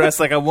 "You dress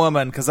like a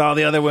woman because all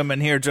the other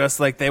women here dress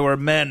like they were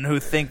men who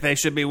think they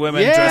should be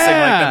women dressing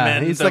like the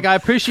men." He's like, "I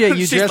appreciate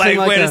you She's dressing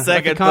like, wait like a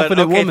second, a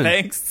confident but okay, woman."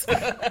 Thanks.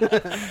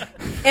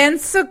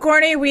 And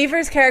Sigourney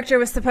Weaver's character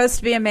was supposed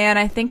to be a man.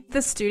 I think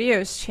the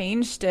studios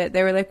changed it.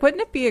 They were like,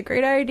 "Wouldn't it be a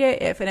great idea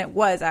if?" And it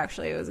was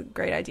a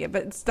great idea.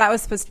 But that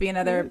was supposed to be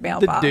another male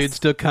The boss. dude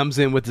still comes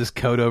in with his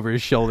coat over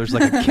his shoulders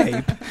like a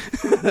cape.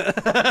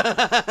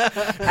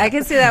 I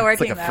can see that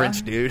working. It's like a though.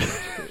 French dude.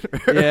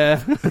 Yeah.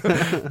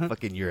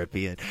 Fucking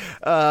European.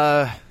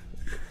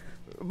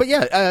 But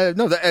yeah,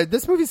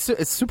 this movie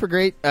is super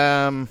great.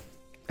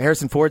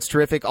 Harrison Ford's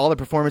terrific. All the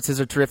performances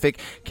are terrific.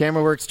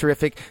 Camera work's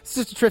terrific. It's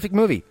just a terrific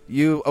movie.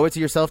 You owe it to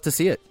yourself to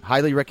see it.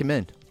 Highly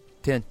recommend.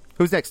 10.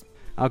 Who's next?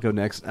 I'll go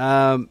next.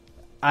 I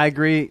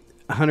agree.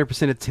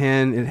 100% a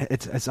 10.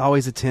 It's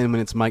always a 10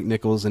 when it's Mike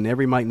Nichols, and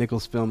every Mike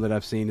Nichols film that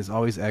I've seen is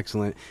always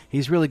excellent.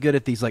 He's really good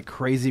at these like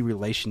crazy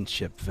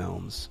relationship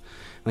films.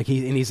 Like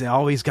he's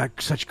always got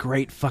such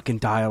great fucking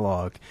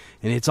dialogue,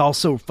 and it's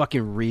also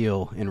fucking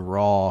real and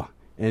raw,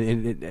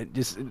 and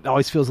it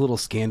always feels a little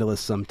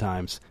scandalous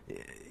sometimes.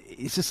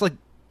 It's just like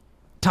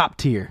top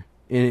tier,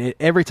 and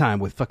every time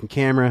with fucking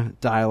camera,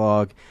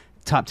 dialogue,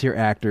 top tier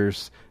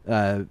actors,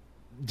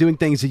 doing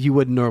things that you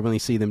wouldn't normally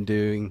see them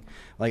doing.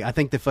 Like I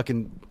think the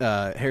fucking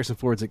Harrison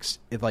Ford's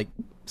like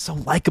so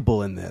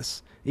likable in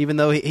this. Even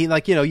though he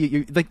like, you know,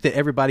 you think that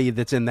everybody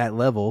that's in that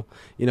level,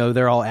 you know,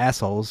 they're all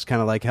assholes,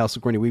 kind of like how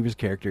Sigourney Weaver's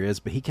character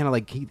is, but he kind of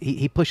like,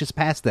 he pushes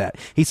past that.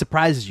 He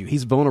surprises you.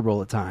 He's vulnerable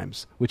at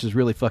times, which is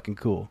really fucking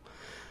cool.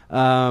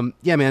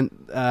 Yeah, man,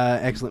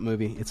 excellent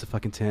movie. It's a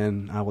fucking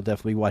 10. I will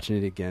definitely be watching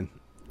it again.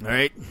 All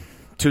right.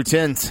 2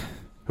 10s.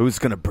 Who's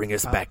going to bring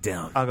us back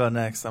down? I'll go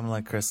next. I'm going to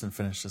let Kristen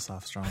finish this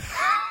off strong.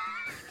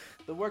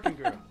 The working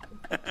girl.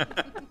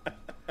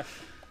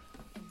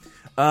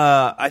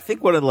 I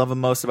think what I love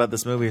most about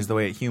this movie is the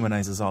way it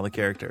humanizes all the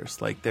characters.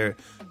 Like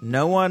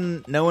no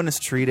one is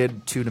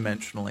treated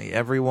two-dimensionally.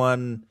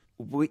 Everyone,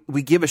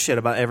 we give a shit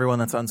about everyone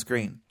that's on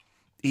screen.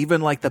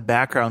 Even like the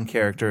background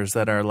characters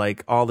that are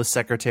like all the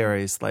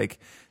secretaries. Like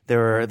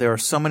there are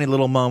so many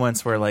little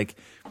moments where like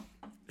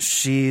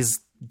she's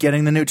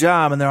getting the new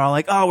job and they're all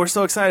like, "Oh, we're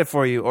so excited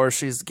for you," or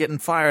she's getting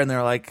fired and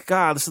they're like,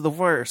 "God, this is the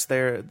worst.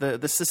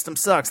 The system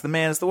sucks. The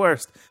man is the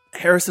worst."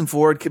 Harrison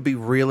Ford could be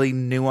really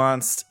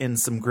nuanced in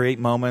some great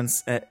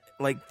moments.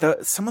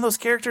 Some of those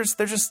characters,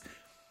 they're just,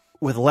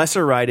 with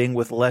lesser writing,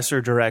 with lesser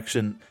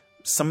direction,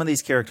 some of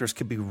these characters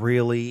could be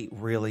really,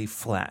 really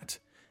flat,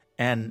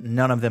 and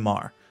none of them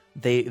are.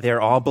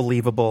 They're all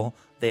believable.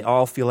 They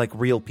all feel like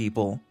real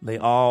people. They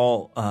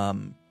all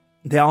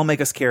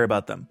make us care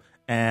about them.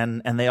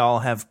 And they all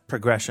have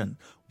progression,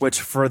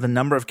 which for the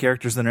number of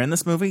characters that are in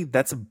this movie,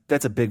 that's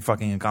a big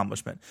fucking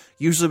accomplishment.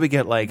 Usually we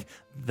get like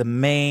the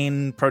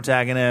main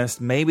protagonist,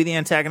 maybe the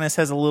antagonist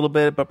has a little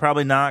bit, but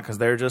probably not because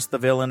they're just the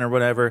villain or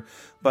whatever.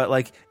 But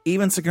like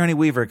even Sigourney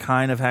Weaver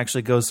kind of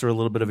actually goes through a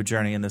little bit of a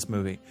journey in this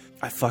movie.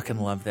 I fucking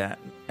love that.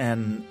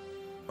 And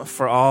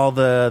for all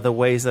the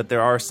ways that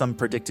there are some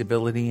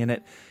predictability in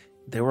it,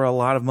 there were a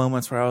lot of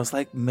moments where I was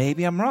like,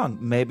 maybe I'm wrong.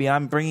 Maybe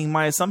I'm bringing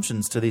my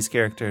assumptions to these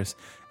characters,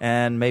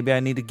 and maybe I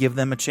need to give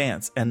them a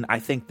chance. And I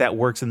think that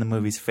works in the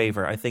movie's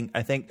favor. I think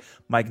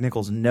Mike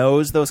Nichols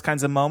knows those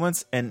kinds of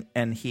moments, and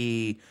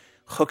he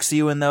hooks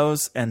you in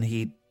those, and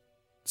he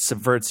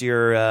subverts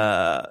your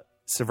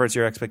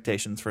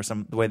expectations for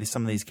the way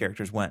some of these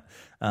characters went.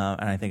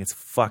 And I think it's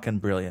fucking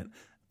brilliant.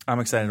 I'm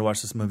excited to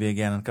watch this movie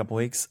again in a couple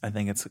weeks. I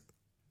think it's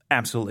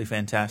absolutely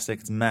fantastic.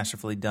 It's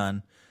masterfully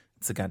done.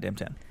 It's a goddamn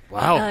 10.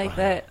 Wow. I like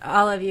that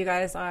all of you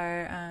guys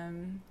are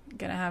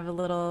going to have a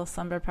little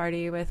slumber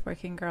party with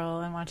Working Girl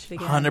and watch it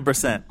again.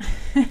 100%.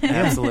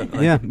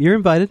 Absolutely. Yeah, you're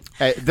invited.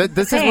 Hey,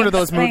 this is one of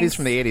those movies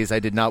from the 80s I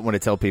did not want to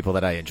tell people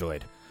that I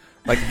enjoyed.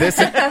 Like this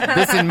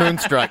in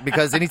Moonstruck,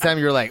 because anytime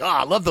you're like, "Oh,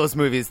 I love those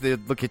movies," they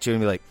look at you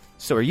and be like,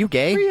 "So are you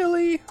gay?"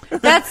 Really?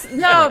 That's but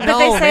no, they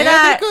say man,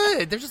 that. They're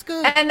good. They're just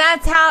good. And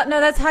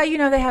that's how you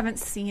know they haven't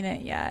seen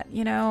it yet,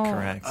 you know?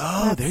 Correct.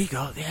 Oh, there you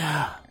go.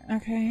 Yeah.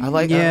 Okay. I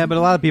like. Yeah, but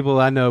a lot of people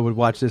I know would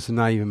watch this and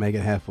not even make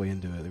it halfway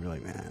into it. They'd be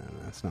like, "Man,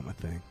 that's not my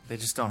thing." They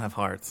just don't have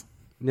hearts.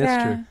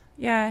 That's true.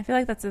 Yeah, I feel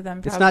like that's a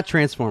them problem. It's not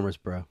Transformers,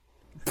 bro.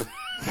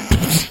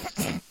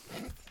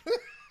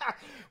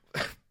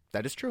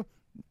 That is true.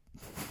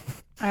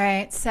 All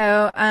right.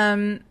 So,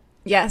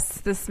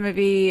 yes, this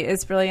movie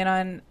is brilliant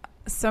on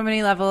so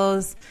many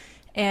levels.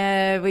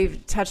 And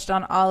we've touched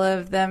on all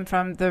of them,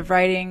 from the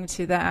writing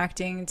to the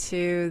acting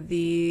to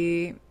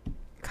the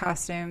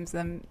costumes,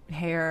 the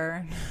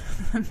hair,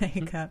 the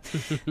makeup,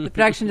 the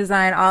production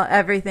design,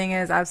 everything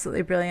is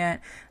absolutely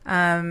brilliant.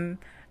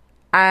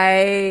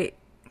 I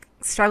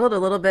struggled a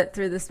little bit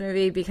through this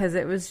movie because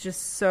it was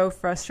just so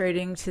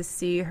frustrating to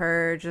see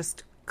her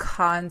just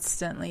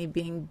constantly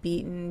being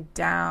beaten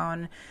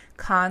down,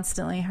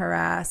 constantly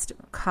harassed,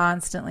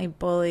 constantly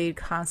bullied,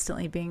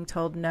 constantly being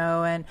told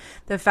no. And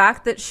the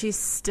fact that she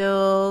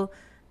still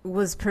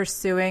was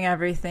pursuing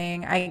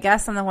everything, I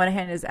guess on the one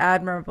hand is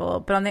admirable,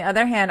 but on the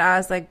other hand, I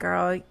was like,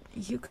 girl,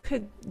 you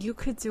could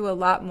do a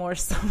lot more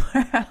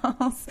somewhere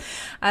else.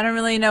 I don't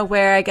really know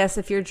where. I guess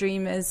if your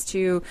dream is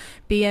to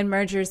be in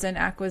mergers and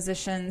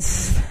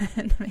acquisitions,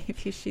 then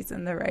maybe she's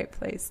in the right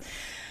place.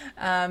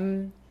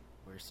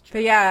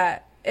 But yeah,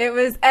 it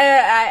was,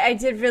 I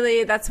did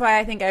really, that's why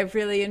I think I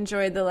really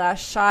enjoyed The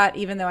Last Shot,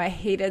 even though I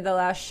hated The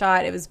Last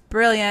Shot. It was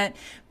brilliant,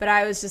 but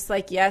I was just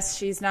like, yes,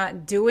 she's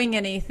not doing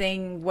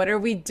anything. What are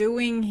we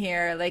doing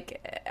here?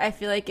 Like, I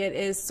feel like it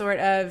is sort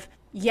of,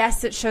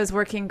 yes, it shows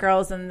working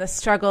girls and the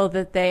struggle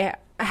that they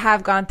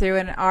have gone through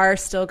and are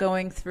still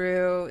going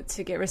through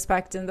to get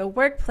respect in the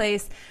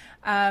workplace.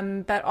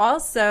 But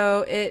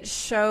also it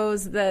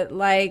shows that,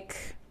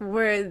 like,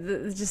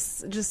 we're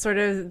just sort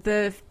of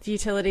the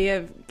futility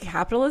of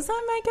capitalism,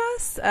 I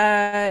guess.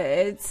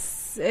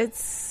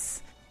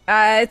 It's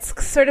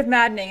sort of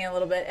maddening a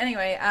little bit.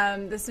 Anyway,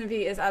 this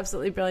movie is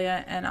absolutely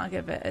brilliant, and I'll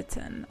give it a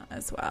 10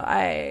 as well.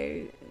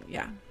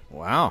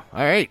 Wow. All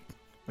right.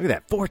 Look at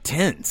that. 4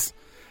 10s.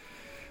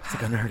 It's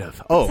like unheard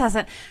of. Oh. This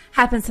hasn't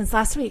happened since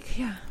last week.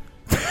 Yeah.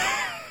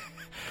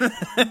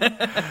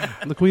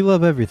 Look, we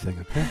love everything,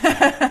 okay?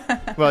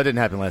 Well, it didn't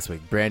happen last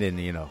week.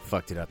 Brandon,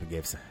 fucked it up and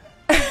gave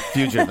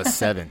Fugitive a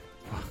 7.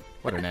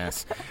 What an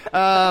ass.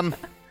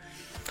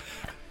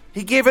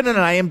 He gave it an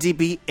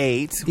IMDb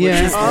 8, which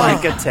is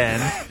like a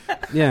 10.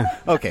 Yeah.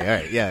 Okay, all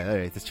right. Yeah, all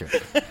right. That's true.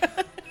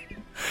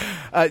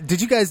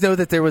 Did you guys know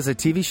that there was a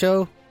TV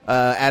show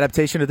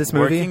adaptation of this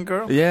movie? Working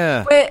Girl?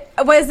 Yeah. Wait,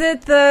 was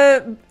it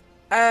the...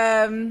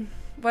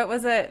 what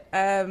was it?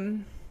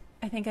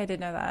 I think I did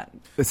know that.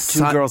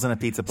 Two girls in a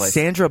pizza place.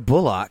 Sandra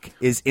Bullock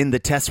is in the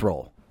test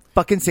role.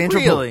 Fucking Sandra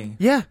Really? Bullock.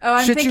 Yeah. Oh,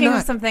 I'm Shit you thinking of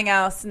not. something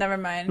else. Never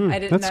mind. I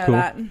didn't that's know cool.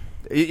 that.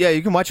 Yeah,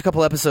 you can watch a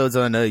couple episodes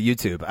on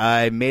YouTube.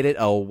 I made it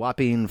a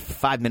whopping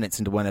 5 minutes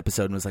into one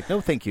episode and was like, no,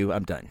 thank you.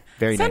 I'm done.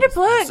 Very Sandra nice.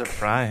 I'm Bullock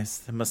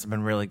surprised. It must have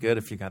been really good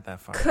if you got that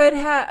far. could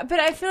have, but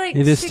I feel like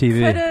It is she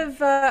TV. could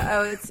have.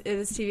 It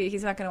is TV.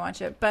 He's not going to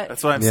watch it. But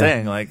That's what I'm Yeah.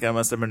 saying. Like, that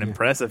must have been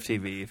impressive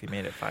TV if you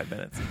made it 5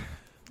 minutes.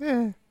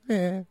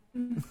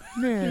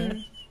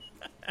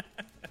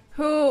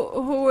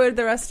 who were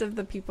the rest of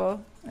the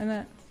people in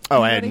it?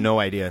 Oh, I had Anybody? no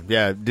idea.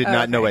 Yeah, did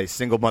not know a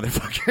single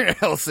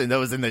motherfucker else that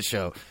was in this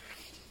show.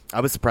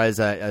 I was surprised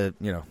that,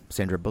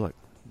 Sandra Bullock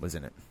was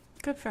in it.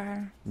 Good for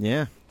her.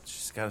 Yeah.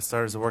 She's got to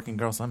start as a working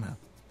girl somehow.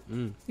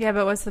 Yeah,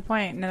 but what's the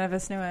point? None of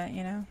us knew it.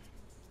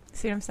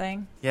 See what I'm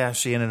saying? Yeah,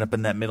 she ended up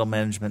in that middle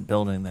management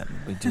building that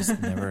we just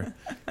never...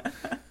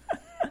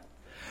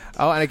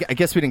 Oh, and I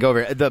guess we didn't go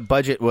over it. The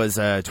budget was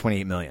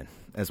 $28 million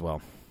as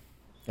well.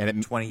 And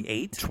it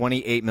 28?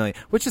 $28 million,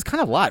 which is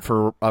kind of a lot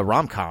for a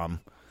rom-com.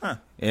 Huh.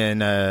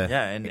 In 88.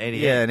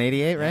 Yeah, in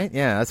 88, right?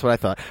 Yeah, that's what I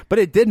thought. But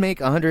it did make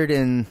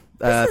 $103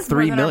 This is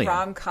more than million. a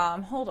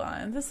rom-com. Hold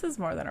on. This is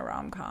more than a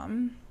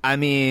rom-com. I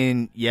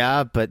mean,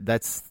 yeah, but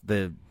that's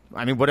the...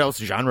 I mean, what else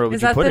genre would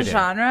Is you that put the it in?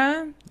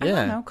 genre? I Yeah.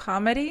 don't know.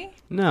 Comedy?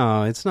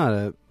 No, it's not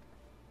a...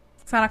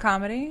 It's not a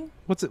comedy?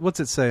 What's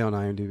it say on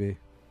IMDb?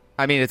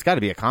 I mean, it's got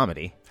to be a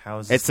comedy. How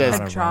is It this says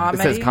not A dramedy? it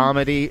says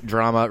comedy,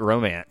 drama,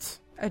 romance.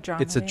 A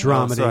drama. It's a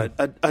dramedy.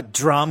 So a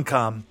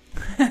drom-com.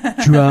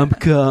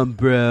 Drum-com,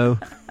 bro.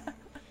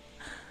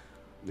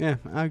 Yeah,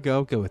 I'll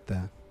go with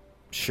that.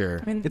 Sure.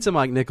 I mean, It's a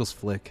Mike Nichols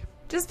flick.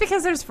 just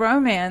because there's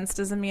romance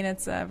doesn't mean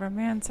it's a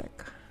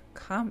romantic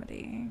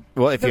comedy.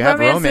 Well, if The you have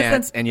romance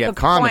romance isn't and you have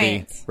the comedy,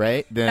 point.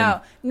 right?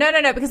 Then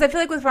No, because I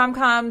feel like with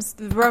rom-coms,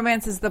 the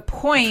romance is the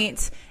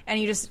point, and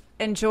you just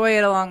enjoy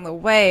it along the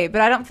way.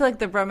 But I don't feel like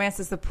the romance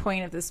is the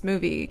point of this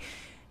movie.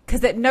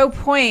 Because at no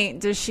point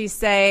does she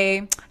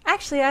say,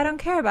 actually, I don't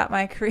care about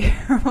my career.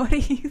 What do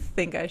you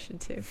think I should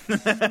do?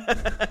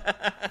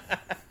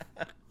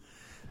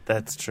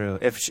 That's true.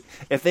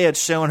 If they had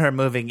shown her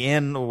moving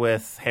in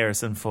with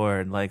Harrison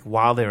Ford, like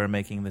while they were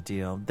making the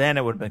deal, then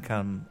it would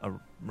become a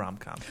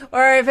rom-com.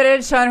 Or if it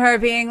had shown her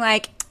being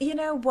like, you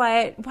know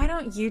what? Why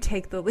don't you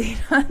take the lead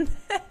on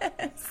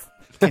this?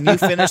 Can you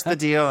finish the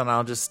deal and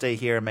I'll just stay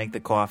here and make the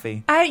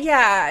coffee?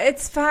 Yeah,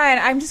 it's fine.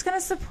 I'm just going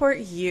to support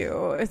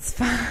you. It's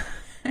fine.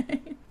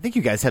 I think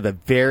you guys have a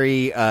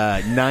very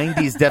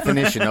 90s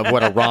definition of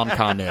what a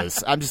rom-com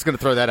is. I'm just going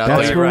to throw that out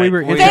That's there. where we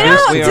were They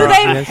introduced. don't. We Do are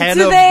they? ahead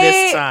Do of they?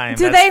 this time.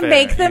 Do That's they fair.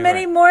 make them You're right.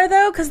 anymore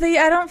though? Because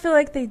I don't feel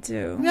like they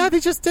do. Yeah, they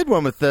just did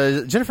one with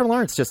Jennifer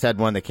Lawrence. Just had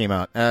one that came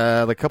out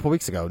like a couple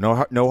weeks ago.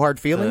 No hard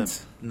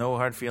feelings. No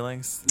Hard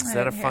Feelings. Is I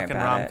that a didn't hear fucking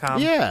about it.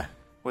 rom-com? Yeah,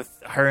 With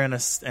her and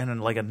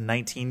like a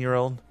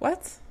 19-year-old.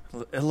 What?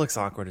 It looks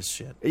awkward as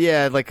shit.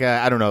 yeah. Like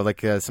I don't know.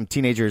 Like some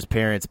teenagers'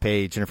 parents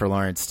pay Jennifer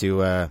Lawrence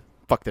to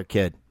fuck their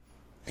kid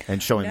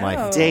and show him No.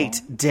 life.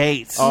 Date.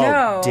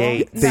 No.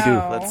 Date. They No. do.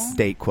 Let's-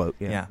 Date quote.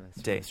 Yeah, Yeah,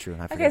 that's, date. That's true. I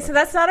forgot Okay, about so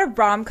that's not a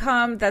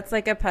rom-com. That's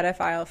like a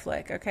pedophile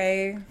flick.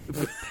 Okay.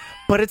 that.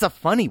 But it's a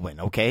funny one.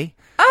 Okay.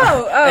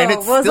 Oh, And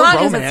it's well, as still long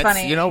romance. as it's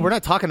funny. You know, we're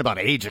not talking about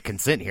age of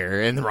consent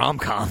here in the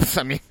rom-coms.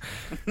 I mean,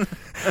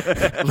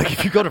 like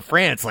if you go to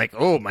France, like,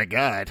 oh my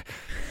God.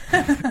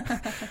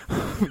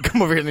 We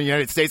come over here in the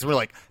United States and we're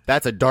like,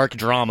 that's a dark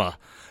drama.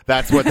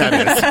 That's what that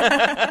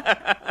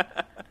is.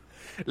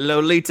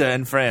 Lolita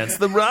in France,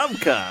 the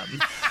rom-com.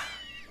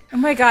 Oh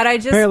my God! I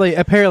just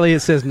apparently it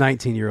says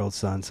 19-year-old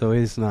son, so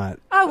he's not.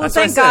 Oh well,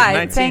 thank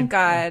God! Thank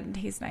God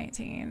he's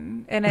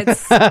 19, and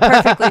it's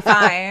perfectly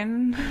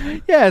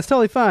fine. Yeah, it's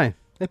totally fine.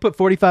 They put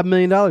 $45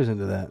 million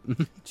into that.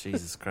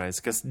 Jesus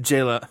Christ! Because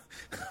Jayla,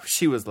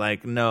 she was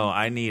like, "No,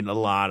 I need a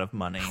lot of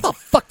money." How the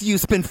fuck do you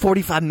spend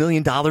 $45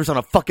 million on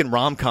a fucking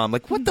rom-com?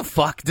 Like, what the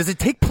fuck? Does it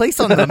take place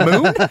on the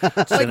moon?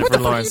 Like, Jennifer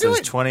Lawrence says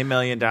 $20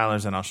 million,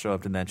 and I'll show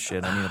up to that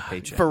shit. I need a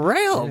paycheck. For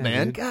real,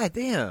 man. Dude. God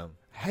damn.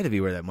 Had to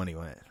be where that money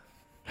went.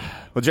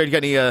 Well, Jared, you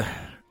got any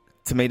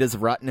tomatoes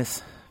of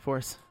rottenness for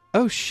us?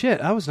 Oh, shit.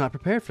 I was not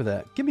prepared for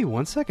that. Give me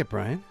 1 second,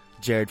 Brian.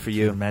 Jared, for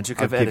you. The magic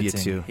I'll of give editing.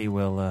 you two. He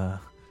will...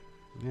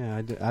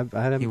 yeah, I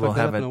haven't he put will that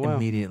have up it in a while.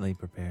 immediately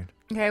prepared.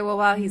 Okay, well,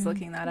 while he's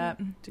looking that up,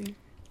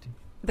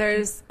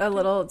 there's a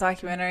little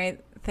documentary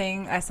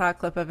thing. I saw a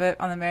clip of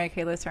it on the Mary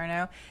Kay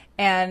Letourneau,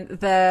 and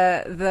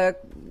the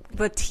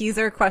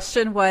teaser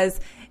question was,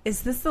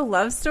 is this the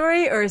love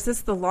story or is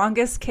this the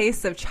longest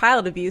case of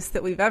child abuse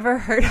that we've ever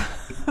heard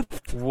of?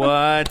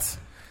 What?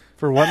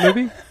 For what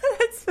movie?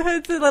 It's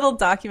a little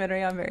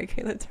documentary on Mary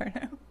Kay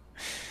Letourneau.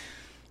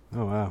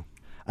 Oh, wow.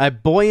 A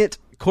buoyant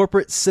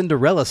corporate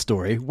Cinderella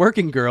story.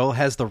 Working Girl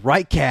has the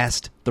right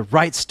cast, the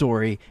right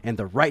story, and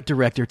the right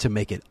director to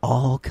make it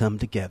all come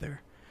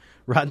together.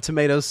 Rotten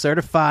Tomatoes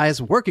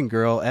certifies Working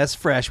Girl as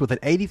fresh with an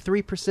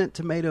 83%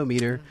 tomato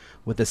meter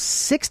with a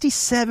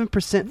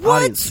 67%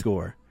 audience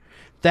score.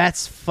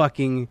 That's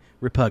fucking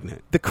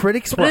repugnant. The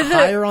critics were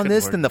higher on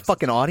this than the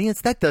fucking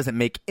audience? That doesn't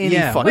make any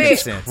fucking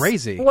sense.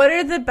 Crazy. What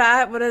do the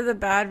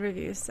bad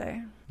reviews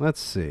say? Let's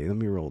see. Let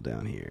me roll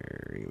down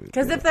here.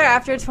 Because if they're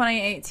after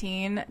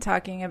 2018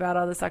 talking about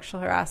all the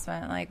sexual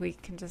harassment, like, we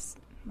can just,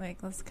 like,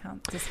 let's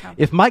discount.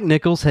 If Mike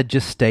Nichols had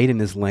just stayed in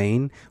his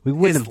lane, we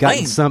wouldn't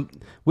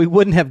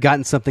have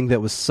gotten something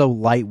that was so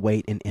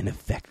lightweight and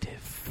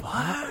ineffective.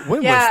 What? When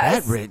was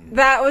that written?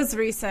 That was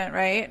recent,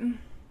 right?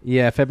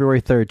 Yeah,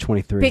 February 3rd,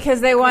 23. Because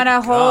they want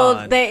to hold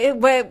I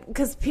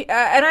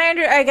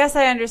guess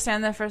I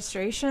understand the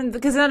frustration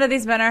because none of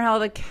these men are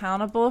held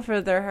accountable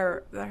for the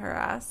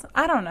harassment.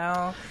 I don't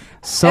know.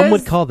 Some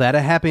would call that a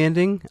happy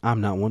ending.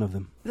 I'm not one of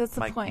them. That's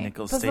the Mike point.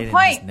 Nichols That's stayed the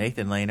point. in his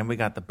Nathan lane, and we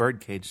got the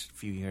Birdcage a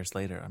few years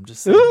later. I'm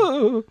just saying.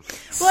 Well,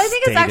 I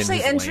think it's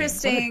actually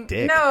interesting.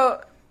 No,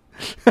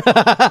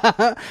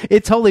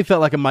 it totally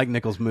felt like a Mike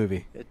Nichols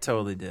movie. It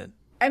totally did.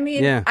 I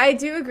mean, I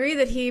do agree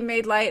that he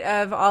made light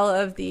of all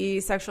of the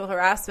sexual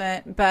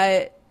harassment,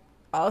 but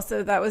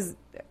also that was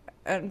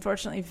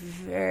unfortunately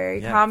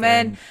very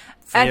common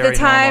at the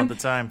time,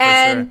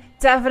 and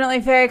definitely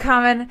very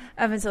common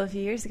up until a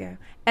few years ago.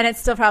 And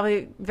it's still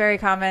probably very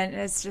common.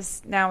 It's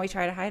just now we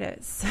try to hide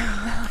it. So.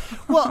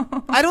 Well,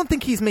 I don't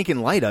think he's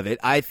making light of it.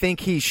 I think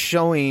he's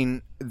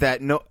showing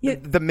that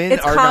the men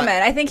it's are common.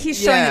 not, I think he's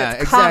showing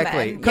it's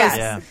exactly.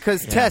 common.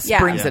 Because Tess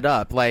brings it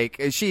up. Like,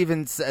 she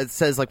even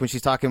says, like, when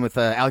she's talking with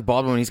Alec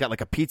Baldwin, when he's got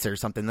like a pizza or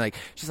something, like,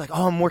 she's like,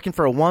 "Oh, I'm working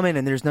for a woman,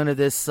 and there's none of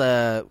this.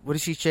 What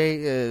does she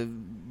say?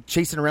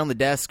 Chasing around the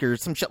desk or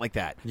some shit like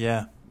that."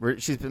 Yeah. Where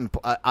she's been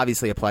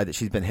obviously applied that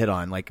she's been hit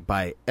on, like,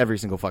 by every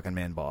single fucking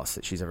man boss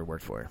that she's ever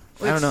worked for.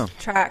 I don't know.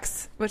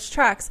 Which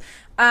tracks.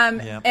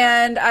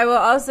 And I will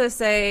also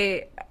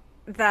say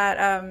that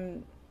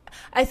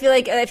I feel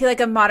like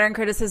a modern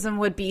criticism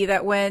would be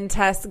that when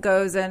Tess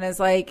goes and is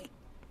like,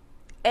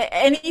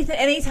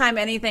 anytime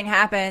anything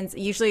happens,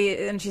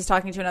 usually, and she's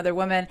talking to another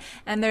woman,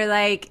 and they're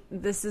like,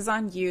 "This is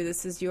on you.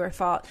 This is your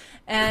fault."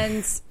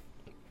 And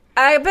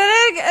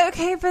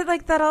but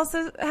like that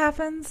also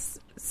happens.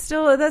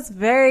 Still, that's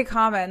very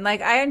common.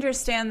 Like, I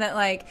understand that,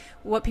 like,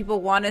 what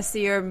people want to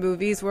see are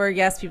movies where,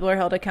 yes, people are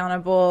held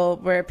accountable,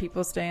 where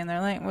people stay in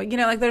their lane. Well, you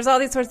know, like, there's all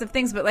these sorts of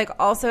things. But, like,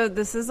 also,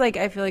 this is, like,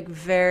 I feel like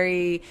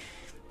this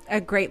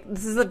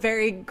is a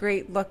very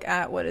great look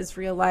at what is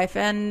real life.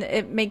 And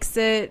it makes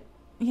it,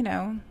 you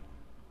know,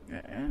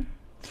 I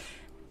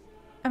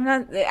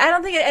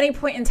don't think at any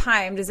point in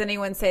time does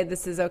anyone say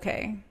this is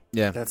okay.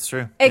 Yeah, that's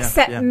true.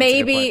 Except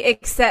maybe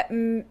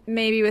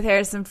with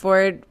Harrison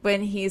Ford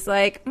when he's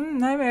like,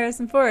 "I'm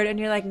Harrison Ford," and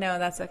you're like, "No,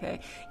 that's okay."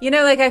 You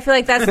know, like, I feel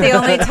like that's the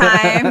only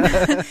time.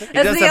 That's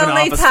the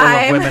only time.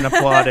 Full of women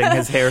applauding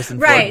his Harrison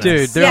Ford. Right,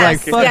 dude. They're like,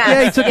 "Fuck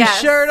yeah, he took his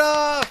shirt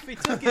off. He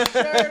took his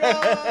shirt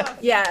off."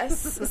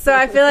 Yes. So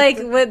I feel like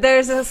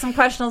there's some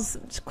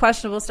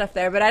questionable stuff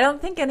there, but I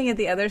don't think any of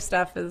the other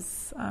stuff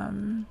is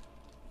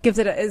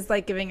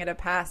giving it a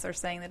pass or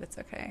saying that it's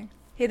okay.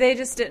 They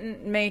just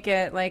didn't make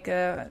it like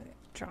a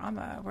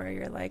drama where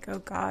you're like, "Oh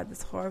God,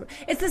 this horrible."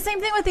 It's the same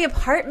thing with The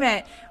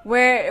Apartment,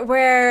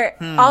 where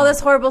all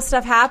this horrible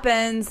stuff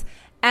happens,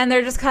 and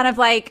they're just kind of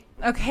like,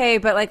 "Okay,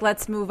 but like,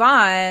 let's move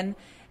on."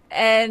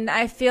 And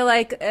I feel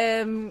like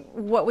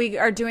what we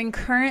are doing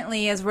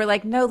currently is we're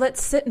like, "No,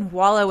 let's sit and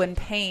wallow in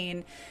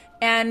pain."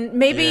 And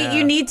maybe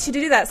you need to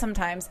do that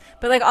sometimes.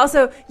 But, like,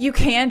 also, you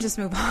can just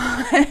move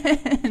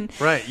on.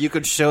 Right. You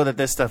could show that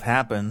this stuff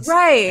happens.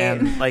 Right.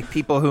 And, like,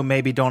 people who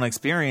maybe don't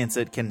experience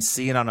it can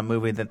see it on a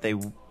movie that they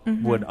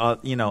would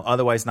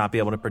otherwise not be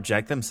able to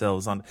project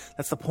themselves on.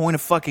 That's the point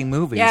of fucking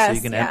movies, so Yes,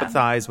 you can yeah.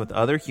 empathize with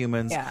other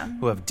humans Yeah.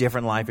 who have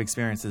different life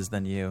experiences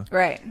than you.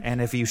 Right.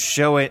 And if you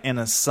show it in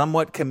a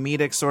somewhat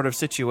comedic sort of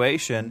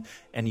situation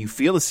and you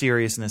feel the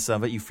seriousness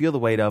of it, you feel the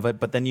weight of it,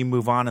 but then you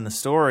move on in the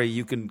story,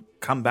 you can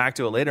come back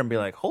to it later and be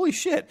like, holy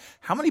shit,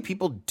 how many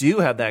people do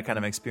have that kind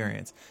of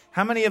experience?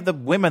 How many of the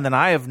women that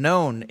I have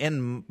known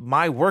in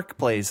my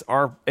workplace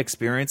are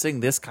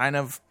experiencing this kind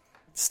of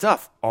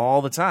stuff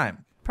all the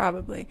time?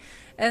 Probably.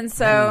 And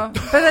so,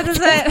 but that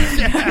doesn't.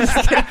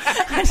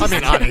 I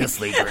mean,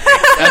 honestly, Greg.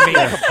 I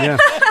mean,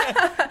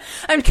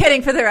 I'm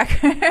kidding for the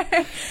record.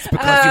 it's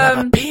because you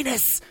have a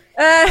penis.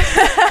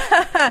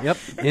 Yep,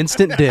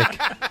 instant dick.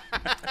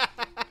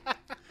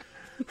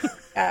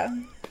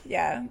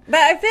 Yeah. But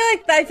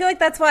I feel like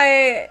that's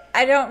why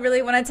I don't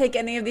really want to take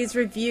any of these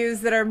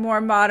reviews that are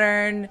more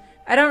modern.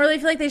 I don't really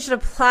feel like they should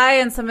apply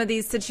in some of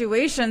these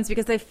situations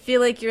because I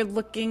feel like you're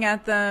looking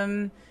at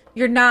them.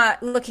 You're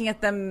not looking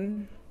at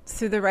them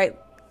through the right.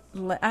 I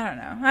don't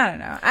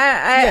know.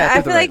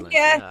 I feel like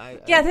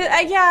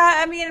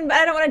I mean,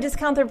 I don't want to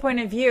discount their point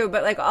of view,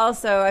 but like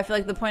also I feel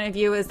like the point of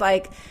view is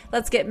like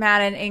let's get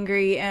mad and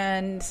angry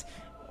and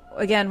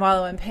again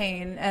wallow in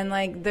pain, and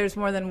like there's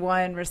more than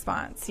one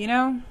response, you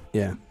know?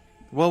 Yeah.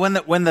 Well, when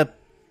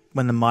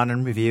the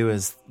modern review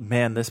is,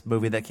 man, this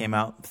movie that came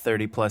out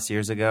 30 plus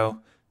years ago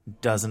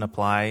doesn't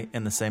apply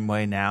in the same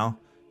way now,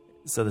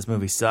 so this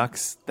movie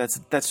sucks.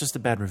 That's just a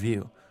bad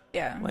review.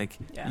 Yeah. Like,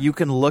 you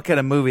can look at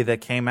a movie that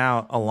came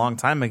out a long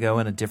time ago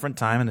in a different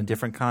time, in a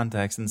different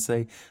context, and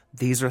say,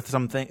 these are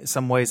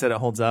some ways that it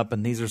holds up,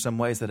 and these are some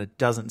ways that it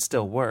doesn't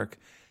still work.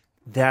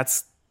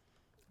 That's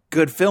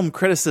good film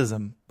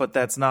criticism, but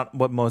that's not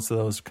what most of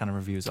those kind of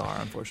reviews are,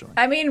 unfortunately.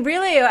 I mean,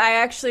 really, I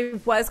actually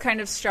was kind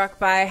of struck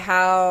by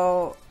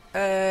how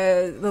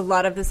a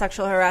lot of the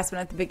sexual harassment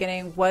at the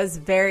beginning was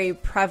very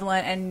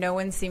prevalent and no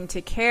one seemed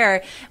to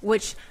care,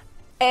 which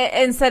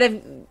instead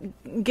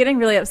of getting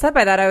really upset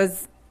by that, I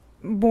was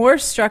more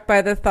struck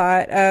by the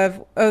thought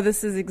of, oh,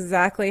 this is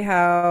exactly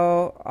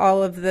how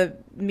all of the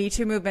Me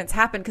Too movements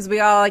happen, because we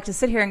all like to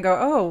sit here and go,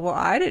 oh, well,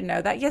 I didn't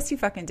know that. Yes, you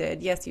fucking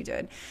did. Yes, you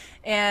did.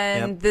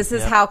 And this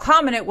is how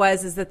common it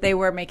was, is that they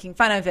were making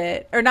fun of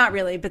it, or not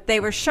really, but they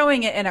were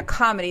showing it in a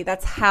comedy.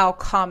 That's how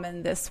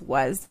common this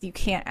was. You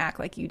can't act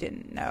like you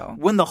didn't know.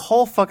 When the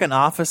whole fucking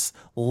office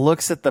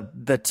looks at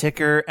the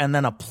ticker and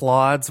then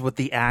applauds with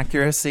the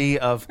accuracy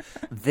of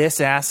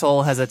this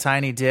asshole has a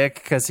tiny dick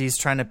because he's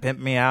trying to pimp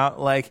me out,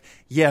 like,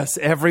 yes,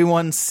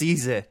 everyone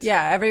sees it.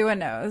 Yeah, everyone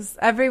knows.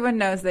 Everyone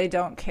knows they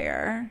don't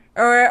care,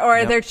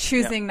 or they're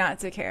choosing not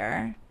to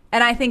care.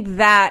 And I think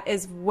that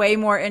is way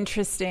more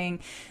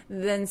interesting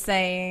than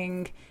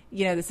saying,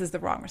 you know, this is the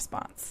wrong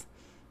response.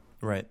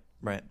 Right.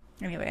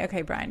 Anyway,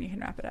 okay, Brian, you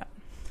can wrap it up.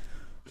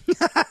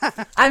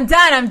 I'm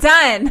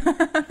done.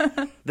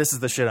 This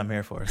is the shit I'm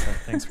here for, so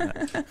thanks for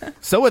that.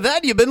 So with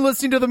that, you've been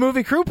listening to the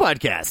Movie Crew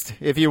Podcast.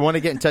 If you want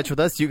to get in touch with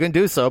us, you can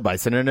do so by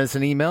sending us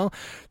an email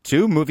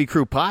to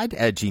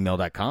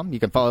moviecrewpod@gmail.com. You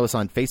can follow us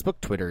on Facebook,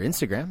 Twitter,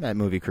 Instagram at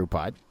Movie Crew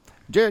Pod.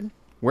 Jared,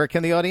 where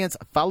can the audience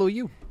follow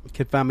you? You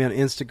can find me on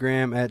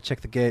Instagram at Check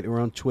the Gate or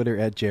on Twitter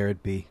at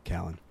Jared B.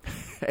 Callen.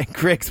 And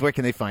Griggs, where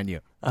can they find you?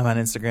 I'm on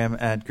Instagram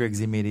at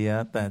Griggsy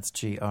Media. That's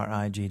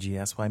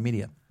GRIGGSY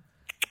Media.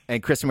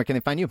 And Kristen, where can they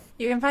find you?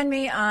 You can find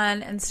me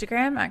on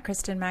Instagram at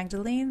Kristen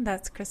Magdalene.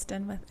 That's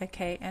Kristen with a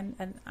K and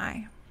an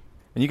I.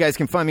 And you guys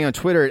can find me on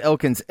Twitter at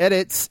Elkins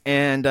Edits.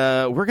 And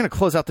we're going to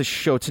close out the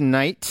show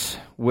tonight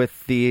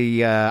with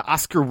the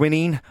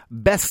Oscar-winning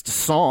Best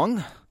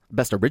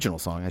Original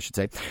Song, I should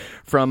say,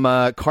 from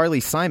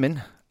Carly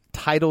Simon,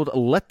 titled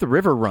Let the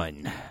River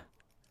Run.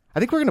 I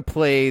think we're going to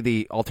play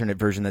the alternate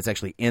version that's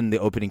actually in the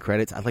opening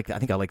credits. I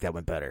think I like that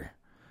one better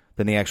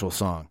than the actual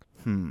song.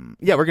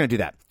 Yeah, we're going to do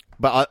that.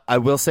 But I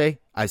will say,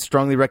 I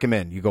strongly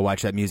recommend you go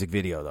watch that music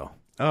video, though.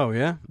 Oh,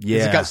 yeah? Yeah.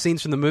 Has it got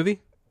scenes from the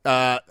movie?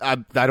 I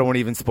don't want to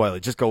even spoil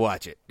it. Just go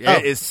watch it.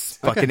 It's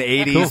fucking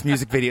 80s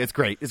music video. It's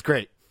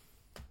great.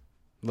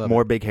 Love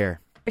More it. big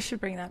hair. I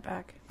should bring that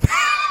back.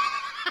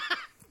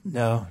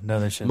 No,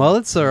 they shouldn't.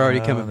 Mullets are already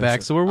coming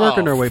back, so we're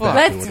working our way back.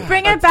 Let's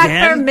bring it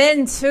back for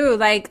men too.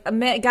 Like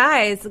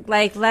guys,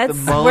 like let's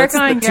work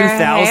on the your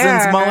 2000s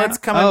hair. mullets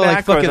coming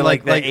back, or the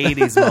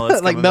 80s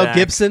mullets, like coming Mel back?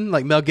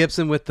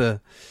 Gibson, with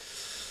the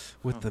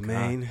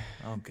mane.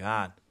 Oh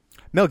God.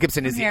 Mel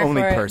Gibson is I'm the here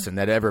only for it. person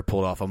that ever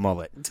pulled off a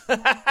mullet.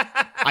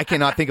 I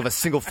cannot think of a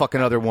single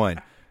fucking other one.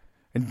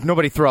 And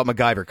nobody throw out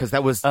MacGyver, because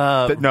that was...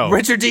 no.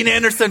 Richard Dean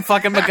Anderson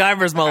fucking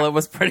MacGyver's mullet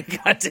was pretty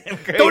goddamn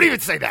great. Don't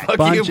even say that.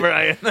 Fuck you,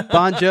 Brian.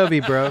 Bon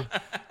Jovi, bro.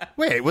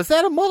 Wait, was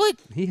that a mullet?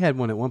 He had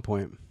one at one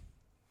point.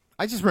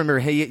 I just remember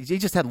he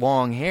just had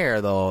long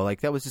hair, though.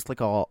 Like, that was just like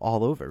all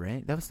over,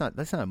 right? Was that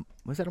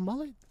a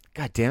mullet?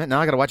 God damn it.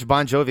 Now I got to watch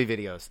Bon Jovi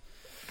videos.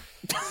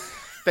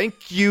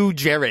 Thank you,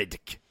 Jared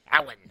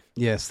Allen.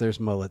 Yes, there's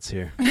mullets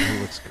here.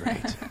 It looks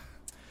great.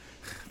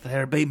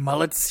 There be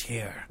mullets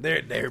here.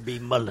 There be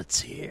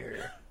mullets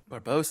here.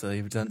 Barbosa,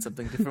 you've done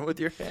something different with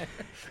your hair.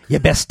 You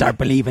best start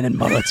believing in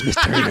mullets, Miss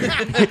Turner.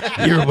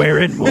 You're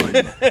wearing one.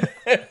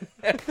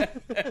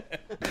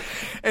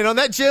 And on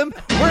that, Jim,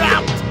 we're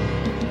out.